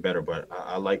continue to get better. But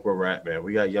I like where we're at, man.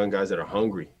 We got young guys that are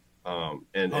hungry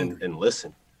and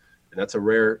listen. And that's a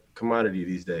rare commodity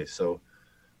these days. So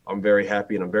I'm very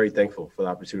happy, and I'm very thankful for the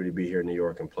opportunity to be here in New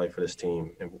York and play for this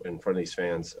team in front of these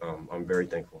fans. I'm very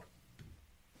thankful.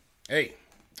 Hey,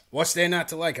 what's there not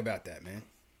to like about that, man?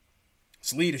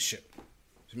 It's leadership.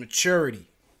 It's maturity.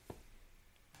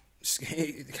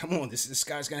 Come on, this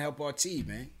guy's going to help our team,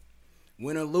 man.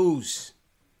 Win or lose.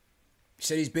 He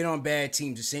said he's been on bad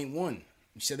teams. This ain't one.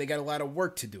 He said they got a lot of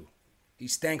work to do.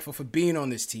 He's thankful for being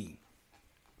on this team.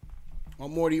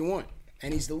 What more do you want?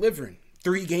 And he's delivering.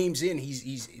 3 games in.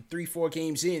 He's 3-4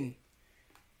 games in.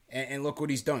 And look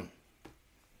what he's done.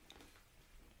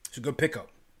 It's a good pickup.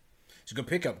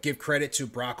 Give credit to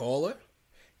Brock Aller.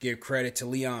 Give credit to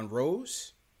Leon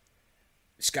Rose.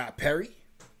 Scott Perry.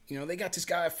 They got this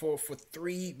guy for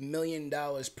 $3 million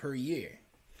per year.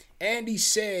 And he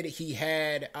said he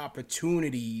had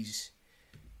opportunities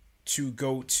to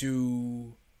go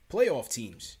to playoff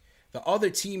teams. The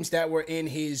other teams that were in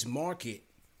his market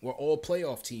were all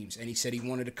playoff teams. And he said he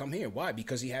wanted to come here. Why?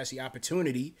 Because he has the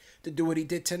opportunity to do what he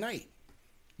did tonight.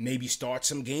 Maybe start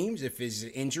some games if it's an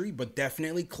injury, but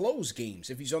definitely close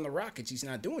games. If he's on the Rockets, he's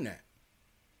not doing that.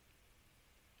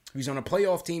 If he's on a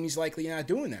playoff team, he's likely not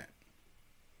doing that.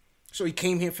 So he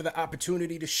came here for the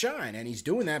opportunity to shine, and he's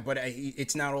doing that, but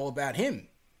it's not all about him.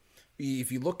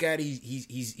 If you look at it,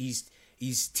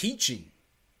 he's teaching.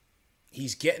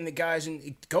 He's getting the guys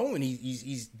going.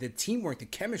 He's the teamwork, the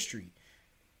chemistry.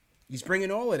 He's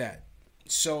bringing all of that.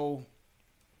 So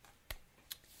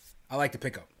I like the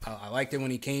pickup. I liked it when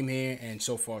he came here, and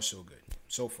so far so good.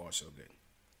 So far so good.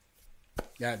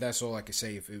 That's all I can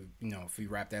say if we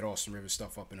wrap that Austin Rivers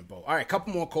stuff up in a bow. All right, a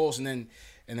couple more calls and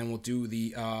then we'll do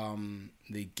the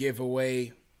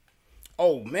giveaway.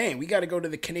 Oh man, we got to go to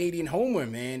the Canadian homer,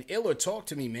 man. Iller, talk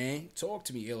to me, man. Talk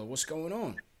to me, Iller. What's going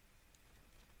on?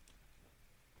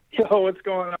 Yo, what's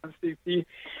going on, CP?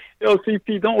 Yo,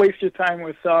 CP, don't waste your time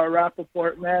with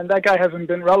Rappaport, man. That guy hasn't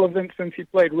been relevant since he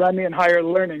played Remy and Higher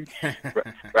Learning.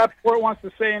 Rappaport wants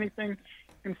to say anything,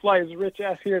 he can fly his rich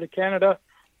ass here to Canada.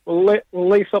 We'll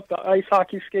lace up the ice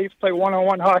hockey skates, play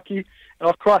one-on-one hockey, and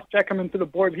I'll cross-check him into the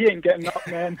board. He ain't getting up,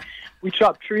 man. We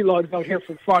chop tree logs out here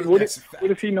for fun. What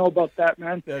does he know about that,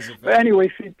 man? But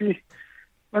anyway, CP,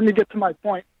 let me get to my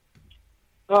point.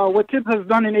 What Tibbs has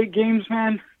done in 8 games,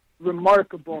 man,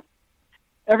 remarkable.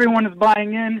 Everyone is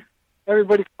buying in.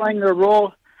 Everybody's playing their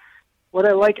role. What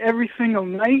I like every single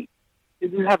night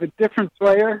is you have a different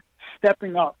player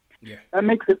stepping up. Yeah. That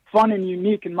makes it fun and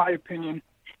unique, in my opinion.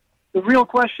 The real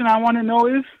question I want to know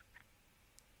is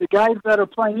the guys that are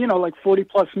playing, like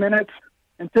 40-plus minutes,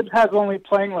 and Tibbs has only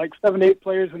playing like 7 to 8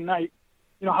 players a night.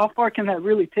 how far can that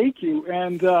really take you?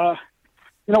 And,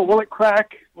 will it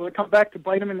crack? Will it come back to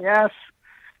bite him in the ass?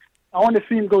 I want to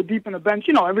see him go deep in the bench,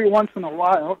 every once in a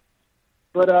while.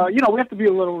 But, we have to be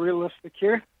a little realistic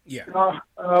here. Yeah.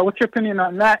 What's your opinion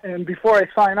on that? And before I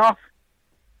sign off,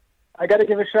 I got to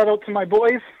give a shout-out to my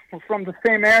boys. We're from the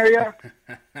same area,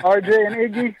 RJ and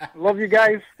Iggy. Love you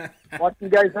guys. Watch you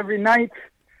guys every night.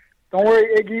 Don't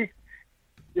worry, Iggy.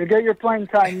 You'll get your playing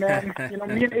time, man.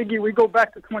 Me and Iggy, we go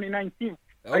back to 2019.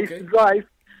 Okay. I used to drive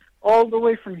all the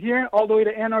way from here, all the way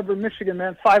to Ann Arbor, Michigan,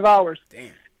 man, 5 hours.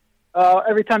 Damn.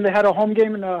 Every time they had a home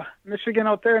game in Michigan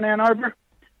out there in Ann Arbor,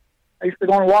 I used to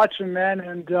go and watch him, man,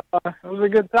 and it was a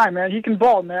good time, man. He can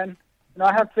ball, man.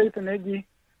 I have faith in Iggy,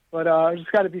 but I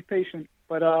just got to be patient.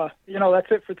 But, that's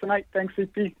it for tonight. Thanks,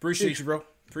 CP. Appreciate you, bro.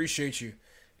 Appreciate you.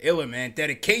 Illa, man.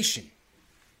 Dedication.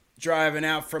 Driving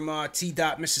out from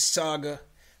T-Dot, Mississauga,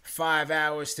 5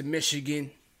 hours to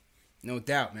Michigan. No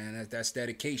doubt, man. That's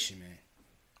dedication, man.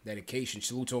 Dedication.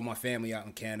 Salute to all my family out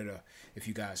in Canada. If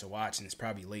you guys are watching, it's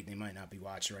probably late. They might not be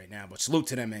watching right now, but salute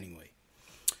to them anyway.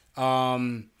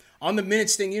 On the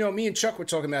minutes thing, me and Chuck were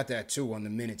talking about that too, on the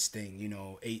minutes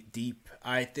thing, 8 deep.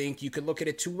 I think you could look at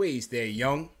it two ways. They're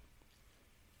young.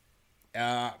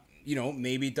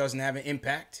 Maybe it doesn't have an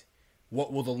impact.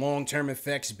 What will the long-term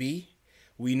effects be?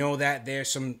 We know that there's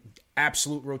some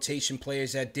absolute rotation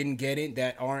players that didn't get in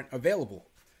that aren't available.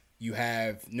 You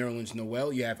have Nerlens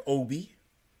Noel. You have Obi.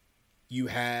 You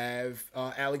have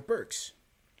Alec Burks.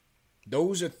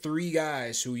 Those are three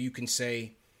guys who you can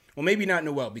say, well, maybe not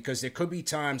Noel, because there could be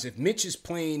times if Mitch is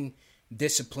playing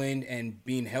disciplined and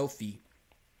being healthy,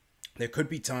 there could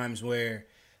be times where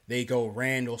they go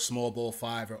Randall small ball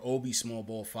 5 or Obi small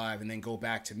ball 5 and then go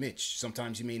back to Mitch.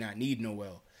 Sometimes you may not need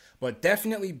Noel. But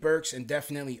definitely Burks and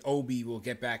definitely Obi will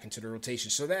get back into the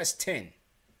rotation. So that's 10.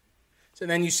 So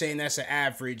then you're saying that's an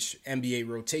average NBA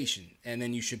rotation, and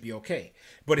then you should be okay.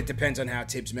 But it depends on how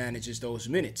Tibbs manages those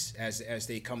minutes as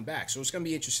they come back. So it's going to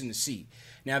be interesting to see.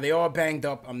 Now, they are banged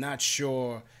up. I'm not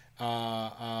sure,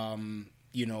 what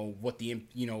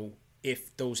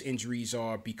if those injuries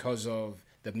are because of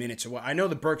the minutes or what. I know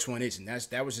the Burks one isn't.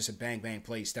 That was just a bang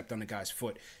play. He stepped on the guy's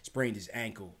foot, sprained his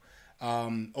ankle.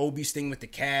 Obi's thing with the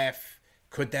calf.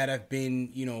 Could that have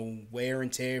been, wear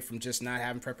and tear from just not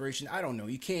having preparation? I don't know.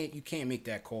 You can't make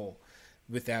that call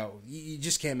without. You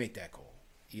just can't make that call.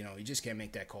 You just can't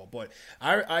make that call. But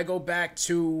I go back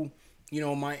to,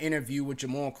 my interview with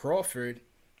Jamal Crawford,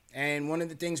 and one of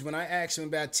the things when I asked him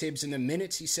about Tibbs in the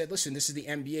minutes, he said, "Listen, this is the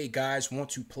NBA. Guys want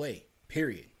to play.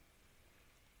 Period."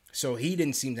 So he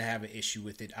didn't seem to have an issue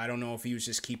with it. I don't know if he was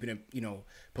just keeping it,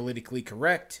 politically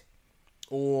correct,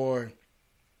 or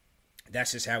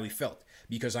that's just how he felt.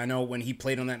 Because I know when he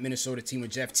played on that Minnesota team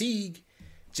with Jeff Teague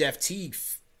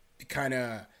kind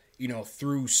of,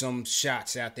 threw some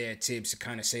shots out there at Tibbs to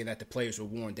kind of say that the players were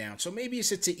worn down. So maybe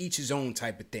it's a to each his own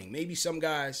type of thing. Maybe some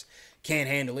guys can't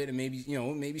handle it, and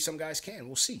maybe some guys can.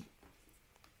 We'll see.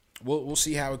 We'll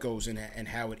see how it goes and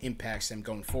how it impacts them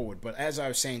going forward. But as I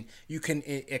was saying, you can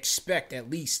expect at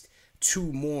least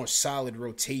 2 more solid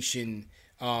rotation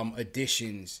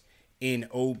additions in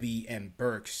Obi and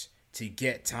Burks to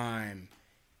get time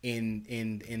in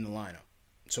the lineup.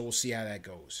 So we'll see how that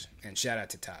goes. And shout out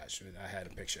to Taj. I had a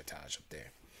picture of Taj up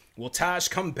there. Will Taj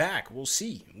come back? We'll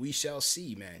see. We shall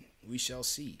see, man. We shall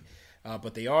see.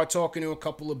 But they are talking to a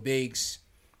couple of bigs,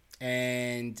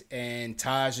 and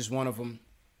Taj is one of them.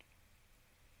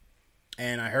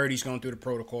 And I heard he's going through the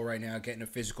protocol right now, getting a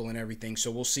physical and everything.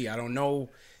 So we'll see. I don't know.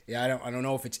 I don't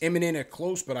know if it's imminent or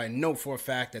close, but I know for a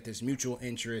fact that there's mutual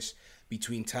interest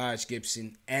between Taj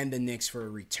Gibson and the Knicks for a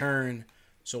return.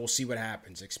 So we'll see what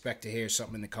happens. Expect to hear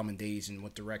something in the coming days and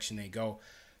what direction they go.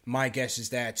 My guess is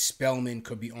that Spellman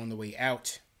could be on the way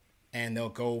out, and they'll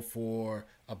go for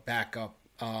a backup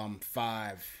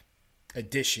 5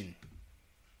 addition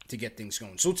to get things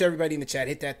going. So to everybody in the chat,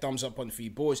 hit that thumbs up button for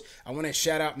you boys. I want to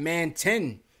shout out Man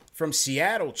 10 from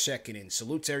Seattle checking in.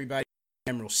 Salute to everybody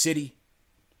in Emerald City.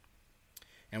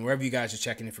 And wherever you guys are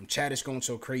checking in from, chat is going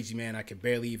so crazy, man. I can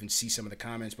barely even see some of the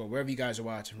comments. But wherever you guys are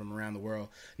watching from around the world,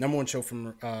 number one show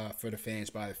from for the fans,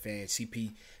 by the fans.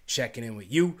 CP checking in with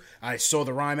you. I saw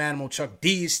the rhyme animal. Chuck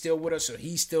D is still with us, so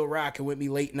he's still rocking with me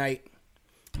late night.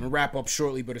 I'm going to wrap up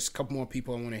shortly, but there's a couple more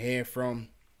people I want to hear from.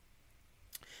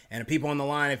 And the people on the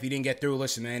line, if you didn't get through,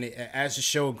 listen, man, as the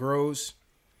show grows,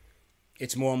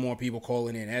 it's more and more people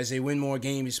calling in. As they win more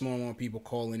games, it's more and more people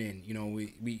calling in.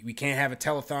 We can't have a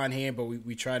telethon here, but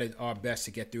we try our best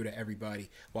to get through to everybody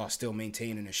while still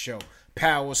maintaining the show.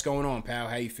 Pal, what's going on, pal?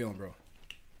 How you feeling, bro?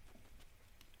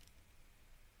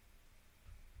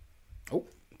 Oh,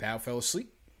 pal fell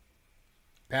asleep.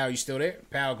 Pal, you still there?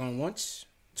 Pal going once,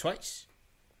 twice,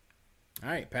 All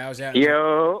right, pals out.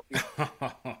 Yo.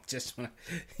 Just wanna,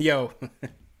 yo,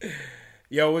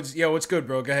 what's good,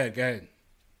 bro? Go ahead.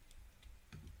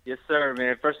 Yes, sir,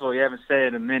 man. First of all, you haven't said it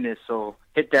in a minute, so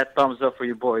hit that thumbs up for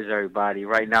your boys, everybody.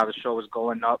 Right now, the show is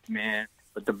going up, man,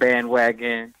 but the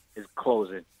bandwagon is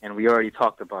closing, and we already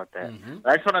talked about that.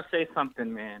 But I just want to say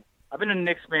something, man. I've been a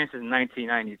Knicks fan since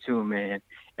 1992, man,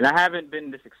 and I haven't been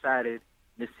this excited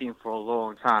this team for a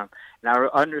long time.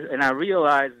 And I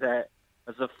realize that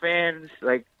as a fan,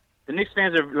 like, the Knicks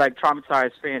fans are like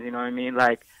traumatized fans, you know what I mean?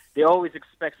 Like, they always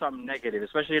expect something negative,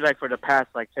 especially like for the past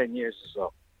like 10 years or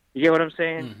so. You get what I'm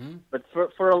saying? But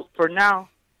for now,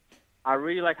 I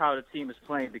really like how the team is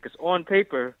playing, because on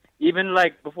paper, even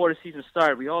like before the season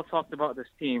started, we all talked about this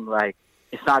team like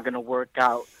it's not going to work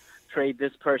out. Trade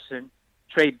this person,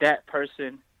 trade that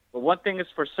person. But one thing is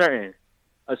for certain: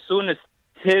 as soon as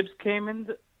Tibbs came in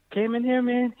here,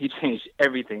 man, he changed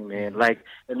everything, man. Like,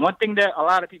 and one thing that a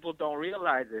lot of people don't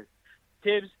realize is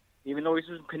Tibbs, even though he's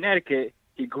from Connecticut,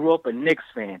 he grew up a Knicks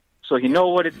fan, so he know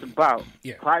what it's about.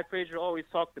 Yeah. Clyde Frazier always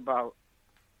talked about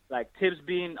like Tibbs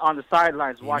being on the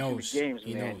sidelines watching the games, man.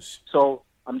 He knows. So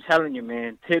I'm telling you,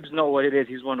 man, Tibbs know what it is.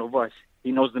 He's one of us.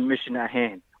 He knows the mission at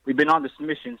hand. We've been on this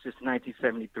mission since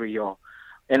 1973, y'all.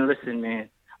 And listen, man,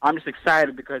 I'm just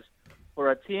excited because for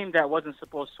a team that wasn't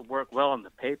supposed to work well on the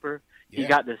paper, he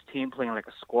got this team playing like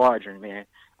a squadron, man.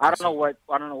 I don't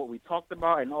know what we talked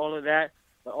about and all of that,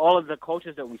 but all of the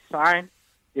coaches that we signed,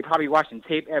 they probably watching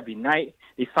tape every night.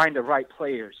 They signed the right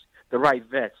players, the right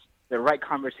vets, the right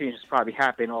conversations probably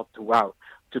happen all throughout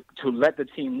to let the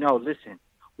team know, listen,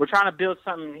 we're trying to build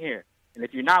something here. And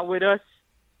if you're not with us,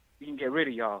 we can get rid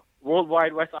of y'all.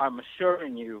 Worldwide West, I'm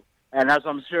assuring you, and as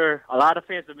I'm sure a lot of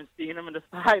fans have been seeing him in the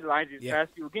sidelines these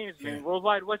past few games, man,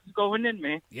 Worldwide West is going in,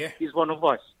 man. Yeah. He's one of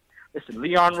us. Listen,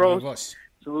 Leon Rose,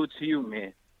 salute to you,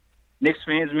 man. Knicks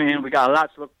fans, man, we got a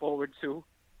lot to look forward to.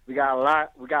 We got a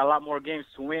lot more games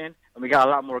to win, and we got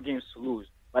a lot more games to lose.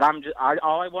 But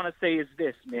all I want to say is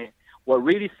this, man. What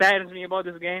really saddens me about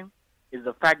this game is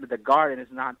the fact that the Garden is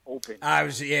not open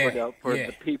for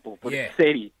the people, for the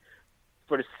city.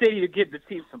 For the city to give the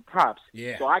team some props.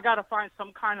 Yeah. So I got to find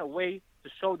some kind of way to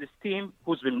show this team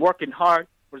who's been working hard,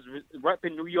 who's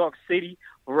repping New York City,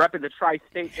 who's repping the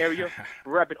tri-state area,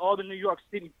 who's repping all the New York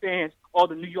City fans, all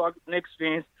the New York Knicks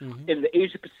fans in the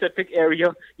Asia-Pacific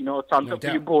area, you know, thumbs up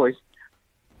for you boys,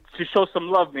 to show some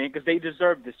love, man, because they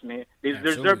deserve this, man. They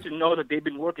deserve to know that they've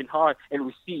been working hard, and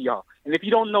we see y'all. And if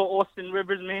you don't know Austin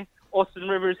Rivers, man, Austin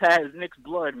Rivers has Knicks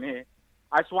blood, man.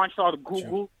 I just want y'all to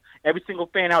Google. Every single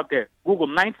fan out there, Google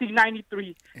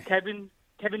 1993 Kevin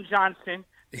Johnson,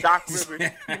 Doc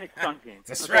Rivers, Phoenix Sun game.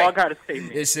 That's right. all I gotta say,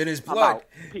 man. It's in his blood.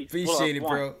 Peace. Appreciate it,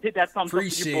 bro. Hit that thumbs up for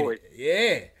your boys.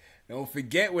 Yeah. Don't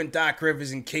forget when Doc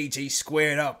Rivers and KJ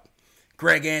squared up.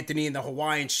 Greg Anthony in the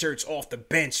Hawaiian shirts off the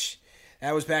bench.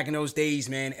 That was back in those days,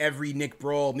 man. Every Knick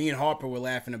brawl. Me and Harper were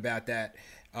laughing about that.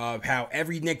 How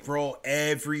every Knick brawl,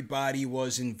 everybody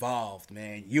was involved,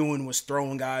 man. Ewing was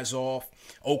throwing guys off.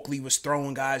 Oakley was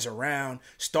throwing guys around.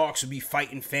 Starks would be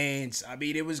fighting fans. I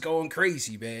mean, it was going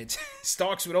crazy, man.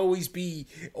 Starks would always be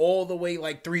all the way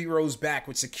like 3 rows back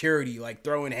with security, like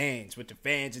throwing hands with the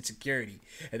fans and security.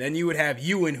 And then you would have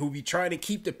Ewing who'd be trying to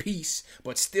keep the peace,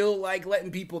 but still like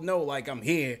letting people know like I'm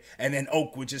here. And then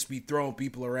Oak would just be throwing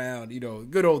people around. You know,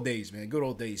 good old days, man. Good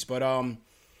old days. But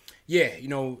yeah, you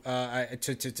know,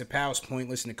 to Powell's point,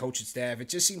 listen to coaching staff, it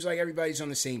just seems like everybody's on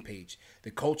the same page.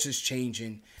 The culture's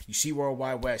changing. You see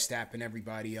Worldwide West staffing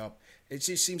everybody up. It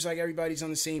just seems like everybody's on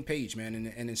the same page, man,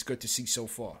 and it's good to see so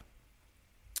far.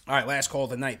 All right, last call of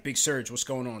the night. Big Serge, what's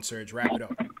going on, Serge? Wrap it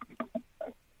up.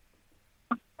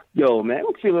 Yo, man,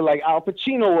 I'm feeling like Al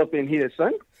Pacino up in here,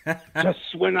 son. Just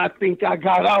when I think I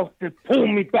got out, they pull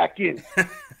me back in.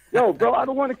 Yo, bro, I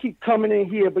don't want to keep coming in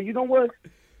here, but you know what?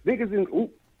 Niggas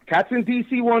cats in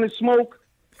D.C. wanted smoke.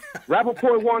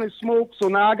 Rappaport wanted smoke, so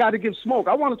now I got to give smoke.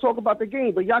 I want to talk about the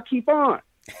game, but y'all keep on.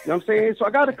 You know what I'm saying? So I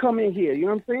got to come in here. You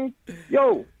know what I'm saying?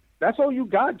 Yo, that's all you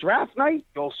got? Draft night?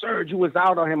 Yo, Serge, you was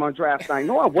out on him on draft night.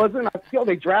 No, I wasn't.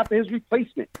 They drafted his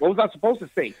replacement. What was I supposed to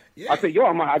say? Yeah. I said, yo,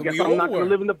 I guess I'm not going to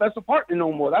live in the best apartment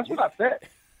no more. That's what I said.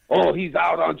 Oh, he's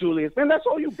out on Julius. Man, that's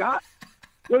all you got?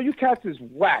 Yo, you cats is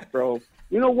whack, bro.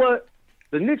 You know what?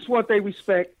 The Knicks want their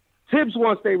respect. Tibbs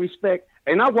wants their respect.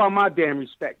 And I want my damn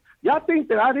respect. Y'all think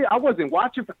that I wasn't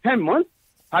watching for 10 months?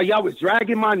 How y'all was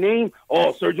dragging my name?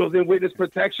 Oh, Sergio's in witness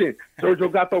protection.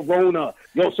 Sergio got the Rona.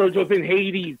 Yo, Sergio's in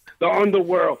Hades, the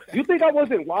underworld. You think I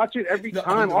wasn't watching every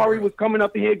time Ari was coming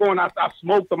up in here going, I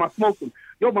smoked him.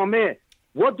 Yo, my man,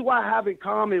 what do I have in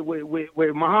common with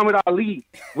Muhammad Ali,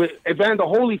 with Evander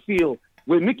Holyfield,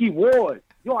 with Mickey Ward,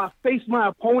 Yo, I faced my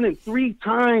opponent 3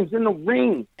 times in the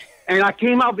ring, and I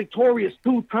came out victorious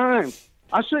 2 times.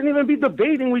 I shouldn't even be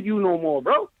debating with you no more,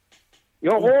 bro.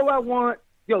 Yo, all I want,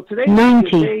 today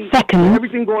 90 seconds.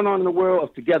 Everything going on in the world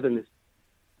of togetherness.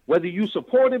 Whether you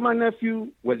supported my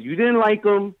nephew, whether you didn't like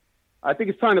him, I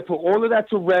think it's time to put all of that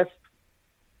to rest.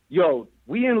 Yo,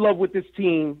 we in love with this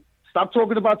team. Stop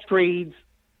talking about trades.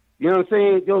 You know what I'm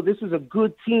saying? Yo, this is a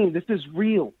good team. This is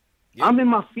real. Yeah. I'm in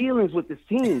my feelings with this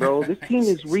team, bro. This team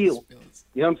is real.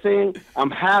 You know what I'm saying?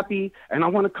 I'm happy, and I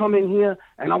want to come in here,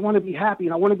 and I want to be happy,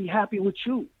 and I want to be happy with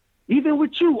you. Even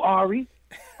with you, Ari.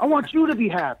 I want you to be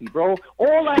happy, bro.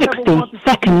 All I ever wanted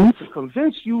to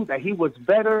convince you that he was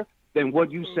better than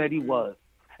what you said he was.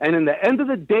 And in the end of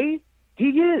the day,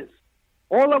 he is.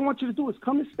 All I want you to do is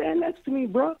come and stand next to me,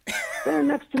 bro. Stand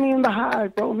next to me in the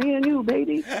hive, bro. Me and you,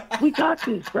 baby. We got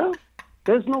this, bro.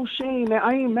 There's no shame, man.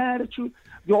 I ain't mad at you.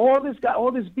 Yo, all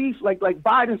this beef, like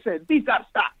Biden said, beef gotta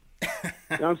stop. You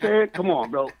know what I'm saying? Come on,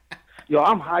 bro. Yo,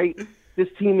 I'm hyped. This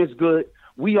team is good.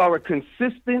 We are a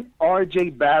consistent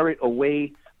R.J. Barrett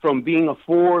away from being a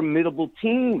formidable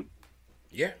team.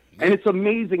 Yeah. And it's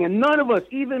amazing. And none of us,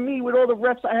 even me, with all the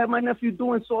reps I had my nephew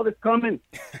doing, saw this coming.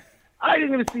 I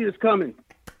didn't even see this coming.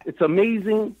 It's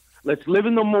amazing. Let's live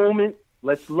in the moment.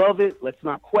 Let's love it. Let's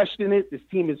not question it. This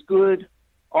team is good.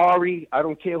 Ari, I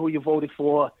don't care who you voted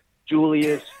for.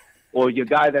 Julius, or your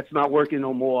guy that's not working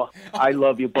no more. I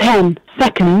love you both. 10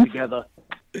 seconds. Together.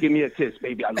 Give me a kiss,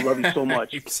 baby. I love you so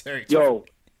much. Yo,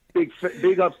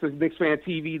 big ups to Knicks Fan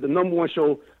TV, the #1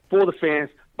 show for the fans,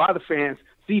 by the fans.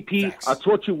 CP, thanks. I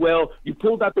taught you well. You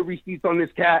pulled out the receipts on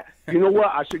this cat. You know what?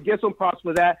 I should get some props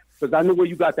for that because I know where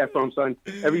you got that from, son.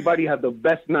 Everybody have the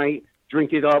best night.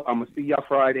 Drink it up. I'm going to see y'all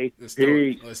Friday. Let's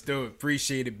do it.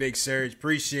 Appreciate it, Big Serge.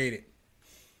 Appreciate it.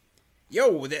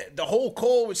 Yo, the whole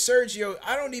call with Sergio,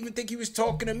 I don't even think he was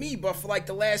talking to me, but for like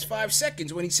the last 5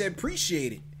 seconds when he said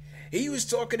appreciate it. He was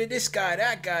talking to this guy,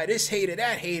 that guy, this hater,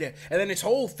 that hater. And then his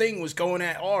whole thing was going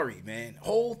at Ari, man.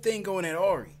 Whole thing going at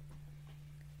Ari.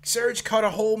 Serge cut a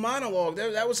whole monologue.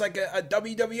 That was like a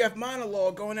WWF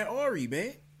monologue going at Ari,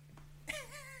 man.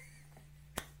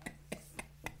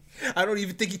 I don't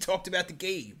even think he talked about the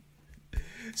game.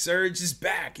 Serge is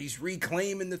back. He's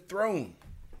reclaiming the throne.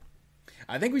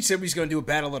 I think we said we was going to do a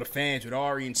battle of the fans with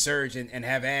Ari and Serge and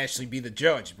have Ashley be the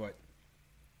judge, but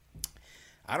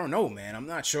I don't know, man. I'm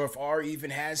not sure if Ari even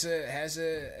has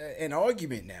an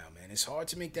argument now, man. It's hard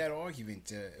to make that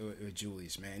argument with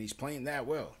Julius, man. He's playing that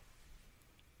well.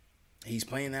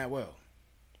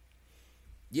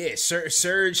 Yeah,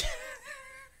 Serge.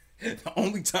 The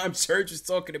only time Serge was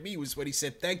talking to me was when he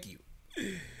said thank you.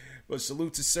 But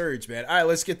salute to Serge, man. All right,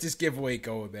 let's get this giveaway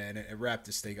going, man, and wrap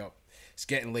this thing up. It's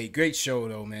getting late. Great show,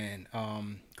 though, man.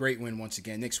 Great win once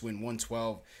again. Knicks win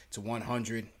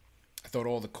 112-100. I thought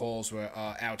all the calls were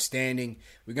outstanding.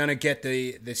 We're going to get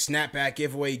the snapback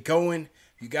giveaway going.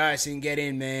 If you guys didn't get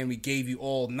in, man, we gave you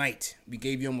all night. We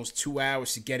gave you almost 2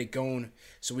 hours to get it going.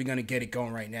 So we're going to get it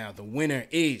going right now. The winner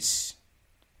is...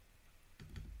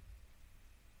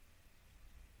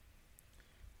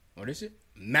 What is it?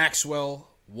 Maxwell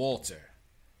Walter.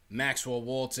 Maxwell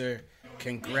Walter,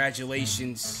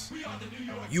 congratulations.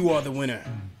 You are the winner.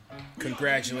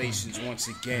 Congratulations once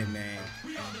again, man.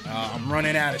 I'm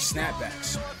running out of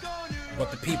snapbacks,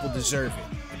 but the people deserve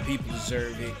it. The people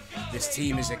deserve it. This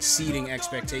team is exceeding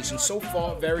expectations so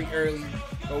far, very early.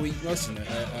 But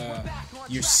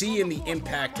you're seeing the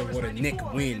impact of what a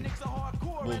Knick win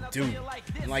will do.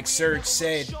 And like Serge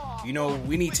said,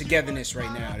 we need togetherness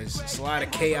right now. There's a lot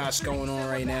of chaos going on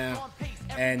right now.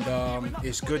 And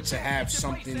it's good to have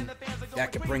something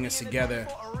that can bring us together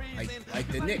like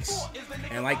the Knicks.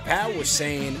 And like Pat was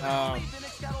saying,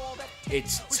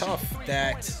 it's tough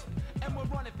that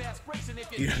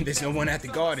there's no one at the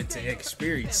Garden to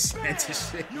experience.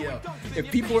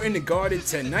 If people are in the Garden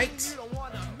tonight,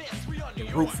 the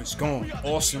roof is gone.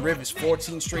 Austin Rivers,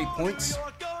 14 straight points.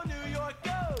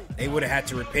 They would have had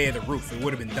to repair the roof. It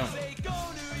would have been done.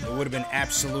 It would have been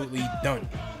absolutely done.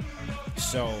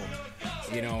 So...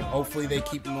 hopefully they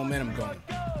keep the momentum going.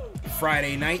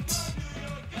 Friday night,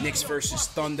 Knicks versus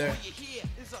Thunder.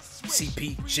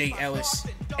 CP, Jay Ellis,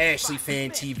 Ashley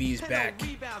Fan TV is back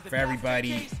for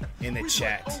everybody in the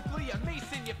chat.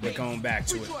 We're going back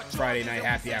to it. Friday night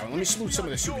happy hour. Let me salute some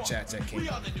of the super chats that came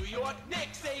out.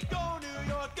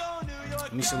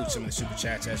 Let me salute some of the super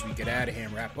chats as we get out of here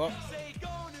and wrap up.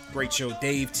 Great show,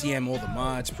 Dave, TM, all the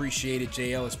mods. Appreciate it.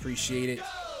 Jay Ellis, appreciate it.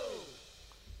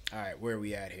 All right, where are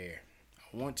we at here?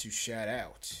 I want to shout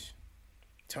out.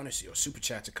 Ton of super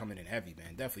chats are coming in heavy,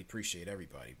 man. Definitely appreciate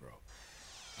everybody, bro.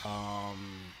 All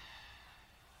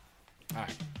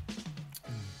right.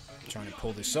 Trying to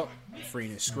pull this up.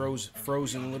 Freeing is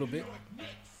frozen a little bit.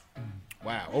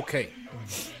 Wow, okay.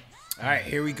 All right,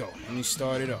 here we go. Let me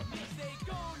start it up.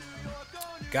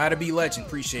 Gotta Be Legend,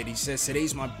 appreciate it. He says,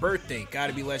 today's my birthday.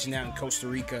 Gotta Be Legend out in Costa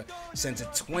Rica. Sends a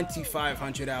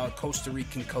 $2,500 Costa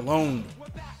Rican cologne.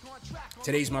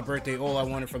 Today's my birthday. All I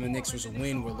wanted from the Knicks was a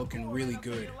win. We're looking really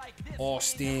good.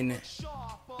 Austin,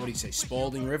 what do you say,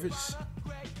 Spalding Rivers?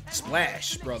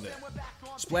 Splash, brother.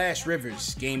 Splash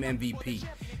Rivers, game MVP.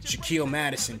 Shaquille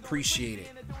Madison, appreciate it.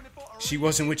 She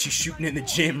wasn't with you shooting in the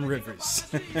gym, Rivers.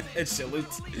 Salute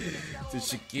to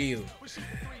Shaquille.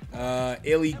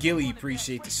 Illy Gilly,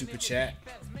 appreciate the super chat.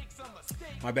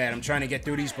 My bad, I'm trying to get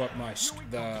through these, but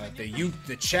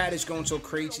the chat is going so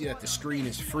crazy that the screen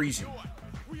is freezing.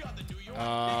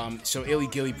 So Illy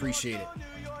Gilly, appreciate it.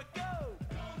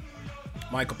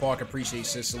 Michael Parker, appreciate it.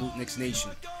 Says, salute Knicks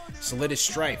Nation. Solidus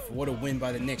Strife, what a win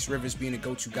by the Knicks. Rivers being a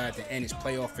go-to guy at the end. His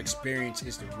playoff experience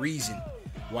is the reason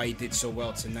why he did so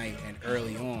well tonight and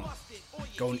early on.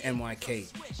 Going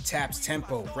NYK. Taps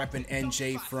Tempo, repping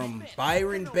NJ from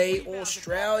Byron Bay,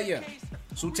 Australia.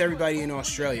 Salute to everybody in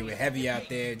Australia. We're heavy out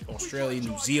there. Australia,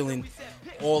 New Zealand,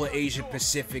 all of Asia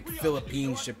Pacific,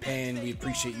 Philippines, Japan. We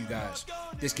appreciate you guys.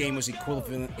 This game was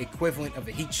equivalent of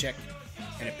a heat check,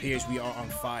 and it appears we are on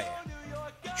fire.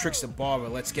 Trickster Barber,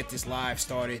 let's get this live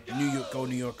started. New York, go,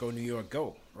 New York, go, New York,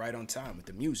 go. Right on time with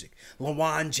the music.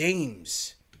 LaJuan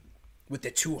James with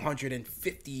the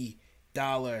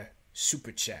 $250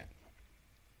 super chat.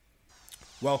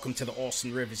 Welcome to the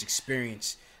Austin Rivers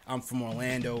experience. I'm from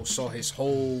Orlando, saw his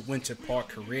whole Winter Park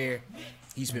career.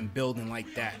 He's been building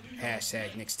like that.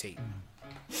 Hashtag Knicks tape.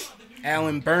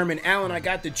 Alan Berman. Alan, I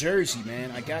got the jersey,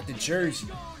 man. I got the jersey.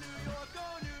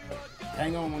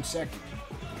 Hang on one second.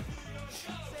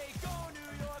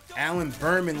 Alan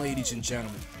Berman, ladies and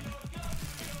gentlemen,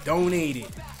 donated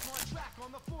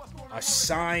a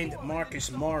signed Marcus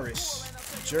Morris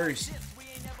jersey.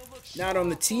 Not on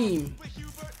the team,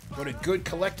 but a good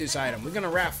collector's item. We're going to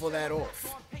raffle that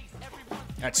off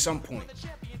at some point.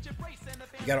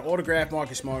 You got an autographed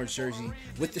Marcus Morris jersey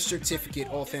with the certificate,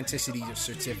 authenticity of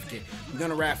certificate. We're going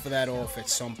to raffle that off at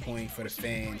some point for the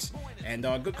fans. And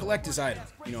a good collector's item,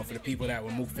 for the people that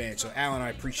were Mook fans. So, Alan, I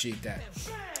appreciate that.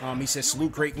 He says,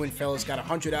 salute, great win, fellas. Got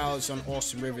 $100 on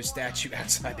Austin Rivers statue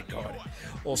outside the garden.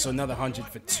 Also, another $100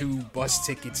 for 2 bus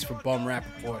tickets for Bum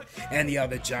Rappaport and the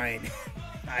other giant.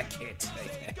 I can't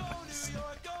say that.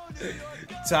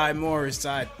 Ty Morris,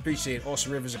 I appreciate it.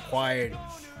 Austin Rivers acquired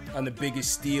on the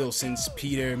biggest steal since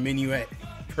Peter Minuet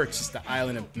purchased the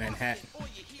island of Manhattan.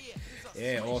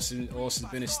 Yeah, Austin's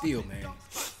been a steal, man.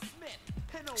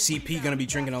 CP gonna be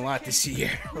drinking a lot this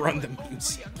year. Run the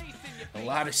music. A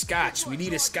lot of scotch. We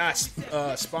need a scotch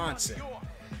sponsor.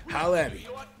 Holla at me.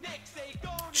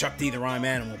 Chuck D, the rhyme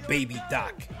animal. Baby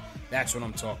Doc. That's what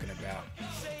I'm talking about.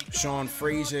 Sean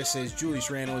Fraser says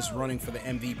Julius Randle is running for the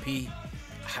MVP.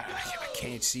 I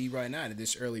can't see right now at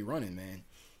this early running, man.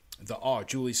 The R.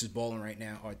 Julius is balling right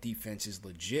now. Our defense is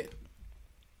legit.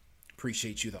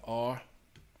 Appreciate you, the R.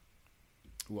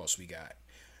 Who else we got?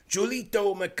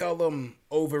 Julito McCullum,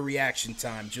 overreaction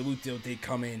time. Julito did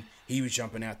come in. He was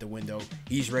jumping out the window.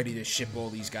 He's ready to ship all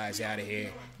these guys out of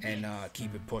here and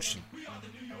keep it pushing.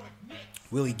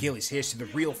 Willie Gillis, here's to the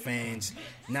real fans,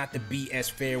 not the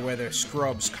BS Fairweather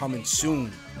scrubs coming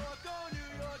soon.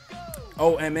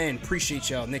 OMN, appreciate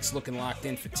y'all. Knicks looking locked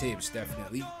in for Tibbs,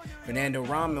 definitely. Fernando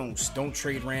Ramos, don't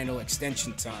trade Randall,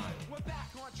 extension time.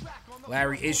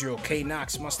 Larry Israel, K.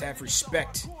 Knox must have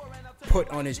respect put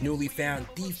on his newly found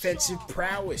defensive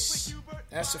prowess.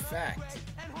 That's a fact.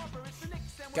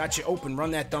 Got you open.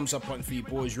 Run that thumbs up button for you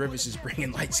boys. Rivers is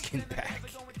bringing light skin back.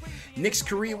 Knicks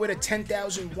Korea with a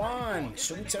 10,000 won.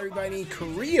 Salute to everybody in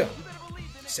Korea.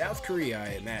 South Korea,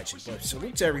 I imagine. But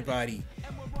salute to everybody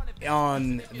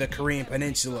on the Korean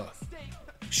Peninsula.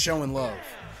 Showing love.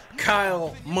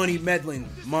 Kyle Money Medlin,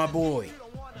 my boy.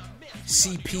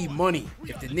 CP Money.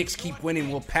 If the Knicks keep winning,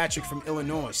 will Patrick from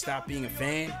Illinois stop being a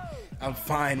fan? I'm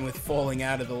fine with falling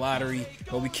out of the lottery,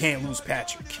 but we can't lose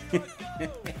Patrick.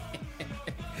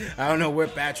 I don't know where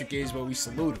Patrick is, but we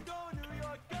salute him.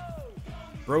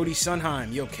 Brody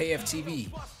Sunheim, yo,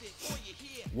 KFTV.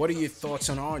 What are your thoughts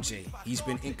on RJ? He's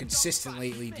been inconsistent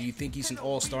lately. Do you think he's an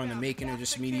all-star in the making or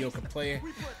just a mediocre player?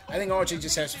 I think RJ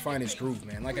just has to find his groove,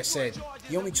 man. Like I said,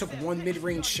 he only took one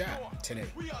mid-range shot today.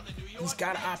 He's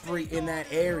got to operate in that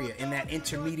area, in that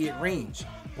intermediate range.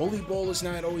 Bully ball is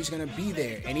not always going to be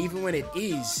there. And even when it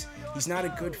is, he's not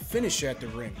a good finisher at the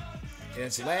rim.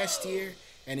 It's last year,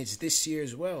 and it's this year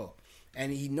as well.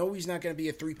 And he knows he's not going to be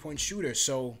a three-point shooter,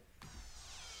 so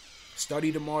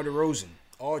study DeMar DeRozan.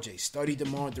 RJ, study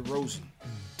DeMar DeRozan.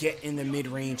 Get in the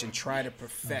mid-range and try to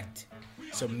perfect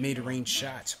some mid-range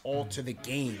shots. Alter the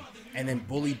game. And then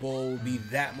bully ball will be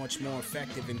that much more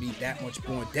effective and be that much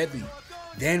more deadly.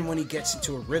 Then when he gets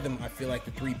into a rhythm, I feel like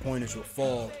the three-pointers will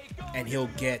fall. And he'll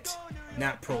get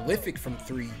not prolific from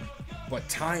three, but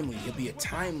timely. He'll be a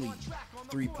timely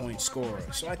three-point scorer.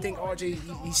 So I think RJ,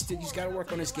 he's got to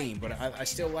work on his game. But I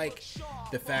still like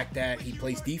the fact that he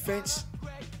plays defense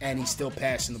and he's still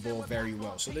passing the ball very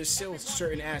well. So there's still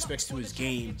certain aspects to his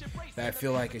game that I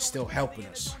feel like is still helping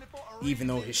us, even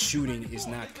though his shooting is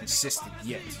not consistent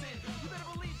yet.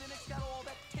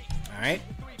 All right?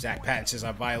 Zach Patton says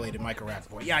I violated Michael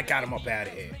Rappaport. Yeah, I got him up out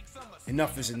of here.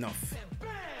 Enough is enough.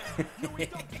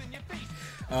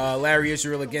 Larry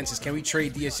Israel again says, can we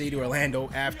trade DSA to Orlando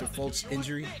after Fultz's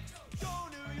injury?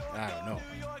 I don't know.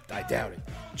 I doubt it.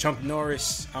 Chunk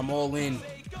Norris, I'm all in.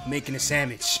 Making a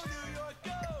sandwich.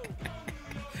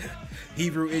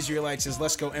 Hebrew Israelite says,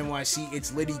 let's go NYC.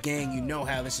 It's Liddy gang. You know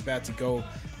how this is about to go.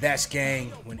 That's gang.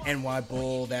 When NY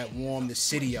Bull that warmed the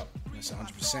city up. That's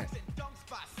 100%.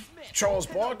 Charles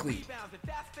Barkley.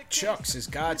 Chuck says,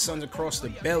 Godsons across the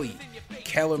belly.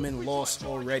 Kellerman lost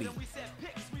already.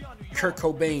 Kurt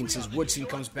Cobain says, Woodson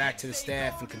comes back to the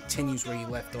staff and continues where he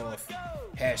left off.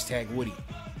 Hashtag Woody.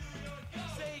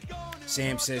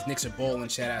 Sam says, Knicks are balling.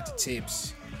 Shout out to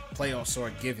Tibbs. Playoffs are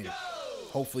given.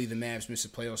 Hopefully the Mavs miss the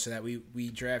playoffs so that we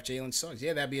draft Jalen Suggs.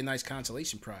 Yeah, that'd be a nice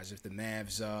consolation prize if the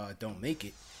Mavs don't make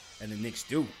it and the Knicks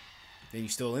do. Then you're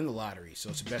still in the lottery, so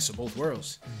it's the best of both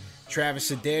worlds.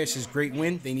 Travis Adair says, great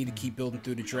win. They need to keep building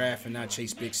through the draft and not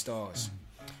chase big stars.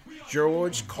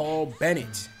 George Carl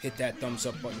Bennett, hit that thumbs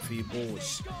up button for your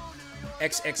boys.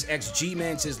 XXX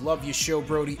G-Man says, love your show,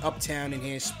 Brody. Uptown in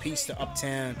here. Peace to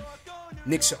Uptown.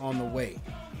 Knicks are on the way.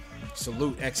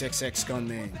 Salute XXX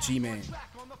Gunman, G-Man.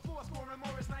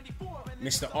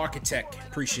 Mr. Architect,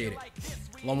 appreciate it.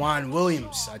 Lawan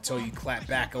Williams, I told you clap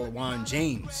back a Lawan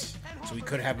James. So we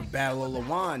could have a battle of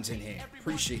Lawans in here.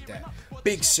 Appreciate that.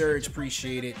 Big Surge,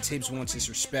 appreciate it. Tibbs wants his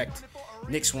respect.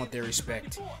 Knicks want their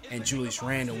respect. And Julius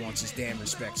Randle wants his damn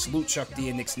respect. Salute Chuck D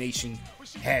and Knicks Nation.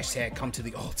 Hashtag come to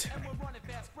the altar.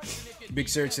 Big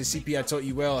Surge says, CP, I taught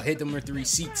you well. Hit them with the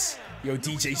receipts. Yo,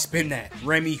 DJ, spin that.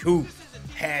 Remy who?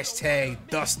 Hashtag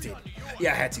dusted.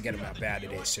 Yeah, I had to get him out of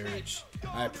there, Surge.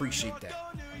 I appreciate that.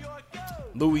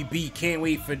 Louis B, can't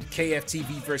wait for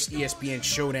KFTV versus ESPN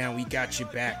Showdown. We got you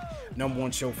back. Number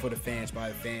one show for the fans, by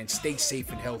the fans. Stay safe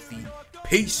and healthy.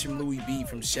 Peace from Louis B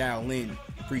from Shaolin.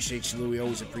 Appreciate you, Louis.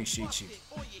 Always appreciate you.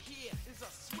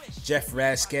 Jeff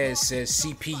Rasquez says,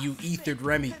 CPU ethered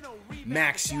Remy.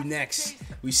 Max, you next.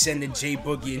 We sending J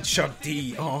Boogie and Chuck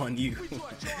D on you.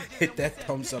 Hit that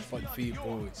thumbs up button for you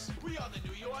boys.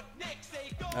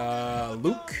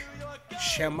 Luke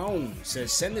Chamon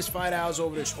says, send this $5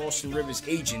 over to Austin Rivers'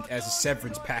 agent as a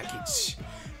severance package.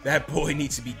 That boy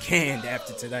needs to be canned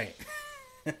after tonight.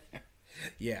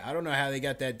 Yeah, I don't know how they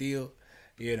got that deal,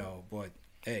 but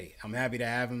hey, I'm happy to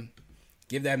have him.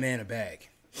 Give that man a bag.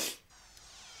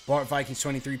 Bart Vikings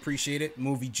 23, appreciate it.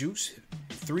 Movie Juice,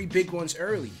 3 big ones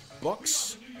early.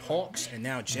 Bucks, Hawks, and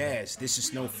now Jazz. This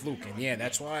is no fluke. And yeah,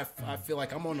 that's why I feel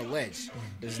like I'm on the ledge.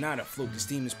 It's not a fluke. This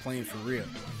team is playing for real.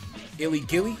 Illy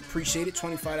Gilly, appreciate it.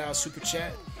 $25 super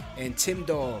chat. And Tim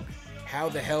Dog, how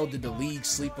the hell did the league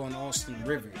sleep on Austin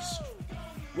Rivers?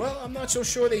 Well, I'm not so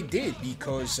sure they did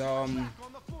because,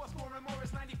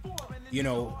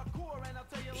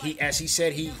 as he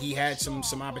said, he had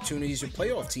some opportunities with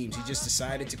playoff teams. He just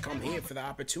decided to come here for the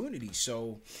opportunity.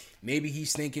 So maybe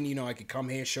he's thinking, I could come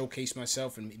here, showcase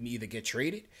myself, and either get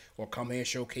traded or come here,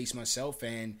 showcase myself,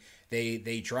 and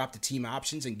they drop the team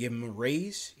options and give him a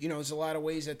raise. There's a lot of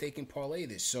ways that they can parlay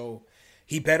this. So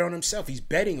he bet on himself. He's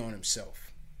betting on himself.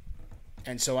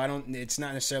 And so it's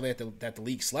not necessarily that the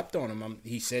league slept on him.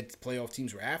 He said playoff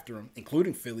teams were after him,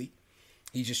 including Philly.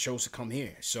 He just chose to come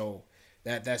here. So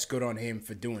that's good on him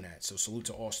for doing that. So salute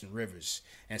to Austin Rivers.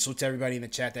 And salute to everybody in the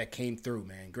chat that came through,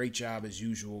 man. Great job as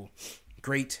usual.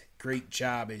 Great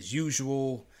job as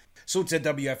usual. Salute to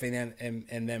WF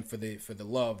and them for the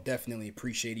love. Definitely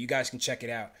appreciate it. You guys can check it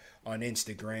out on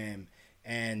Instagram.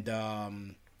 And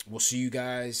we'll see you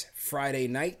guys Friday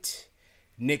night.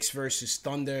 Knicks versus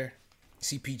Thunder.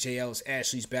 CPJL's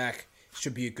Ashley's back.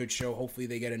 Should be a good show. Hopefully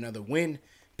they get another win.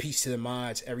 Peace to the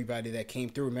mods, everybody that came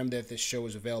through. Remember that this show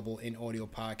is available in audio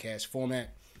podcast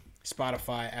format.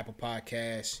 Spotify, Apple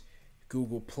Podcasts,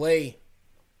 Google Play,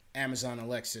 Amazon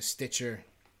Alexa, Stitcher,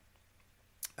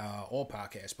 all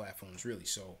podcast platforms, really.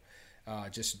 So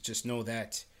just know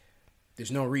that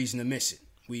there's no reason to miss it.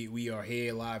 We are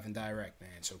here live and direct,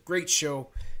 man. So great show.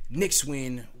 Knicks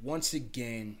win once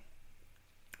again,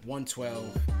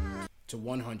 112-211. to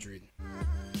 100.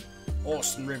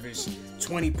 Austin Rivers,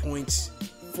 20 points,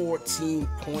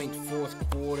 14-point fourth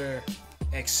quarter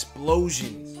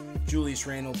explosion. Julius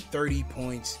Randle, 30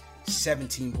 points,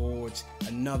 17 boards,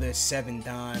 another 7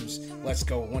 dimes. Let's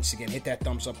go. Once again, hit that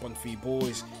thumbs up button for you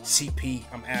boys. CP,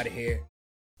 I'm out of here.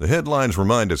 The headlines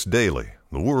remind us daily,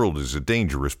 the world is a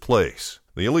dangerous place.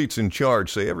 The elites in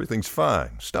charge say everything's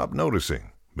fine, stop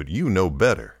noticing. But you know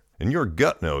better. And your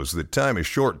gut knows that time is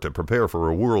short to prepare for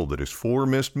a world that is 4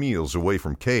 missed meals away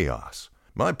from chaos.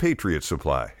 My Patriot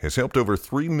Supply has helped over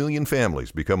 3 million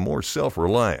families become more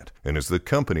self-reliant and is the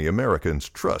company Americans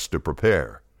trust to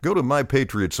prepare. Go to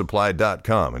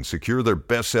MyPatriotSupply.com and secure their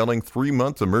best-selling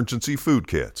 3-month emergency food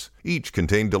kits. Each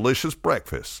contain delicious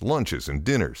breakfasts, lunches, and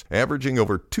dinners, averaging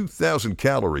over 2,000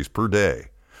 calories per day.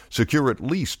 Secure at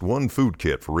least 1 food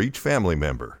kit for each family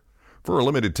member. For a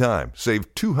limited time,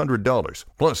 save $200,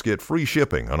 plus get free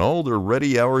shipping on all their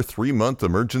Ready Hour 3-month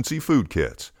emergency food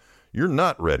kits. You're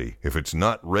not ready if it's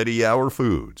not Ready Hour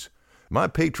Foods. My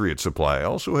Patriot Supply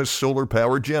also has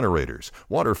solar-powered generators,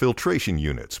 water filtration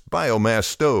units, biomass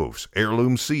stoves,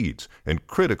 heirloom seeds, and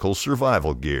critical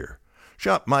survival gear.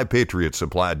 Shop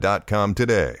MyPatriotSupply.com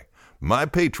today.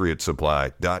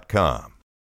 MyPatriotSupply.com.